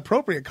 because his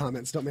appropriate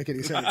comments don't make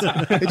any sense.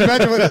 Could you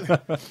imagine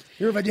what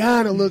your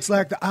vagina looks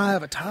like the eye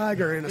of a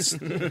tiger in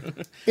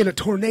a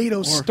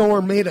tornado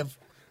storm made of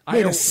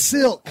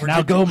silk.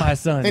 Now go, my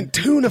son. And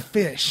tuna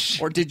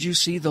fish. Or did you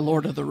see the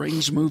Lord of the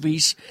Rings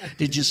movies?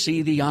 Did you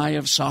see the Eye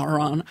of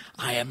Sauron?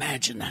 I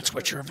imagine that's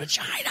what your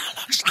vagina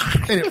looks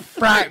like. And it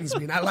frightens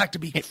me. And I like to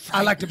be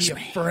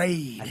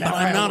afraid. But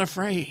I'm not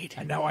afraid.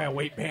 And now I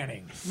await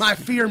banning. My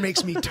fear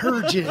makes me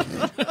turgid.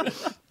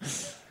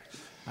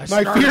 My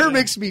fear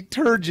makes me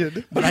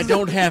turgid. But I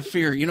don't have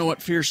fear. You know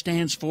what fear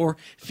stands for?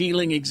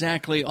 Feeling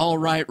exactly all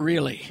right,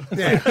 really.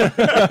 Yeah.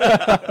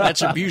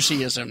 That's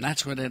abuseism.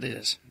 That's what it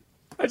is.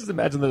 I just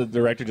imagine the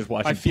director just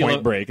watching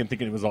Point Break and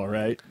thinking it was all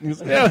right. He's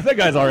like, yeah, that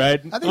guy's all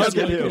right. I think Let's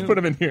put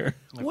him in here.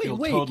 I feel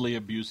totally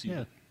abusive.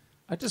 Yeah.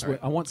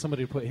 I want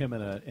somebody to put him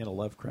in a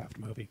Lovecraft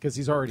movie because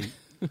he's already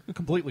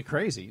completely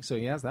crazy, so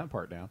he has that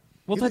part down.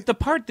 Well, the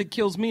part that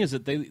kills me is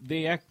that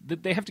they have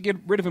to get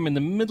rid of him in the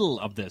middle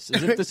of this.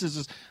 As if this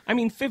is,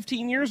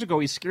 15 years ago,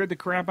 he scared the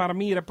crap out of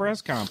me at a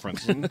press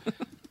conference. And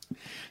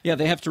yeah,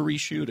 they have to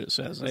reshoot it.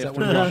 Says was that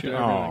when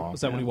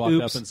he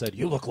walked up and said,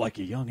 "You look like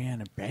a young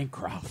Anne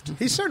Bancroft"?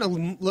 He's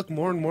starting to look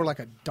more and more like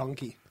a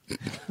donkey.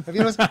 Have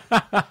you noticed?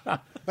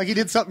 Like he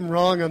did something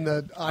wrong on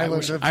the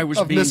island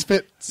of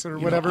Misfits or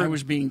whatever. I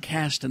was being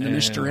cast in the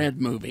Mr.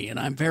 Ed movie, and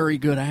I'm a very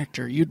good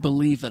actor. You'd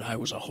believe that I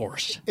was a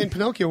horse. In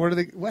Pinocchio,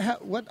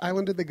 what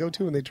island did they go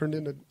to when they turned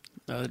into?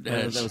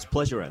 That was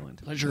Pleasure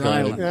Island. Pleasure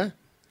Island. Yeah.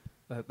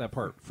 That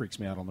part freaks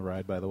me out on the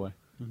ride, by the way.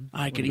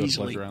 I could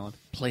easily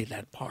play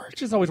that part. I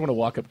just always want to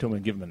walk up to him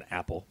and give him an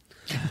apple.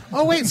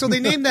 Oh, wait, so they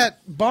named that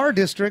bar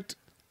district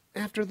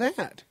after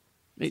that?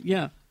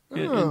 In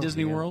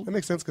Disney World. That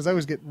makes sense, because I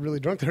always get really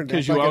drunk there.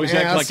 Because you always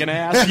act like an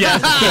ass. Yeah.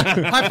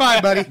 High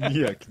five, buddy.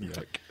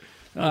 Yuck.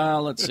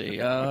 Let's see.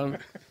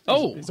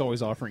 He's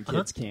always offering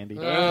kids candy.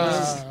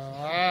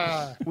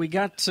 We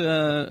got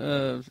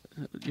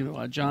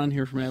John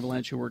here from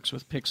Avalanche who works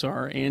with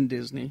Pixar and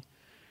Disney.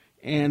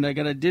 And I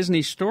got a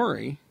Disney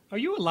story. Are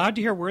you allowed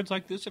to hear words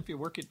like this if you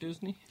work at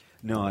Disney?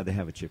 No, they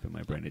have a chip in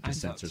my brain. It just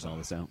censors all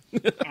this out.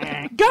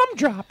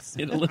 Gumdrops.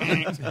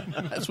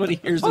 That's what he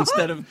hears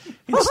instead of...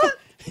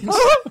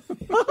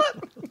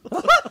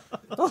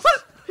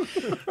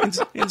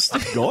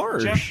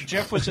 Gosh.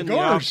 Jeff was in the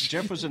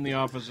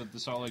office at the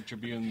Salt Lake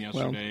Tribune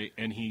yesterday,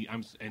 and he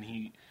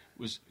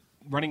was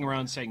running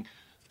around saying,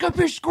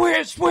 "Guppy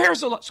swears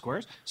a lot.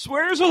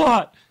 Swears a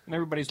lot." And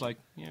everybody's like,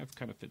 "Yeah, it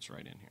kind of fits right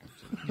in here."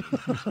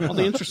 Well,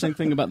 the interesting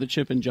thing about the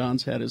chip in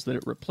John's head is that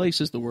it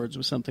replaces the words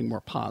with something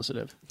more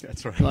positive.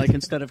 That's right. Like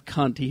instead of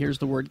cunt, he hears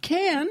the word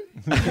can.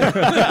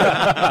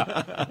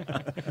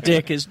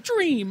 Dick is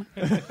dream.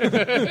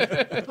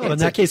 Well, in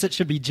that case, it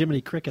should be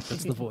Jiminy Cricket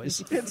that's the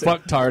voice.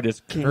 Fucktard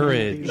is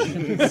courage.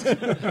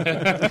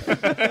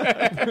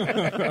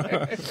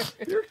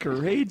 You're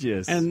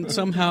courageous. And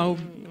somehow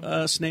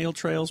Snail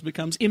Trails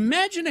becomes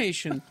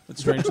imagination. But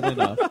strangely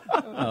enough,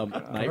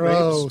 night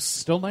rapes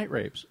still night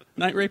rapes.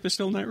 Night rape is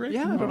still night rape?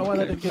 Yeah, I don't know why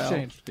that didn't get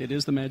changed. It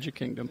is the Magic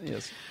Kingdom.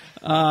 Yes.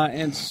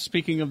 And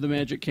speaking of the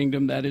Magic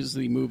Kingdom, that is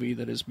the movie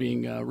that is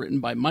being written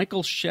by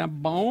Michael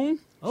Chabon.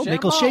 Oh,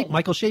 Michael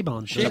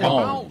Chabon.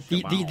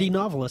 The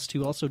novelist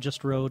who also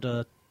just wrote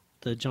the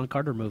John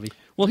Carter movie.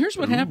 Well, here's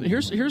what happened.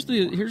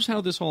 Here's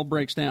how this all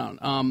breaks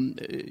down.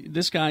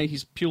 This guy,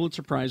 he's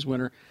Pulitzer Prize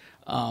winner,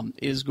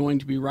 is going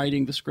to be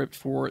writing the script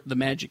for The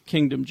Magic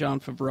Kingdom. Jon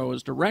Favreau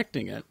is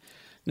directing it.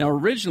 Now,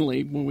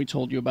 originally, when we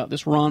told you about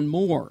this, Ron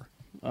Moore,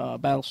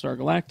 Battlestar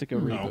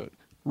Galactica reboot,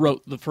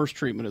 wrote the first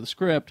treatment of the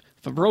script.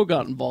 Favreau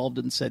got involved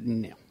and said,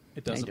 no.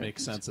 It doesn't make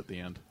sense at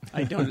the end.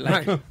 I don't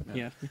like it.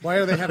 Yeah. Why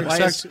are they having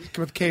sex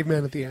with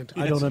cavemen at the end?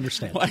 I don't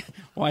understand.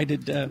 Why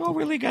did... Well,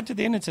 really got to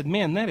the end and said,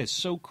 man, that is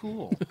so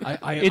cool.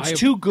 It's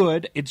too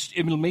good.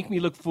 It'll make me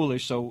look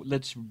foolish, so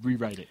let's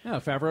rewrite it. Yeah,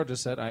 Favreau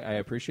just said, I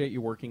appreciate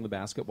you working the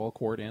basketball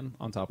court in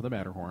on top of the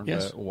Matterhorn,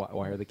 yes. But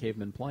why are the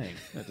cavemen playing?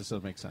 That just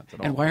doesn't make sense at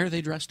all. And why are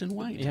they dressed in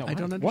white? Yeah, I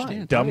don't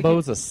understand.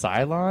 Dumbo's a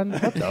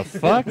Cylon? What the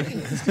fuck?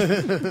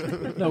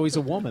 No, he's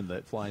a woman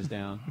that flies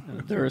down.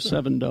 There are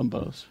 7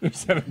 Dumbos.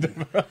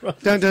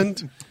 Dun dun.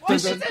 What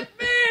does it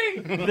mean?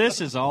 This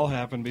has all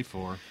happened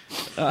before.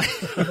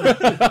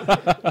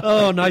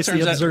 Oh,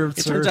 nicely observed,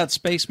 It sir. turns out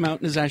Space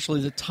Mountain is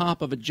actually the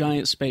top of a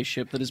giant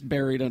spaceship that is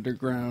buried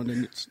underground,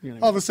 and it's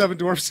all the seven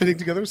dwarfs sitting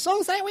together.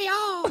 So say we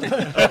all.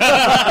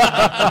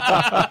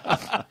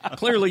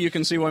 Clearly, you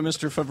can see why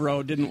Mr.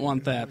 Favreau didn't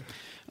want that.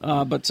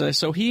 But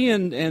so he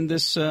and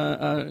this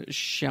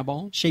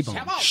Chabon,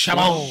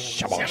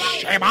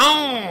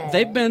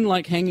 they've been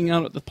like hanging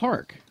out at the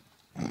park.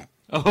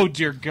 Oh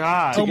dear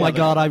God! Oh my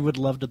God, I would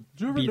love to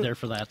be there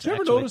for that. Did you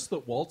ever actually. notice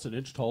that Walt's an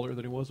inch taller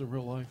than he was in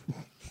real life?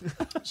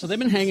 So they've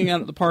been hanging out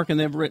at the park, and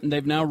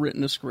they've now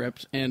written a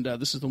script, and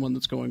this is the one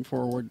that's going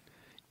forward.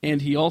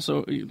 And he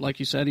also, like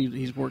you said,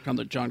 he's worked on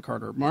the John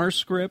Carter Mars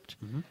script,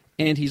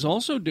 and he's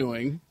also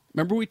doing.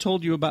 Remember, we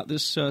told you about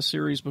this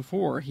series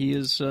before. He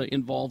is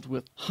involved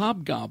with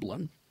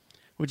Hobgoblin,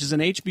 which is an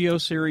HBO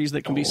series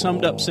that can be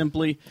summed up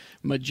simply: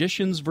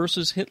 Magicians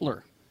versus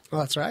Hitler. Oh,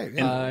 that's right.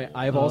 Yeah.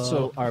 I've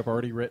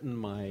already written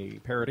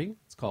my parody.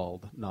 It's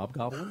called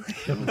Knobgoblin.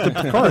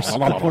 Of course, the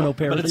porno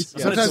parody.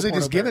 Sometimes they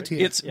just give it to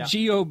you. It's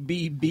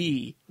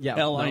GOBBLIN.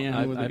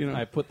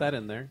 I put that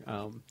in there.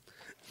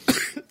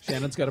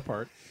 Shannon's got a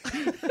part.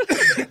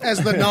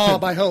 As the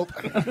knob, I hope.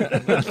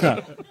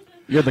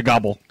 You're the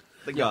gobble.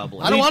 The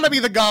goblin. I don't want to be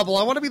the gobble.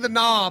 I want to be the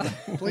knob,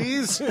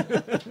 please.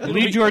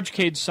 Lee George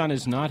Cade's son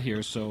is not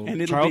here, so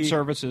And it'll child be-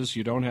 services,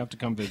 you don't have to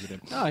come visit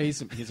him. Oh,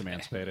 he's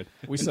emancipated.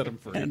 We set him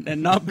free. And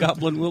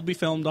Knobgoblin will be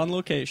filmed on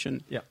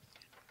location. Yep.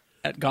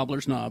 At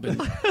Gobbler's Knob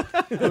in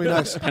Very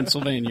nice.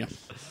 Pennsylvania.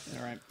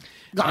 All right.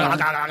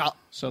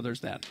 So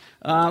there's that.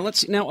 Let's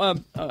see. Now,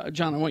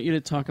 John, I want you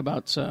to talk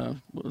about,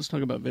 let's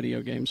talk about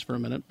video games for a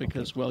minute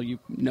because, well, you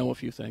know a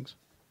few things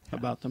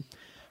about them.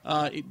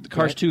 The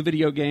Cars 2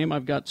 video game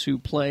I've got to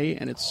play,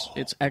 and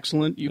it's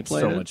excellent. You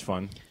played so it. much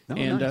fun. Oh,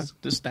 And nice.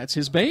 that's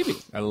his baby.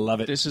 I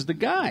love it. This is the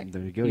guy.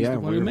 There you go. He's Yeah, the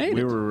one who made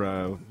we it.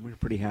 were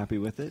pretty happy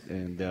with it,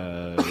 and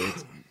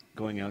it's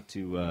going out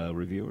to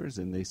reviewers,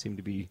 and they seem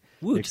to be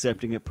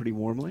accepting it pretty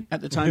warmly.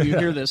 At the time you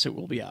hear this, it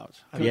will be out.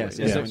 Yes.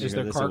 Is when you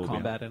there hear this, it car will be out.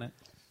 combat in it?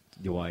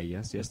 Why?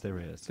 Yes, there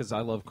is. Because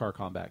I love car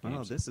combat games.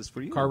 Oh, this is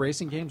for you. Car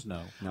racing games?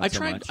 No. Not I so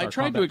tried. much. I Car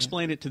tried to combat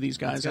explain it to these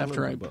guys It's got a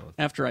after I little of both.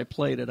 after I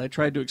played it. I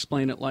tried to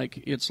explain it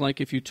like it's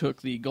like if you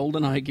took the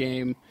GoldenEye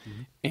game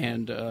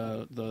and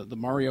the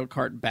Mario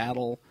Kart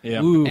battle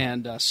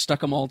and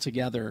stuck them all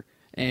together,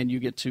 and you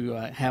get to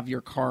have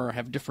your car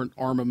have different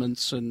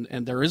armaments, and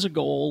there is a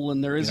goal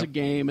and there is a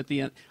game at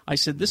the end. I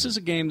said this is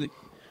a game that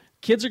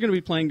kids are going to be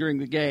playing during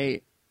the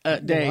day.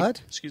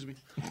 What? Excuse me.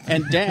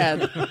 And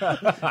Dad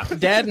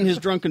and his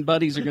drunken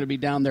buddies are going to be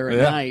down there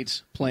at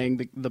night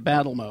playing the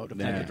battle mode.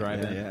 Yeah, drive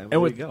in. Yeah, And there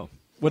you go.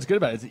 What's good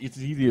about it is it's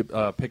easy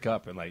to pick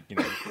up and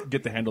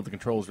get the handle of the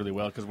controls really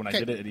well. Because when I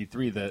did it at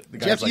E3, the Do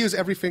guy you have was to like, use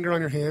every finger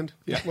on your hand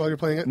while you're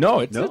playing it?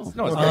 No, it's very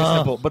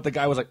simple. But the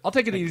guy was like, "I'll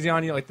take it easy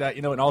on you like that,"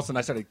 and all of a sudden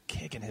I started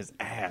kicking his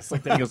ass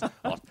like that. He goes,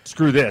 "Oh,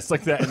 screw this,"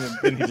 like that, and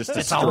then he just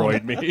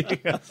destroyed me.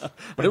 But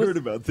I heard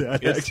about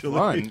that. It's actually.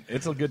 fun.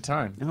 It's a good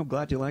time. No, I'm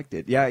glad you liked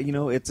it. Yeah,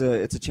 it's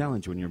a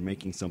challenge when you're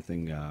making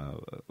something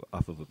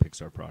off of a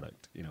Pixar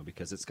product,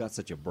 because it's got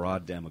such a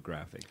broad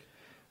demographic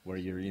where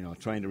you're,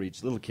 trying to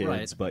reach little kids,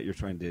 Right. but you're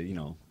trying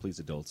to, please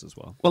adults as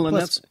well. Well, and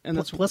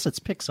plus it's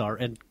Pixar,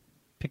 and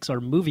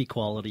Pixar movie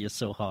quality is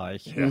so high.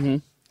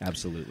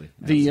 Absolutely.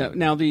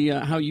 Now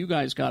how you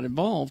guys got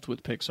involved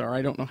with Pixar,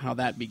 I don't know how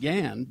that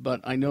began,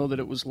 but I know that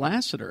it was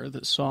Lasseter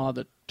that saw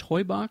the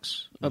toy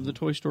box of the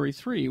Toy Story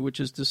 3,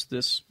 which is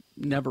this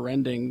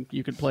never-ending,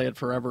 you could play it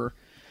forever,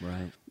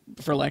 Right.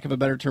 for lack of a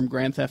better term,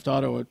 Grand Theft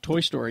Auto, a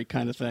Toy Story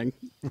kind of thing,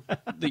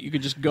 that you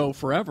could just go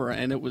forever,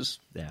 and it was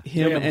him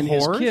They have and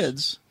horse? his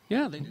kids.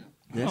 Yeah, they do.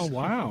 Oh,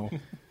 wow.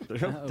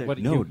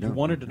 You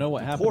wanted to know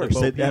what happened Horse. to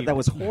Bo Peep. That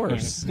was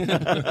horse. See,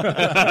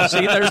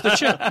 there's the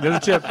chip. There's a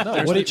chip.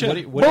 No,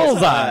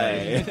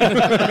 Bullseye.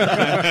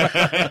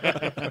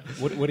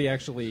 Woody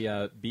actually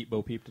beat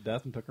Bo Peep to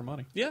death and took her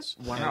money. Yes.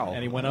 Wow.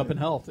 And he went up in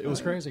health. It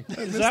was crazy.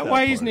 Is that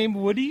why he's named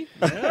Woody?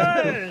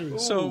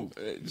 So,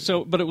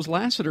 but it was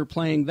Lasseter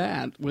playing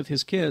that with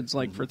his kids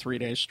for 3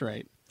 days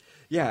straight.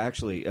 Yeah,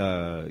 actually,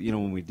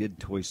 when we did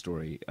Toy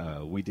Story,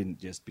 we didn't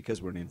just,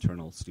 because we're an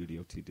internal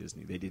studio to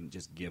Disney, they didn't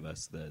just give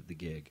us the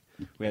gig.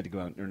 We had to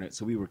go out and earn it,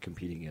 so we were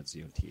competing against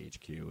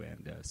THQ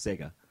and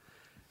Sega.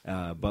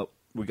 But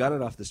we got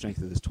it off the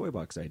strength of this toy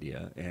box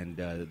idea, and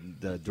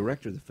the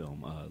director of the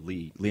film,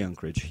 Lee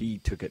Unkrich, he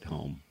took it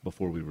home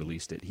before we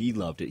released it. He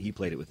loved it. He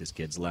played it with his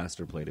kids.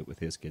 Lasseter played it with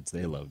his kids.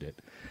 They loved it.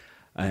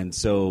 And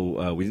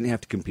so we didn't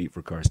have to compete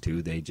for Cars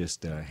 2. They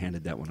just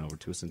handed that one over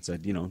to us and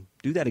said,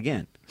 do that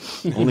again,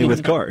 only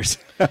with cars.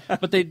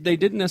 But they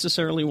didn't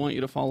necessarily want you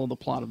to follow the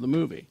plot of the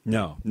movie.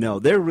 No,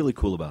 they're really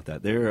cool about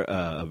that. They're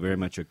very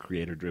much a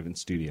creator-driven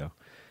studio.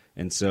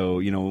 And so,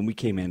 when we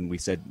came in, we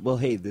said, well,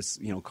 hey, this,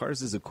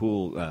 Cars is a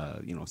cool,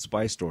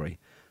 spy story.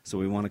 So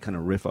we want to kind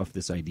of riff off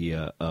this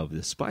idea of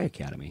the Spy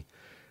Academy.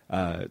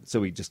 So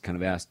we just kind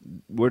of asked,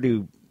 where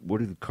do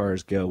the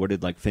cars go? Where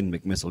did Finn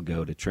McMissile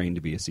go to train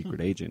to be a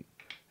secret agent?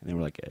 And they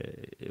were like,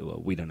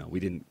 well, we don't know. We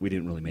didn't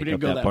really make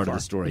up that part of the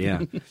story.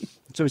 Yeah.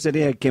 So we said,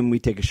 yeah, can we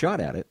take a shot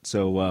at it?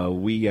 So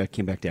we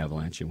came back to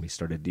Avalanche and we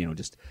started,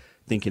 just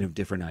thinking of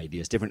different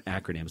ideas, different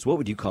acronyms. What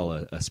would you call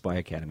a spy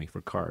academy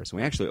for cars?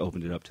 And we actually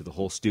opened it up to the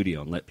whole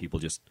studio and let people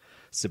just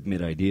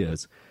submit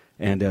ideas.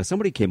 And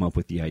somebody came up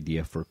with the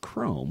idea for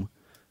Chrome,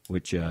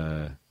 which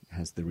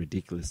has the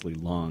ridiculously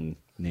long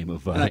name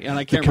of and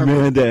I can't the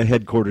Command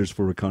Headquarters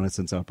for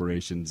Reconnaissance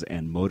Operations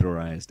and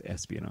Motorized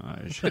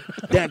Espionage.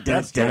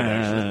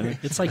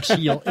 It's like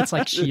S.H.I.E.L.D. It's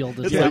like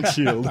S.H.I.E.L.D. It's like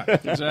S.H.I.E.L.D.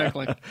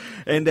 Exactly.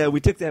 And we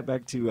took that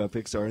back to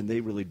Pixar, and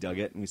they really dug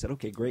it. And we said,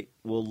 okay, great.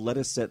 Well, let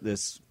us set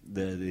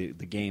the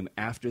game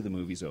after the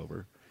movie's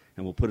over,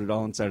 and we'll put it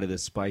all inside of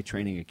this spy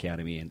training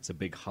academy, and it's a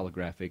big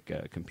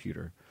holographic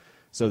computer,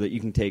 so that you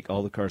can take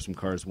all the cars from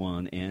Cars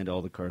 1 and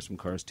all the cars from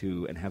Cars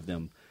 2 and have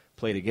them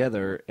play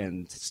together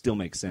and still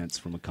make sense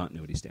from a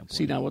continuity standpoint.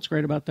 See, now what's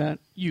great about that?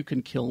 You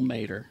can kill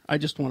Mater. I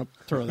just want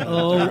to throw that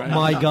out there. Right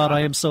my God,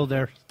 I am so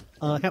there.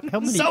 How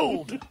many?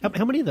 Sold!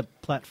 How many of the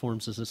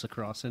platforms is this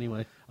across,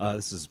 anyway?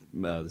 This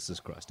is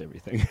crossed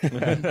everything.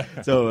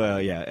 So,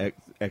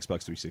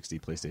 Xbox 360,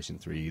 PlayStation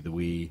 3, the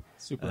Wii,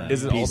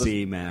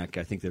 PC, Mac.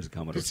 I think there's a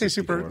Commodore. Did you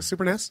say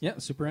Super NES? Yeah,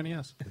 Super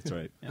NES. That's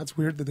right. Yeah. That's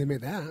weird that they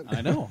made that.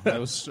 I know. I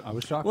was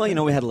shocked.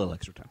 Well, we had a little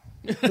extra time.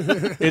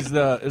 Is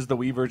the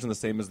Wii version the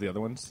same as the other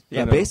ones?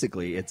 Yeah,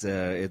 basically,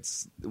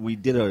 we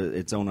did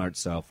its own art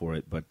style for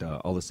it, but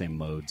all the same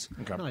modes.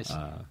 Okay. Nice.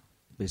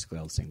 Basically,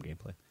 all the same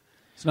gameplay.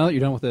 So now that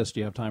you're done with this, do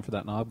you have time for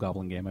that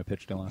Knobgoblin game I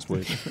pitched you last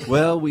week?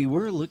 Well, we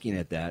were looking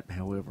at that.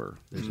 However,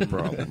 there's a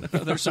problem.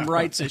 There's some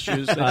rights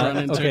issues that run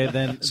into. Okay,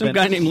 then some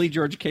guy named Lee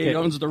George Cade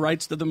owns the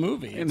rights to the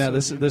movie. Now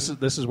this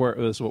is what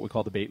we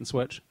call the bait and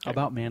switch. How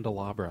about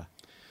Mandalabra?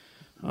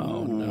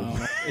 Oh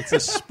no! It's a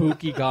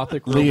spooky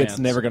gothic Lee, romance. it's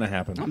never going to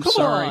happen. I'm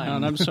sorry,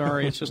 hon. I'm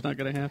sorry. It's just not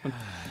going to happen.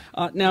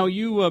 Now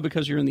you,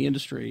 because you're in the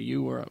industry,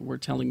 you were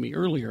telling me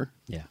earlier,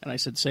 and I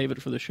said save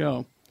it for the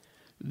show.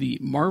 The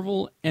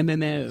Marvel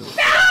MMO.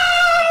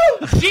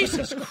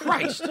 Jesus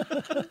Christ!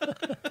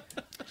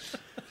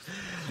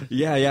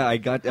 Yeah, I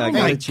got oh a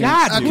my chance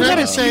God! to,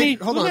 We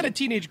got a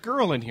teenage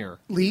girl in here.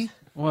 Lee,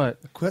 what?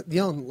 Quit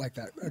yelling like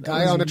that. A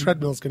guy on a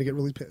treadmill is going to get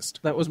really pissed.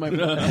 That was my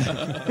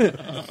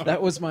that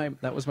was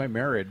my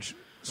marriage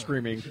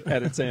screaming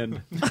at its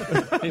end.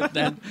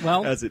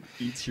 As it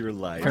eats your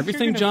life.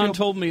 Everything John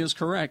told me is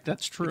correct.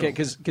 That's true. Okay,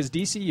 because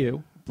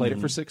DCU played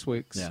it for 6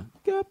 weeks. Yeah.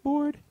 Got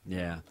bored.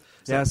 Yeah.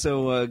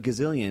 So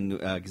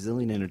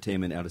Gazillion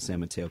Entertainment out of San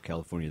Mateo,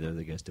 California, they're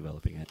the guys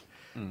developing it.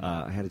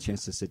 I had a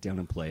chance to sit down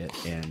and play it,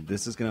 and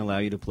this is going to allow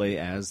you to play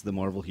as the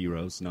Marvel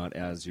heroes, not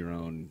as your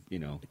own,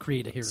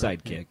 create a hero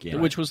sidekick. Yeah.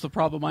 Which was the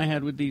problem I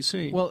had with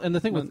DC. Well, and the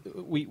thing with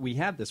we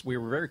had this, we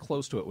were very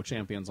close to it with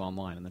Champions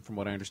Online, and then from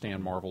what I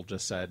understand, Marvel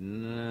just said,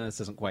 nah,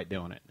 this isn't quite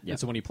doing it. Yeah. And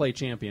so when you play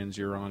Champions,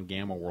 you're on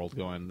Gamma World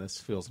going, this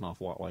feels an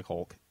awful lot like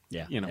Hulk.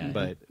 Yeah.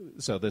 But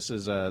so this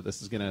is going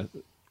to.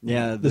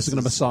 Yeah, this is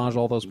going to massage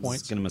all those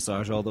points. It's going to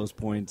massage all those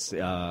points.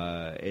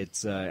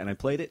 It's and I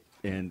played it,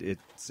 and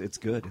it's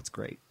good. It's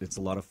great. It's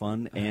a lot of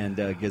fun. And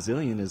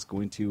Gazillion is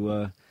going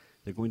to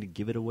they're going to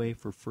give it away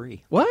for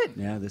free. What?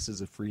 Yeah, this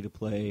is a free to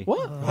play.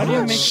 What? How do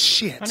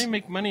you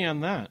make money on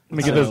that? Let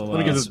me get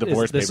this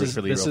divorce papers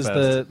for Lee real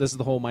fast. This is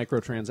the whole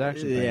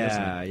microtransaction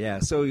thing. Yeah.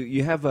 So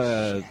you have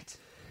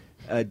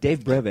Dave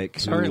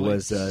Brevik, who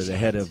was the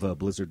head of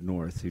Blizzard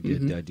North, who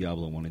did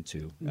Diablo 1 and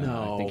 2.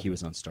 No. I think he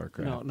was on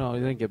StarCraft. No, you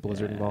didn't get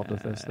Blizzard involved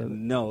with this.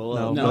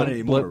 Not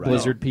anymore, right?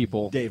 Blizzard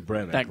people. Dave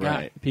Brevik, that guy.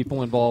 right.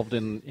 People involved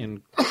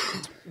in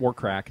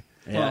Warcrack.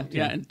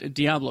 And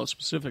Diablo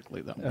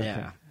specifically, though. Okay.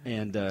 Yeah,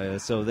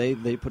 and so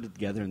they put it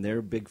together, and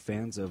they're big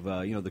fans of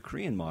the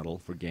Korean model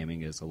for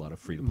gaming is a lot of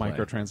free to play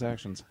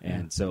microtransactions,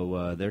 and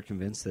so they're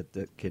convinced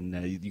that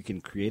you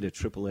can create a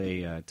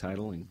AAA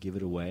title and give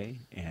it away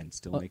and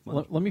still make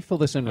money. Let me fill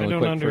this in really quick. I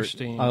don't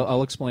understand.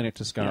 I'll explain it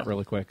to Scott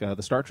really quick.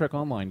 The Star Trek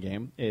Online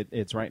game,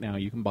 it's right now.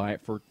 You can buy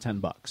it for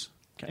 $10.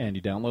 Okay. And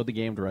you download the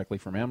game directly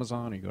from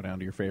Amazon. Or you go down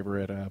to your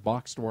favorite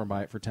box store and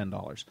buy it for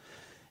 $10,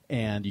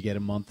 and you get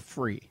a month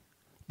free.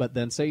 But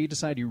then say you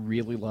decide you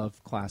really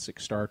love classic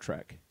Star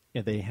Trek.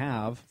 They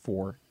have,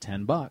 for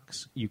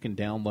 $10, you can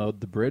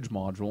download the bridge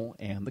module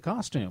and the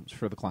costumes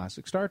for the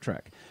classic Star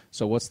Trek.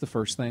 So what's the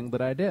first thing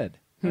that I did?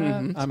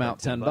 I'm out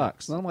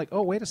 $10. And I'm like,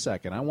 oh, wait a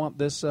second. I want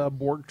this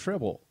Borg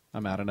Tribble.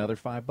 I'm out another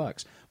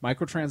 $5.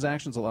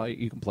 Microtransactions allow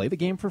you can play the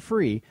game for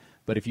free,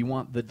 but if you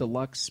want the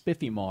deluxe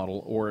spiffy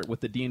model, or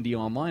with the D&D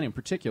Online in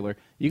particular,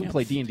 you can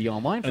play D&D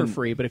Online for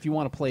free, but if you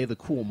want to play the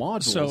cool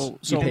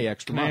modules, you pay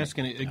extra money. Can I ask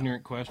an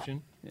ignorant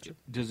question?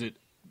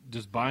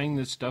 Does buying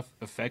this stuff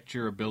affect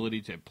your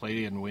ability to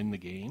play and win the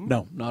game?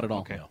 No, not at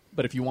all. Okay.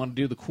 But if you want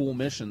to do the cool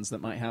missions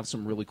that might have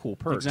some really cool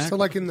perks. So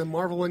like in the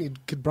Marvel one, you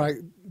could buy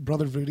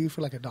Brother Voodoo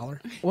for like $1.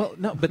 Well,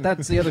 no, but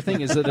that's the other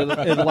thing is that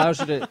it allows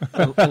you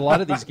to, a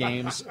lot of these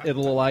games,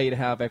 it'll allow you to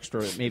have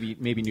extra,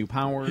 maybe new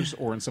powers,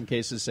 or in some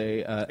cases,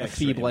 say, a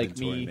Phoebe like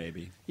me.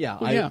 Maybe. Yeah,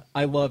 Well,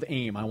 I love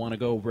AIM. I want to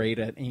go raid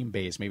at AIM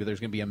base. Maybe there's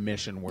going to be a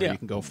mission where you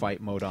can go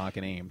fight MODOK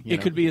and AIM.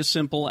 It could be as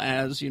simple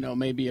as,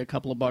 maybe a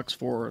couple of bucks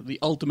for the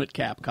ultimate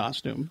Cap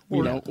costume,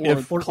 or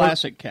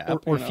classic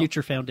Cap. Or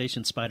future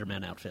Foundation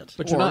Spider-Man outfit.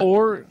 But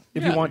or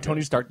if you want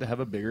Tony Stark to have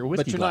a bigger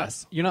whiskey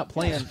glass. You're not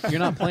playing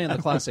the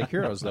classic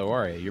heroes, though,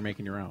 are you? You're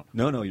making your own.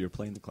 No, you're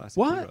playing the classic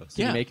What? heroes.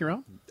 Can you make your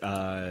own?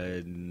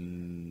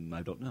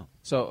 I don't know.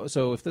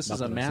 So if this is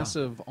a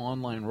massive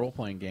online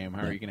role-playing game,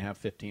 how are you going to have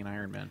 15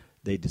 Iron Men?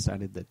 They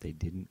decided that they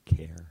didn't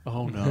care.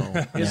 Oh no!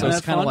 So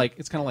it's kind of like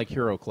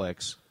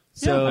HeroClix.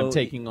 So I'm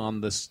taking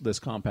on this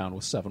compound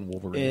with 7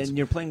 Wolverines, and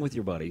you're playing with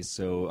your buddies.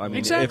 So I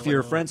mean, if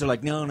your friends are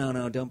like, no,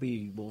 don't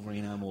be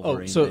Wolverine, I'm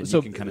Wolverine. So then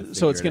you can kind of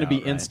so it's going to be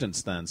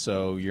instance then.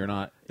 So you're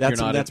not.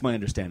 That's my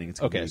understanding. It's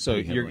okay. So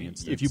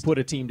if you put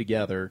a team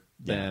together,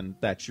 then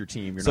that's your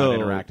team. You're not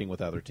interacting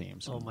with other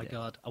teams. Oh my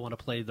god! I want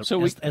to play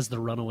as the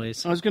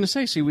Runaways. I was going to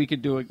say, see, we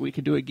could do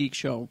a Geek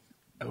Show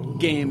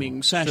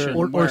gaming session,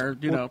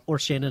 or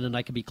Shannon and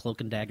I could be Cloak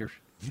and Dagger.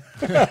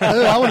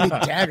 I want to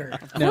be Dagger.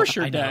 Of course,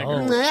 you're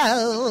Dagger.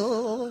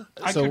 No.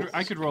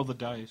 I could roll the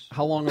dice.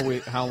 How long are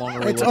we?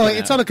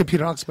 It's on a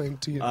computer. I'll explain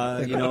to you.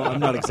 I'm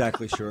not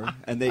exactly sure,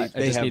 and they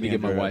just have need to give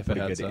my wife a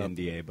good heads up.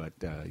 NDA, but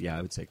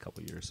I would say a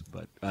couple years.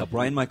 But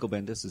Brian Michael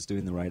Bendis is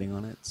doing the writing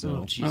on it. So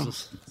oh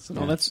Jesus!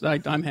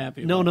 I'm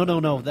happy. No.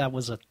 That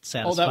was a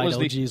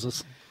satisfied.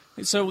 Jesus.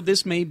 So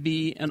this may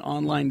be an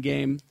online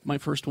game, my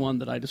first one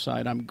that I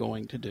decide I'm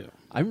going to do.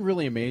 I'm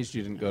really amazed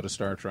you didn't go to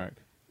Star Trek.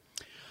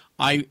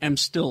 I am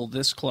still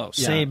this close.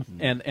 Yeah. Same.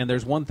 And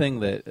there's one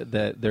thing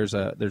that there's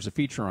a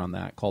feature on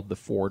that called the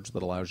Forge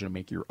that allows you to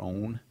make your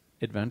own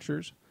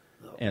adventures.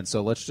 And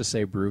so let's just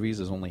say Broovies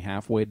is only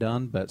halfway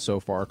done, but so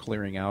far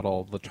clearing out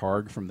all the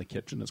targ from the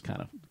kitchen is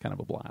kind of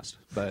a blast.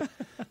 But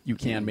you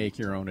can make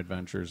your own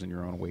adventures and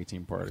your own away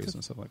team parties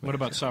and stuff like that. What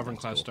about Sovereign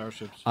class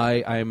starships?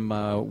 I'm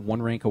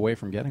 1 rank away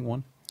from getting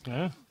one.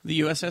 Yeah.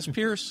 The USS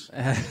Pierce.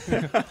 I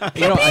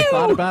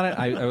thought about it.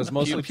 I was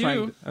mostly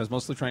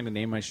trying to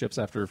name my ships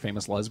after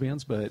famous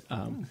lesbians, but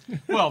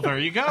well, there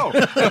you go.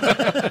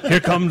 Here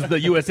comes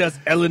the USS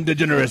Ellen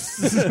DeGeneres.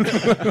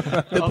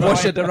 The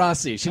Portia de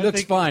Rossi. She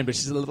looks fine, but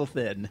she's a little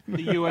thin.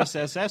 The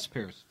USS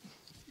Pierce.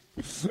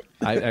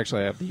 I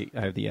have the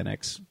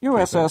NX.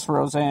 USS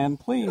Roseanne,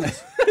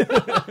 please,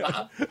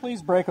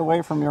 please break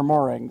away from your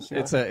moorings.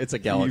 It's a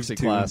Galaxy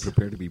class.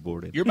 Prepare to be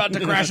boarded. You're about to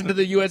crash into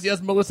the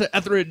USS Melissa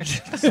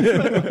Etheridge.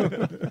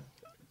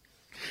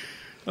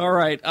 All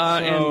right.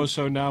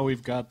 So now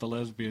we've got the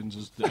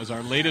lesbians as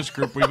our latest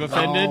group we've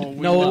offended.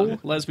 No,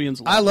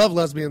 lesbians. I love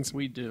lesbians.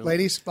 We do.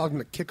 Ladies, I'm going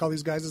to kick all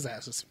these guys'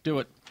 asses. Do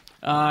it.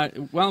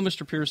 While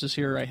Mr. Pierce is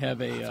here, I have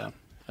a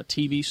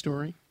TV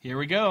story. Here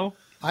we go.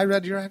 I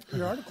read your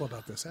article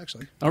about this,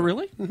 actually. Oh,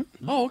 really?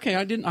 Mm-hmm. Oh, okay.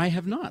 I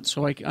have not.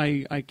 So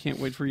I can't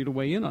wait for you to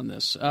weigh in on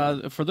this.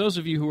 For those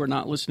of you who are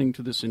not listening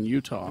to this in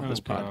Utah, this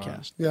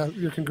podcast. Yeah,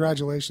 your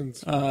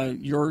congratulations.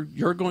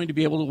 You're going to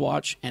be able to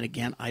watch, and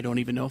again, I don't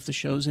even know if the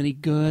show's any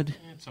good.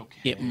 It's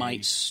okay. It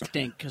might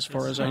stink as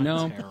far as I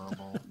know.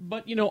 Terrible.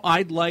 But,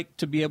 I'd like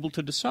to be able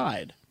to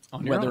decide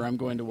whether I'm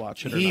going to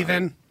watch it or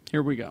not.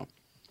 Here we go.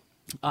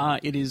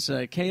 It is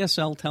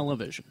KSL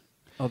Television.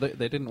 Oh,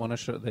 they didn't want to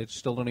show. They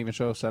still don't even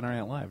show Saturday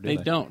Night Live. They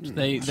don't.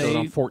 They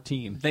on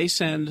 14. They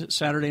send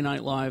Saturday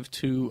Night Live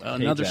to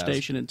another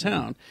station in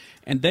town,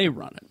 and they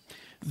run it.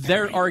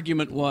 Their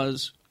argument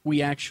was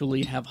we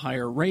actually have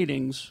higher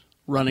ratings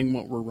running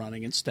what we're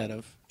running instead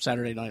of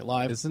Saturday Night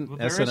Live. Isn't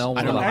SNL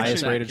one of the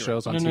highest rated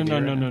shows on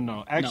TV?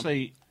 No.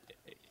 Actually,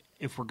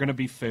 if we're going to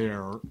be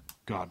fair,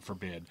 God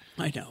forbid.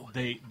 I know.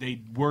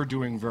 They were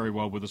doing very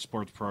well with the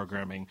sports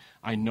programming.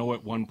 I know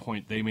at one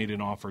point they made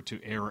an offer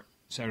to air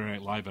Saturday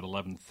Night Live at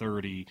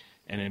 11:30,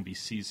 and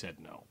NBC said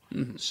no.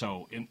 Mm-hmm.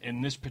 So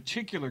in this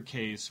particular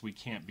case, we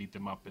can't beat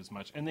them up as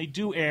much. And they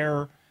do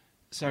air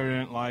Saturday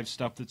Night Live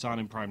stuff that's on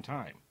in prime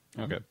time.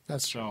 Okay.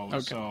 That's true.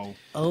 So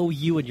oh,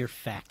 you and your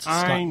facts,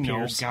 Scott I know,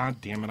 Pierce. God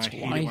damn it, I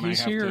hate why it when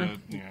he's I have here.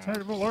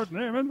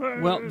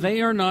 to... Well,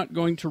 they are not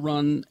going to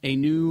run a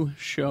new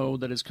show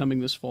that is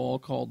coming this fall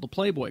called The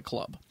Playboy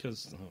Club.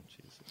 Because,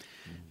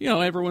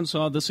 everyone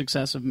saw the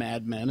success of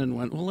Mad Men and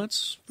went, well,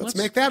 let's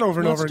make that over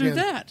and over again.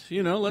 Let's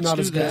do that. Let's Not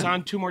do as that. good. it's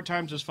on 2 more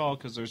times this fall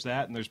because there's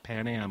that and there's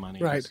Pan Am on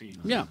ABC. Right.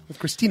 Yeah. With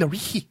Christina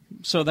Ricci.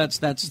 So that's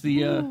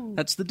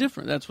the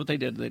difference. That's what they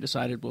did. They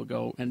decided we'll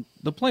go and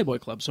the Playboy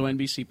Club. So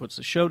NBC puts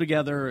the show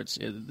together.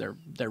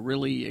 They're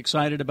really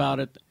excited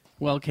about it.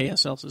 Well,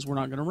 KSL says we're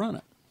not going to run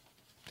it,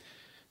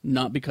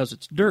 not because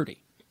it's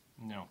dirty.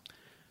 No.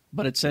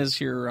 But it says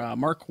here,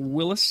 Mark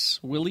Willis.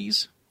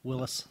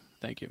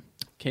 Thank you.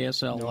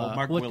 KSL. No,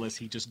 Mark Willis,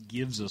 he just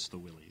gives us the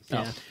willies.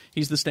 Yeah.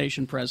 He's the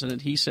station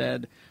president. He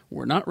said,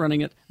 we're not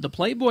running it. The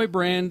Playboy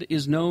brand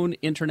is known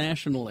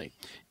internationally.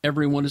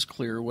 Everyone is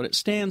clear what it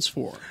stands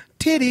for.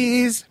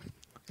 Titties.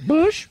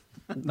 Bush.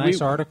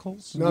 Nice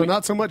articles? No,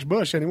 not so much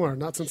Bush anymore.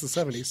 Not since the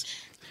 70s.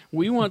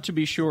 We want to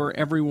be sure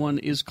everyone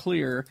is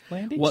clear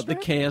what the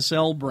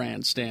KSL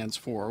brand stands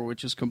for,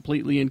 which is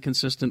completely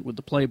inconsistent with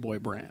the Playboy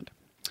brand.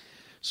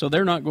 So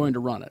they're not going to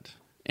run it.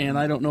 And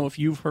I don't know if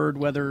you've heard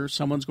whether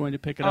someone's going to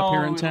pick it up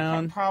here in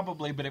town.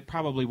 Probably, but it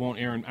probably won't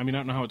air. I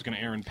don't know how it's going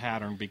to air in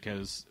pattern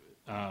because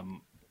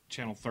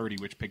Channel 30,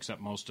 which picks up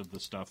most of the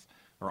stuff,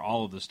 or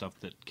all of the stuff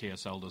that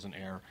KSL doesn't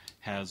air,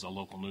 has a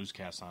local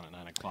newscast on at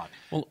 9 o'clock.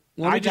 Well,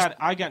 I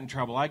got in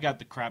trouble. I got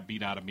the crap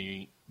beat out of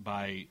me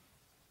by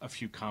a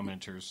few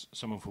commenters,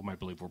 some of whom I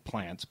believe were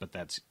plants, but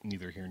that's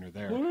neither here nor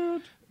there.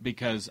 What?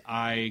 Because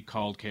I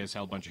called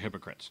KSL a bunch of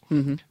hypocrites.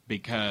 Mm-hmm.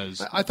 Because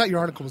I thought your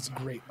article was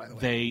great, by the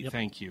way.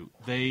 Thank you.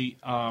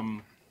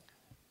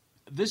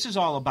 This is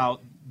all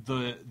about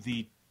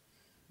the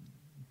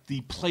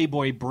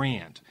Playboy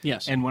brand.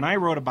 Yes. And when I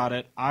wrote about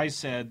it, I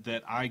said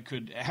that I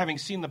could, having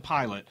seen the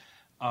pilot,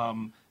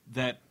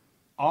 that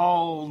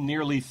all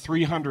nearly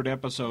 300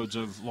 episodes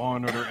of Law &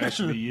 Order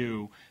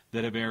SVU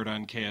that have aired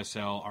on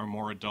KSL are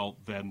more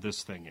adult than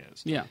this thing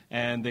is. Yeah.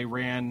 And they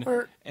ran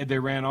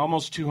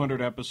almost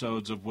 200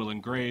 episodes of Will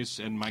and Grace,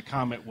 and my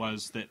comment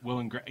was that Will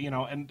and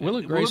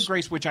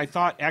Grace, which I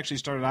thought actually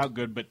started out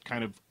good but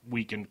kind of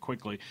weakened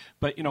quickly.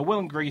 But Will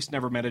and Grace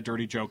never meant a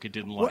dirty joke it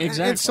didn't like.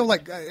 Exactly. And so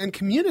and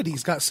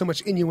Community's got so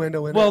much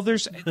innuendo in it. Well,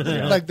 there's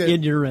like the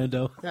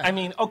innuendo. Yeah. I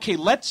mean, okay,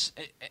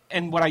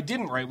 and what I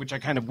didn't write, which I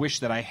kind of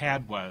wish that I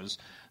had, was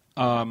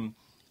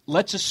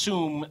let's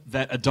assume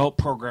that adult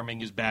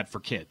programming is bad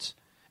for kids.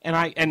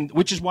 And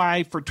which is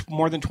why for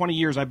more than 20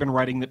 years I've been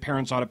writing that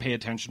parents ought to pay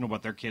attention to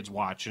what their kids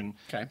watch and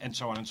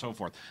so on and so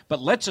forth. But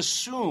let's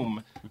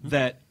assume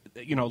that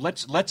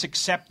let's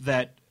accept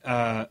that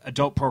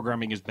adult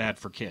programming is bad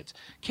for kids.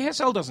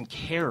 KSL doesn't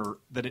care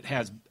that it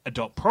has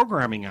adult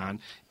programming on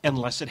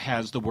unless it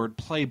has the word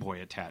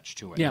Playboy attached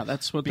to it. Yeah,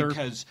 that's what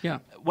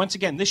once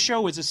again, this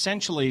show is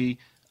essentially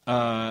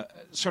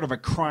sort of a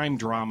crime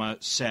drama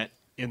set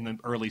in the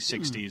early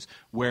 60s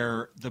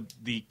where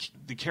the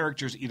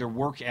characters either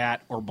work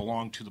at or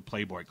belong to the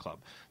Playboy Club.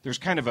 There's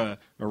kind of a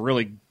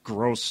really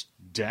gross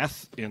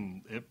death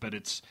in it, but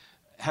it's,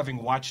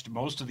 having watched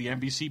most of the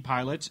NBC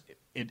pilots,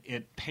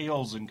 it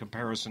pales in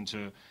comparison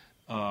to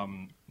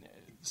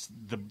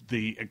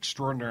the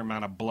extraordinary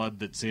amount of blood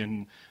that's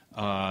in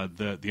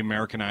the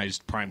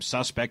Americanized Prime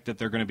Suspect that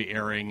they're going to be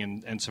airing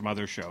and some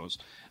other shows.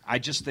 I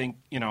just think,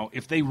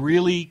 if they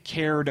really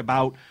cared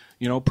about,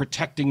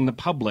 protecting the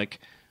public,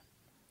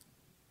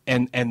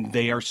 and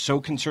they are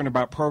so concerned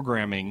about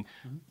programming,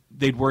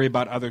 they'd worry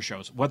about other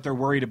shows. What they're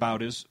worried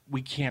about is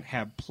we can't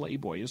have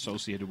Playboy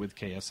associated with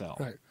KSL.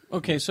 Right.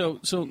 Okay, so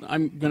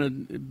I'm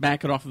going to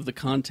back it off of the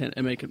content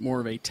and make it more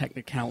of a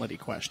technicality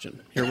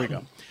question. Here we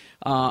go.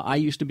 I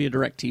used to be a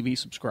DirecTV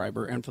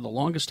subscriber, and for the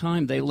longest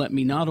time, they let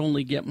me not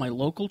only get my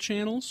local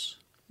channels,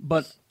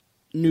 but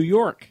New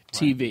York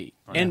TV,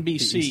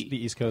 NBC.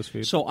 The East Coast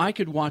feed. So I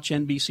could watch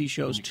NBC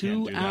shows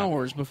 2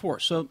 hours before.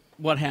 So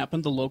what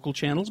happened? The local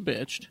channels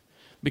bitched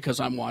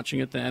because I'm watching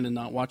it then and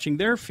not watching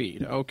their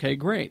feed. Okay,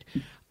 great.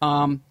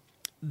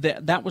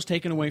 That was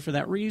taken away for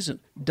that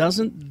reason.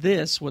 Doesn't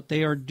this, what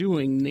they are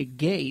doing,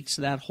 negates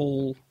that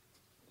whole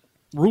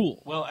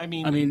rule? Well, I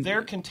mean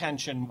their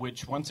contention,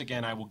 which once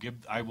again I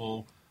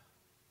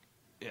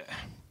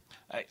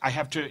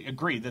have to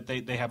agree that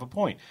they have a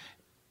point.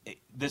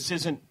 This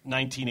isn't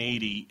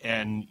 1980,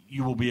 and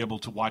you will be able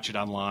to watch it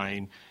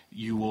online.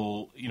 You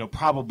will,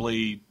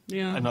 probably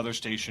another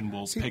station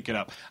will pick it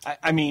up.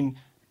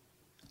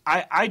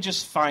 I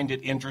just find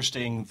it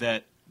interesting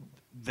that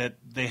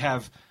they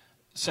have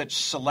such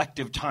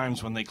selective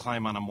times when they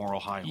climb on a moral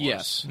high horse.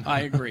 Yes,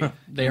 I agree.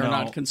 They are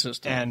not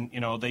consistent.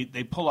 And,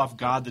 they pull off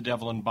God, the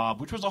Devil, and Bob,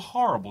 which was a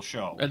horrible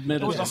show.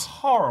 Admittedly. It was a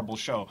horrible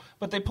show.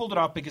 But they pulled it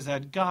off because it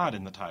had God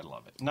in the title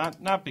of it,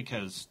 not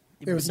because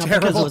it was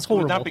terrible. Because it was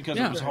horrible. Not because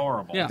it was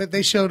horrible. Yeah.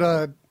 They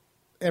showed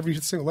every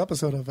single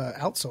episode of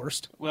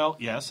Outsourced. Well,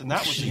 yes, and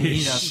that was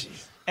yes.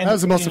 And, that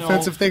was the most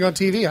offensive thing on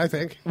TV, I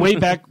think. Way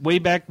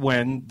back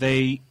when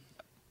they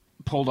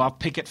pulled off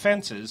Picket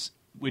Fences,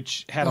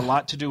 which had a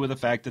lot to do with the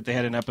fact that they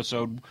had an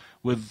episode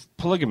with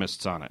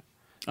polygamists on it,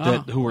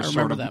 who were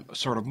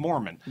sort of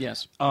Mormon.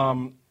 Yes.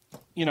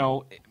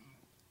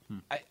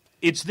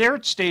 It's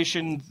their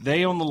station.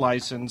 They own the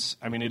license.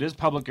 I mean, it is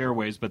public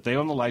airways, but they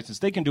own the license.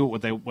 They can do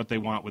what they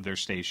want with their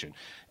station.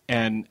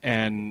 And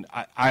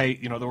I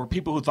there were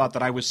people who thought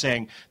that I was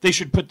saying they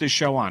should put this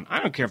show on. I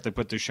don't care if they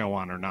put this show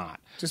on or not.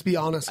 Just be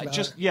honest about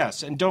it.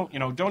 Yes, and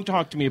don't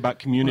talk to me about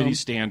community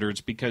standards,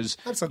 because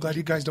I'm so glad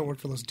you guys don't work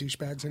for those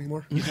douchebags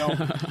anymore.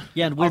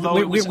 Yeah,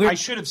 I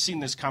should have seen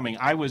this coming.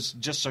 I was,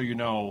 just so you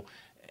know,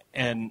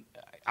 and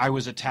I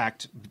was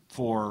attacked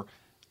for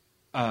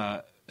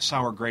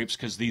sour grapes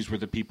because these were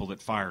the people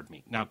that fired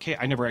me. Now,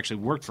 I never actually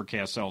worked for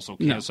KSL, so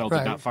KSL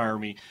did not fire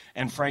me.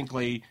 And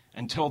frankly,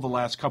 until the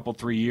last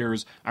 3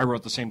 years, I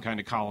wrote the same kind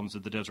of columns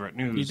at the Deseret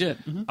News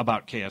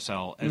about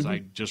KSL as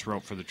I just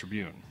wrote for the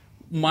Tribune.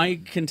 My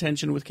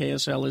contention with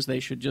KSL is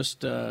they should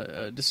just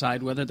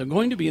decide whether they're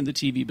going to be in the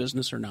TV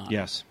business or not.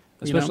 Yes.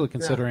 Especially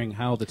considering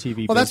how the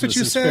TV that's what business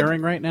you is said.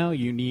 faring right now.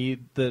 You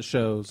need the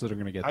shows that are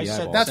going to get the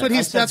eyeballs. That's what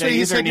he said. They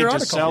either in need your to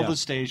article. sell the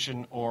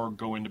station or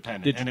go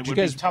independent, and it would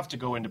be tough to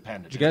go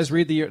independent. Did you guys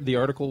read the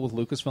article with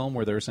Lucasfilm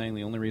where they're saying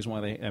the only reason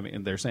why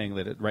they're saying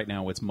that right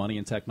now it's money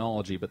and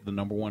technology, but the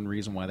number one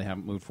reason why they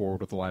haven't moved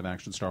forward with the live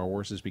action Star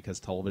Wars is because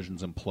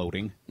television's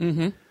imploding.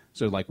 Mm-hmm.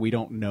 So we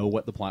don't know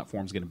what the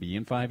platform's going to be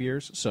in 5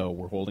 years, so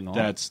we're holding on.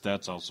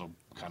 That's also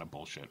kind of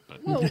bullshit.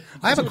 But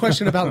I have a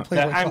question about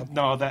Playboy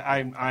Club.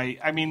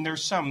 I mean,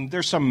 there's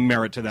some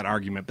merit to that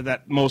argument, but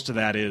that most of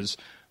that is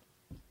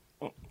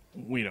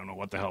we don't know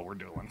what the hell we're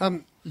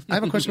doing. I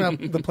have a question about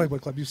the Playboy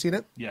Club. You've seen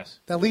it? Yes.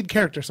 That lead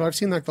character. So I've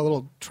seen the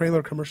little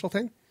trailer commercial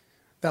thing.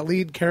 That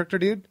lead character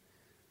dude.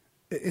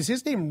 Is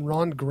his name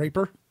Ron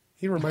Draper?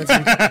 He reminds me.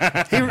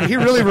 he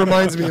really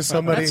reminds me of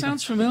somebody. That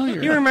sounds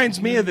familiar. He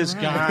reminds me of this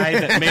guy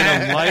that made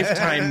a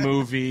Lifetime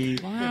movie,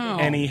 Wow.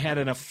 and he had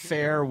an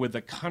affair with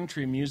a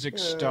country music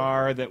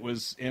star that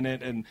was in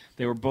it, and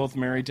they were both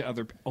married to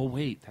other. Oh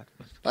wait,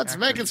 Let's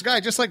make this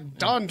guy just like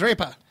Don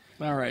Draper.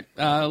 All right,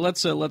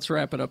 let's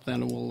wrap it up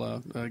then, and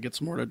we'll get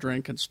some more to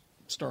drink and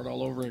start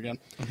all over again.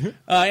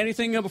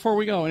 Anything before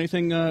we go?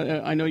 Anything?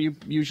 I know you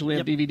usually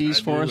have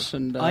DVDs for us,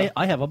 and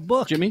I have a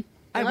book. Jimmy.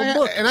 I have a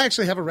book, and I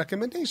actually have a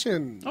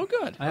recommendation. Oh,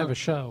 good. I have a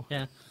show.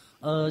 Yeah.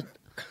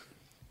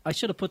 I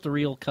should have put the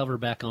real cover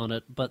back on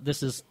it, but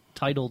this is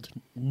titled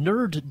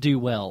Nerd Do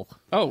Well.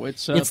 Oh,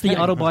 it's the Pegg.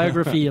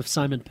 autobiography of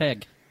Simon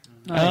Pegg.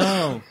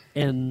 Oh.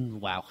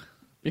 And wow.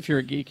 If you're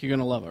a geek, you're going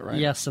to love it, right?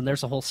 Yes, and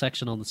there's a whole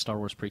section on the Star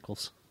Wars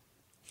prequels.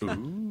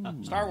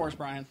 Star Wars,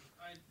 Brian.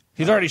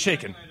 He's already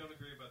shaken.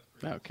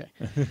 Okay.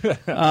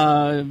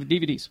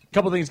 DVDs. A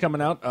couple things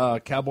coming out.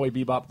 Cowboy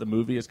Bebop, the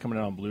movie, is coming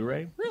out on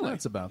Blu-ray. Really?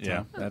 That's about Yeah,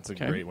 time. that's a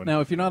Okay. great one.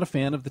 Now, if you're not a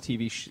fan of the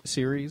TV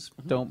series,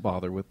 don't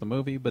bother with the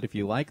movie. But if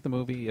you like the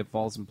movie, it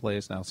falls in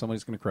place. Now,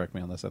 somebody's going to correct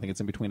me on this. I think it's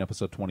in between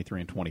episode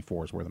 23 and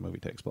 24 is where the movie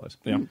takes place.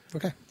 Yeah.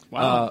 Okay.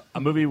 Wow.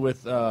 A movie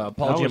with Paul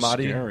That was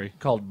Giamatti scary.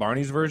 called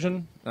Barney's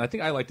Version. And I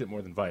think I liked it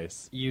more than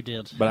Vice, You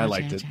did. but I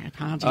liked it.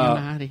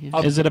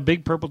 Is it a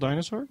big purple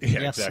dinosaur? Yeah,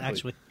 Yes, exactly.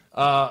 actually.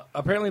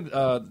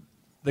 Apparently,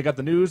 they got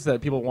the news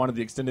that people wanted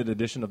the extended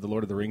edition of the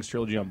Lord of the Rings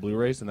trilogy on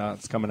Blu-ray, so now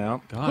it's coming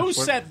out. Who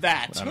said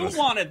that? Who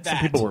wanted that? Some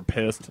people were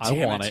pissed. I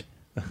want it.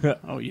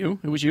 Oh, you?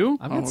 It was you?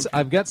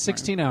 I've got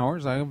 16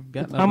 hours. I've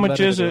got How much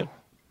is it?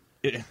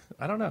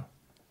 I don't know.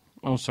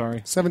 Oh,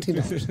 sorry.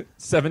 $17.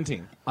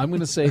 17. I'm going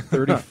to say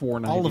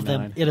 $34.99. All of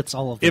them. It's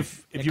all of them.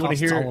 If It you want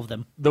to costs hear all of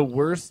them. the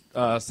worst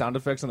sound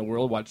effects in the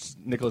world, watch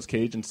Nicolas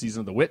Cage in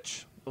Season of the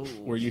Witch,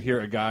 where you hear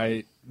a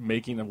guy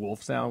making a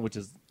wolf sound, which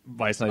is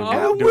Vice not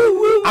even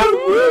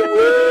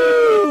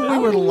We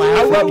were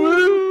laughing.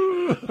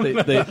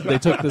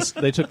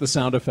 They took the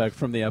sound effect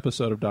from the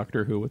episode of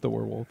Doctor Who with the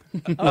werewolf.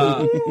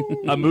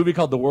 A movie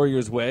called The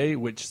Warrior's Way,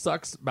 which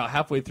sucks about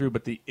halfway through,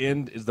 but the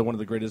end is one of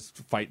the greatest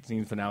fight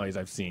scene finales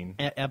I've seen.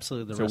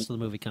 Absolutely. The rest of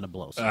the movie kind of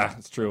blows.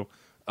 It's true.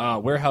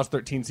 Warehouse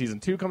 13 Season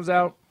 2 comes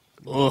out.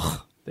 Ugh.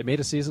 They made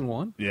a season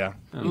 1? Yeah.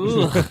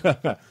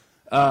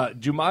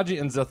 Jumanji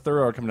and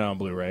Zathura are coming out on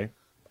Blu-ray.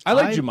 I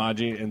like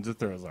Jumanji, and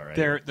Zathura's all right.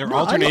 They're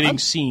alternating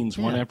scenes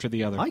one after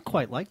the other. I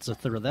quite liked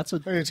Zathura. That's a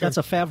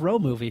Favreau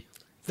movie.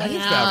 That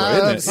is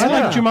Favreau, isn't it?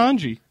 I like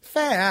Jumanji.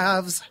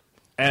 Favs.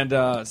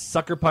 And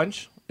Sucker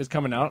Punch is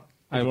coming out.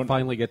 I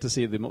finally get to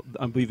see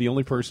I'm the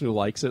only person who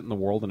likes it in the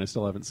world, and I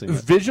still haven't seen it.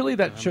 Visually,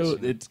 that show,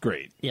 it's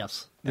great.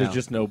 Yes. There's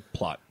just no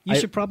plot. You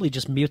should probably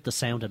just mute the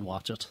sound and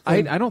watch it.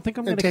 I don't think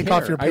I'm going to take care.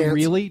 off your I pants.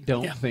 really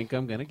don't think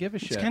I'm going to give a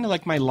shit. It's kind of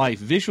like my life.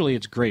 Visually,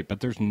 it's great, but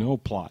there's no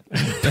plot.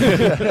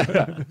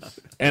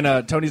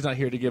 And Tony's not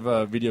here to give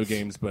video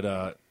games,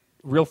 but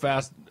real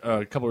fast,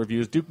 a couple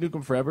reviews. Duke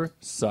Nukem Forever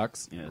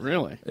sucks.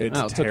 Really? It's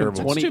it took them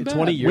terrible.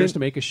 20 years to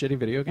make a shitty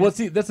video game? Well,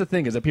 see, that's the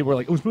thing, is that people are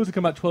like, it was supposed to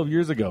come out 12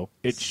 years ago.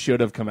 It should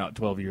have come out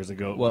 12 years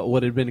ago. Well,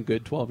 would have been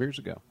good 12 years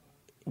ago.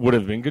 Would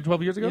have been good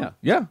 12 years ago?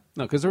 Yeah.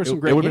 No, because there were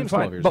some great would've games been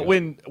 12 years But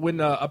ago. when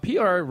a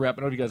PR rep,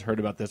 I don't know if you guys heard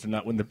about this or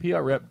not, when the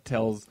PR rep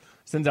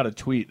sends out a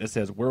tweet that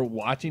says, we're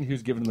watching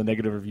who's giving the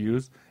negative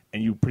reviews,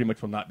 and you pretty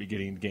much will not be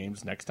getting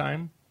games next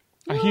time.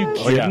 Are you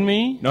kidding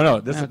me?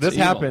 No, this evil.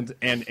 happened,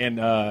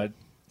 and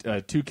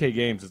 2K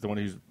Games is the one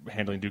who's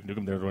handling Duke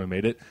Nukem. They're the one who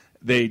made it.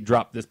 They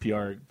dropped this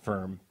PR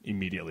firm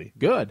immediately.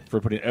 Good. For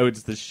putting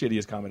it's the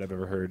shittiest comment I've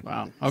ever heard.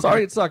 Wow. Okay.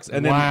 Sorry, it sucks.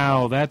 And then,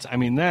 Wow, that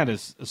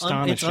is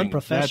astonishing. It's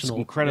unprofessional. That's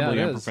incredibly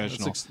Yeah, it is.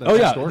 unprofessional.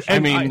 That's extortion. I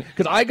mean,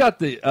 because I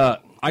got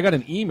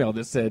an email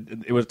that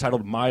said it was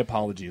titled "My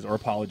Apologies" or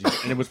 "Apologies,"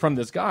 and it was from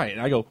this guy, and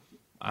I go,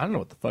 I don't know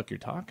what the fuck you're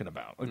talking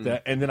about, like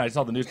that. And then I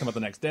saw the news come out the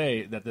next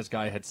day that this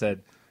guy had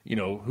said,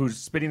 who's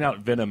spitting out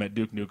venom at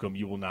Duke Nukem,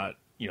 you will not,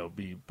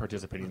 be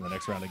participating in the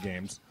next round of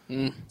games.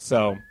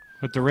 So,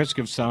 At the risk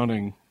of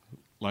sounding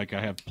like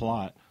I have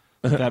plot,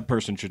 that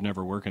person should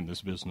never work in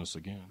this business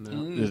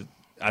again.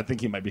 I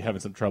think he might be having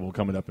some trouble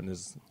coming up in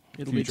his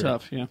It'll future. be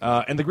tough,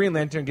 yeah. And the Green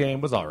Lantern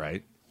game was all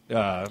right.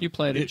 You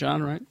played it,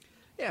 John, right?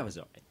 Yeah, it was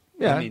all right.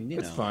 Yeah, I mean,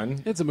 it's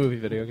fun. It's a movie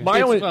video game.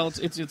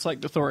 It's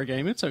like the Thor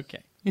game. It's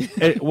okay.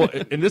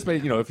 And this may,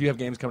 if you have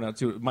games coming out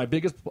too, my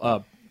biggest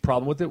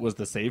problem with it was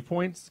the save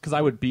points, because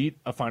I would beat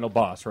a final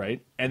boss,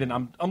 right? And then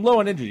I'm low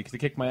on energy because he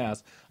kicked my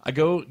ass. I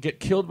go get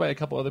killed by a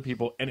couple other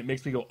people, and it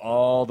makes me go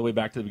all the way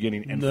back to the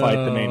beginning and fight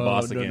the main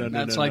boss again.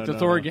 That's like the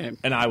Thor game.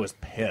 And I was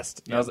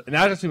pissed. Yeah. And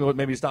that just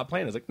made me stop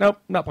playing. I was like, nope,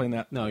 not playing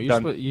that. No,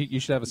 you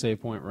should have a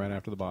save point right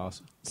after the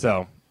boss.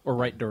 So. Or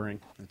right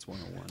during. That's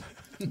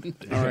 101.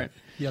 All right.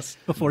 Yes,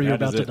 before you're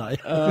about to die.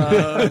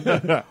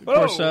 Of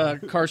course,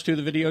 Cars 2,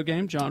 the video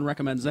game. John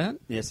recommends that.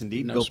 Yes,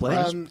 indeed. No Go play.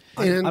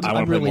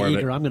 I'm really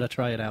eager. I'm going to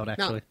try it out,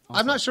 actually. Now,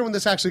 I'm not sure when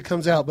this actually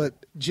comes out, but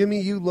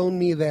Jimmy, you loaned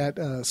me that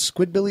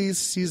Squidbillies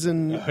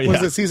season,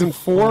 was it season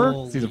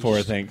 4? Season 4,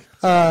 I think.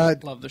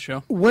 Love the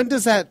show. When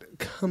does that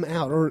come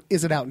out, or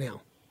is it out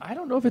now? I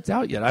don't know if it's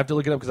out yet. I have to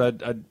look it up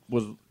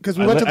because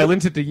I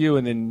lent it to you,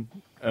 and then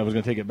I was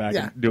going to take it back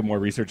and do more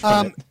research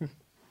on it.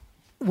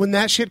 When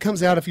that shit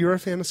comes out, if you're a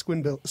fan of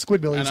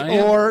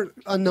Squidbillies or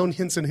Unknown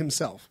Hinson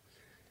himself,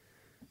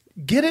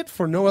 get it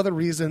for no other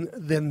reason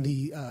than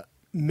the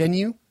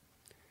menu.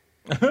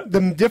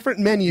 The different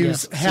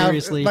menus have.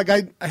 Seriously. Like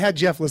I had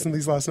Jeff listen to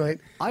these last night.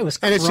 I was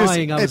and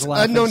crying. It's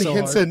laughing Unknown so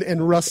Hinson hard.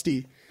 and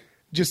Rusty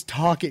just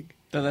talking.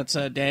 So that's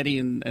Daddy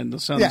and the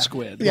Son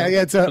Squid. Yeah.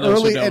 It's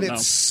early, and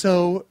it's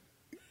so.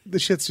 The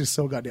shit's just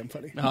so goddamn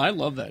funny. Oh, I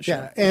love that show.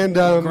 Yeah, and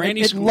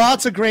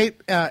lots of great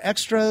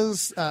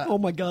extras. Oh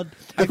my god!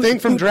 The thing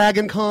from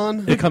Dragon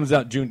Con. It comes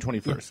out June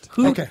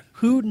 21st.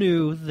 Who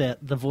knew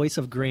that the voice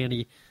of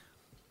Granny,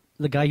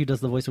 the guy who does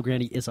the voice of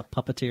Granny, is a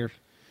puppeteer?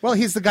 Well,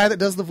 he's the guy that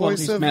does the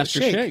voice of Master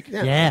Shake.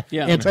 Yeah.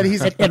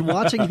 And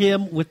watching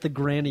him with the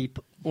Granny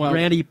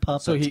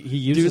puppet. So he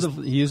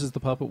uses the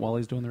puppet while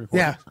he's doing the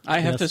recording. Yeah, I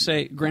have to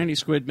say, Granny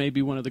Squid may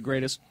be one of the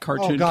greatest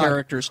cartoon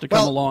characters to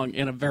come along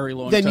in a very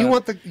long time. Then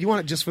you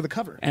want it just for the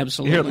cover,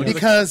 absolutely,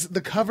 because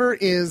the cover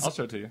is. I'll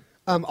show it to you.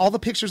 All the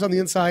pictures on the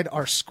inside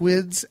are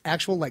squids,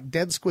 actual like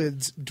dead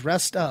squids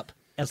dressed up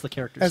as the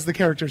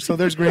characters. So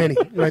there's Granny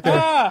right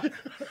there.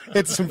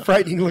 It's some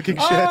frightening looking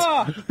shit.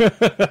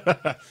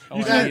 I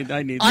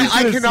need.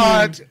 I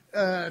cannot.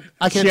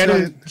 I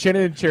can't.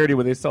 Shannon and Charity,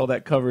 when they saw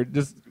that cover,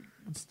 just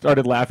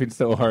started laughing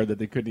so hard that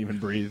they couldn't even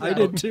breathe. I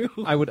did too.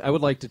 I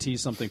would like to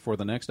tease something for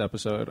the next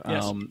episode.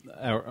 Yes.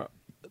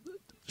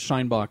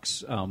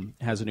 Shinebox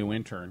has a new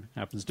intern,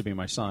 happens to be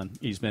my son.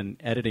 He's been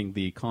editing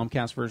the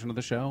Comcast version of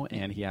the show,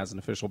 and he has an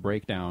official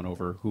breakdown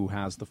over who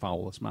has the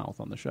foulest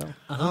mouth on the show.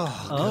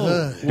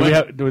 Oh. Do we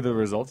have the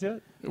results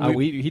yet?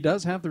 He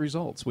does have the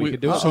results. We could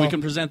do it. So we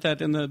can present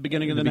that in the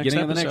beginning of the next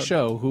episode. Of the next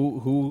show.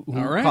 Who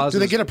right. causes, do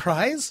they get a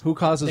prize? Who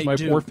causes my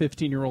poor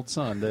 15-year-old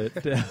son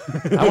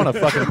to... I want a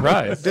fucking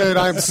prize. Dude,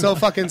 I'm so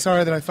fucking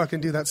sorry that I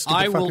fucking do that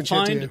stupid fucking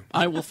shit to you.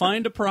 I will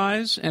find a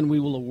prize, and we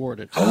will award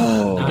it.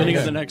 Beginning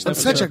of the next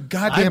episode. I'm such a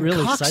goddamn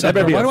really cocksucker.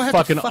 That Why do I have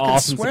fucking to fucking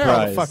awesome swear surprise.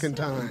 all the fucking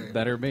time?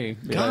 Better be.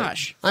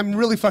 Gosh. I'm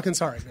really fucking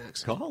sorry,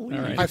 Max. All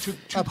right. I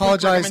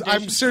apologize.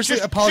 I'm seriously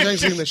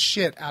apologizing the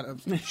shit out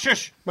of my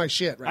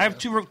shit right I have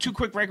two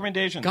quick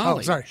recommendations.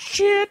 Oh, sorry.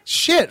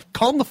 Shit.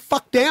 Calm the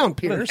fuck down,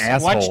 Peters.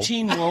 Watch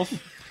Teen Wolf.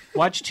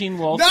 Watch Teen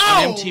Wolf No!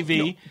 on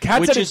MTV.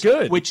 Kat said it's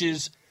good. Which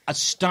is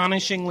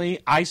astonishingly.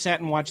 I sat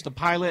and watched the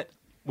pilot,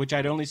 which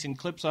I'd only seen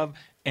clips of,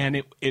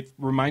 and it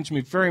reminds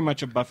me very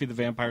much of Buffy the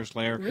Vampire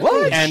Slayer.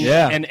 What?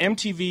 And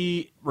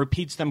MTV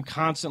repeats them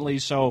constantly,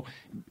 so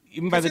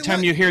even by the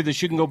time you hear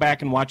this, you can go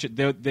back and watch it.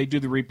 They do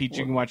the repeats.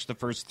 You can watch the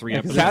first 3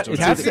 episodes.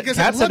 Kat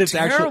said it's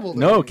actually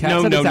no.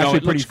 Kat said it's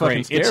actually pretty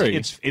fucking scary.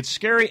 It's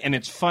scary and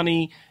it's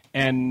funny,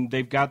 and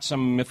they've got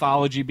some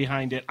mythology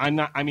behind it. I'm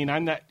not.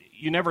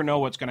 You never know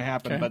what's going to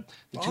happen, but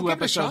the two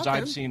episodes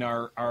I've seen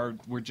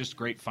were just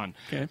great fun.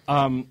 Okay.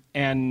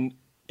 And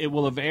it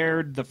will have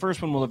aired. The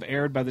first one will have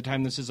aired by the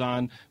time this is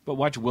on. But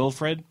watch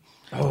Wilfred.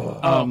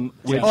 Have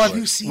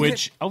you seen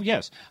it? Oh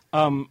yes.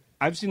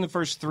 I've seen the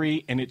first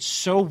 3, and it's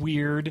so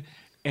weird,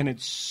 and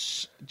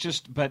it's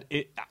just. But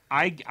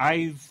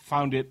I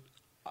found it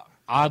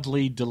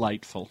oddly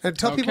delightful. And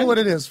tell people what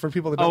it is for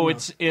people that don't know.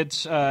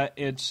 It's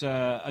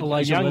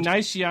a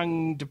nice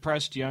young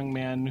depressed young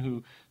man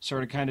who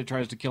sort of kind of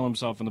tries to kill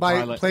himself in the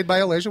pilot. Played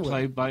by Elijah Wood.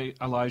 Played by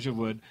Elijah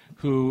Wood,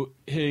 who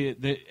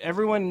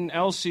everyone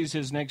else sees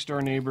his next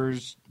door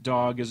neighbor's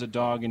dog as a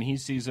dog, and he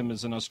sees him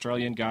as an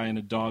Australian guy in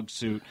a dog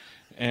suit,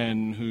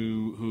 and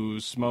who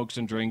smokes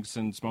and drinks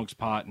and smokes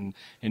pot, and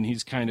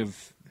he's kind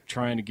of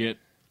trying to get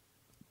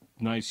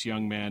nice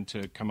young man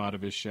to come out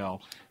of his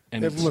shell.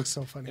 And it looks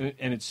so funny.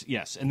 And it's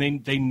and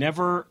they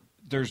never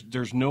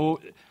there's no.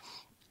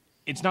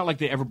 It's not like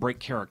they ever break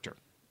character.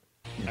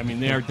 I mean,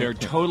 they're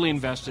totally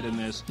invested in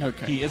this.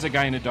 Okay. He is a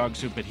guy in a dog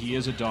suit, but he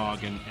is a dog,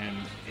 and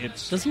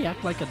it's. Does he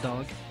act like a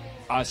dog?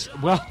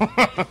 Well,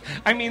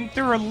 I mean,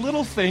 there are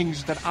little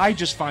things that I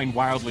just find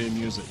wildly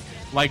amusing.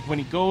 Like when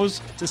he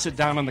goes to sit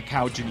down on the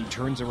couch and he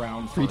turns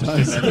around 3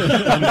 times and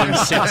then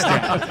sits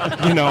down,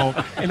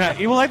 And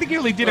I think he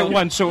only did it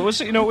once, so it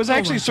was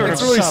actually sort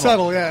of really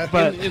subtle, yeah.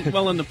 But in the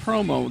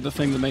promo, the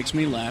thing that makes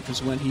me laugh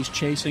is when he's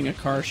chasing a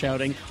car,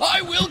 shouting,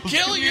 "I will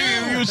kill you,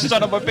 you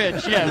son of a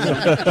bitch!" Yes,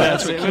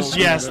 that's it.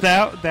 Yes,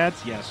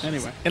 that's yes.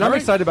 Anyway, and I'm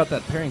excited about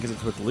that pairing because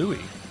it's with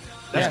Louis.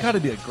 That's got to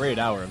be a great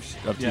hour of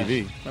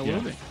TV. That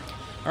will be.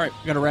 All right,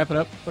 we got to wrap it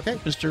up. Okay.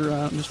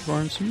 Mr.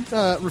 Barnes.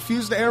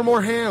 Refuse to air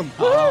more ham.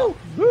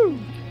 Woo!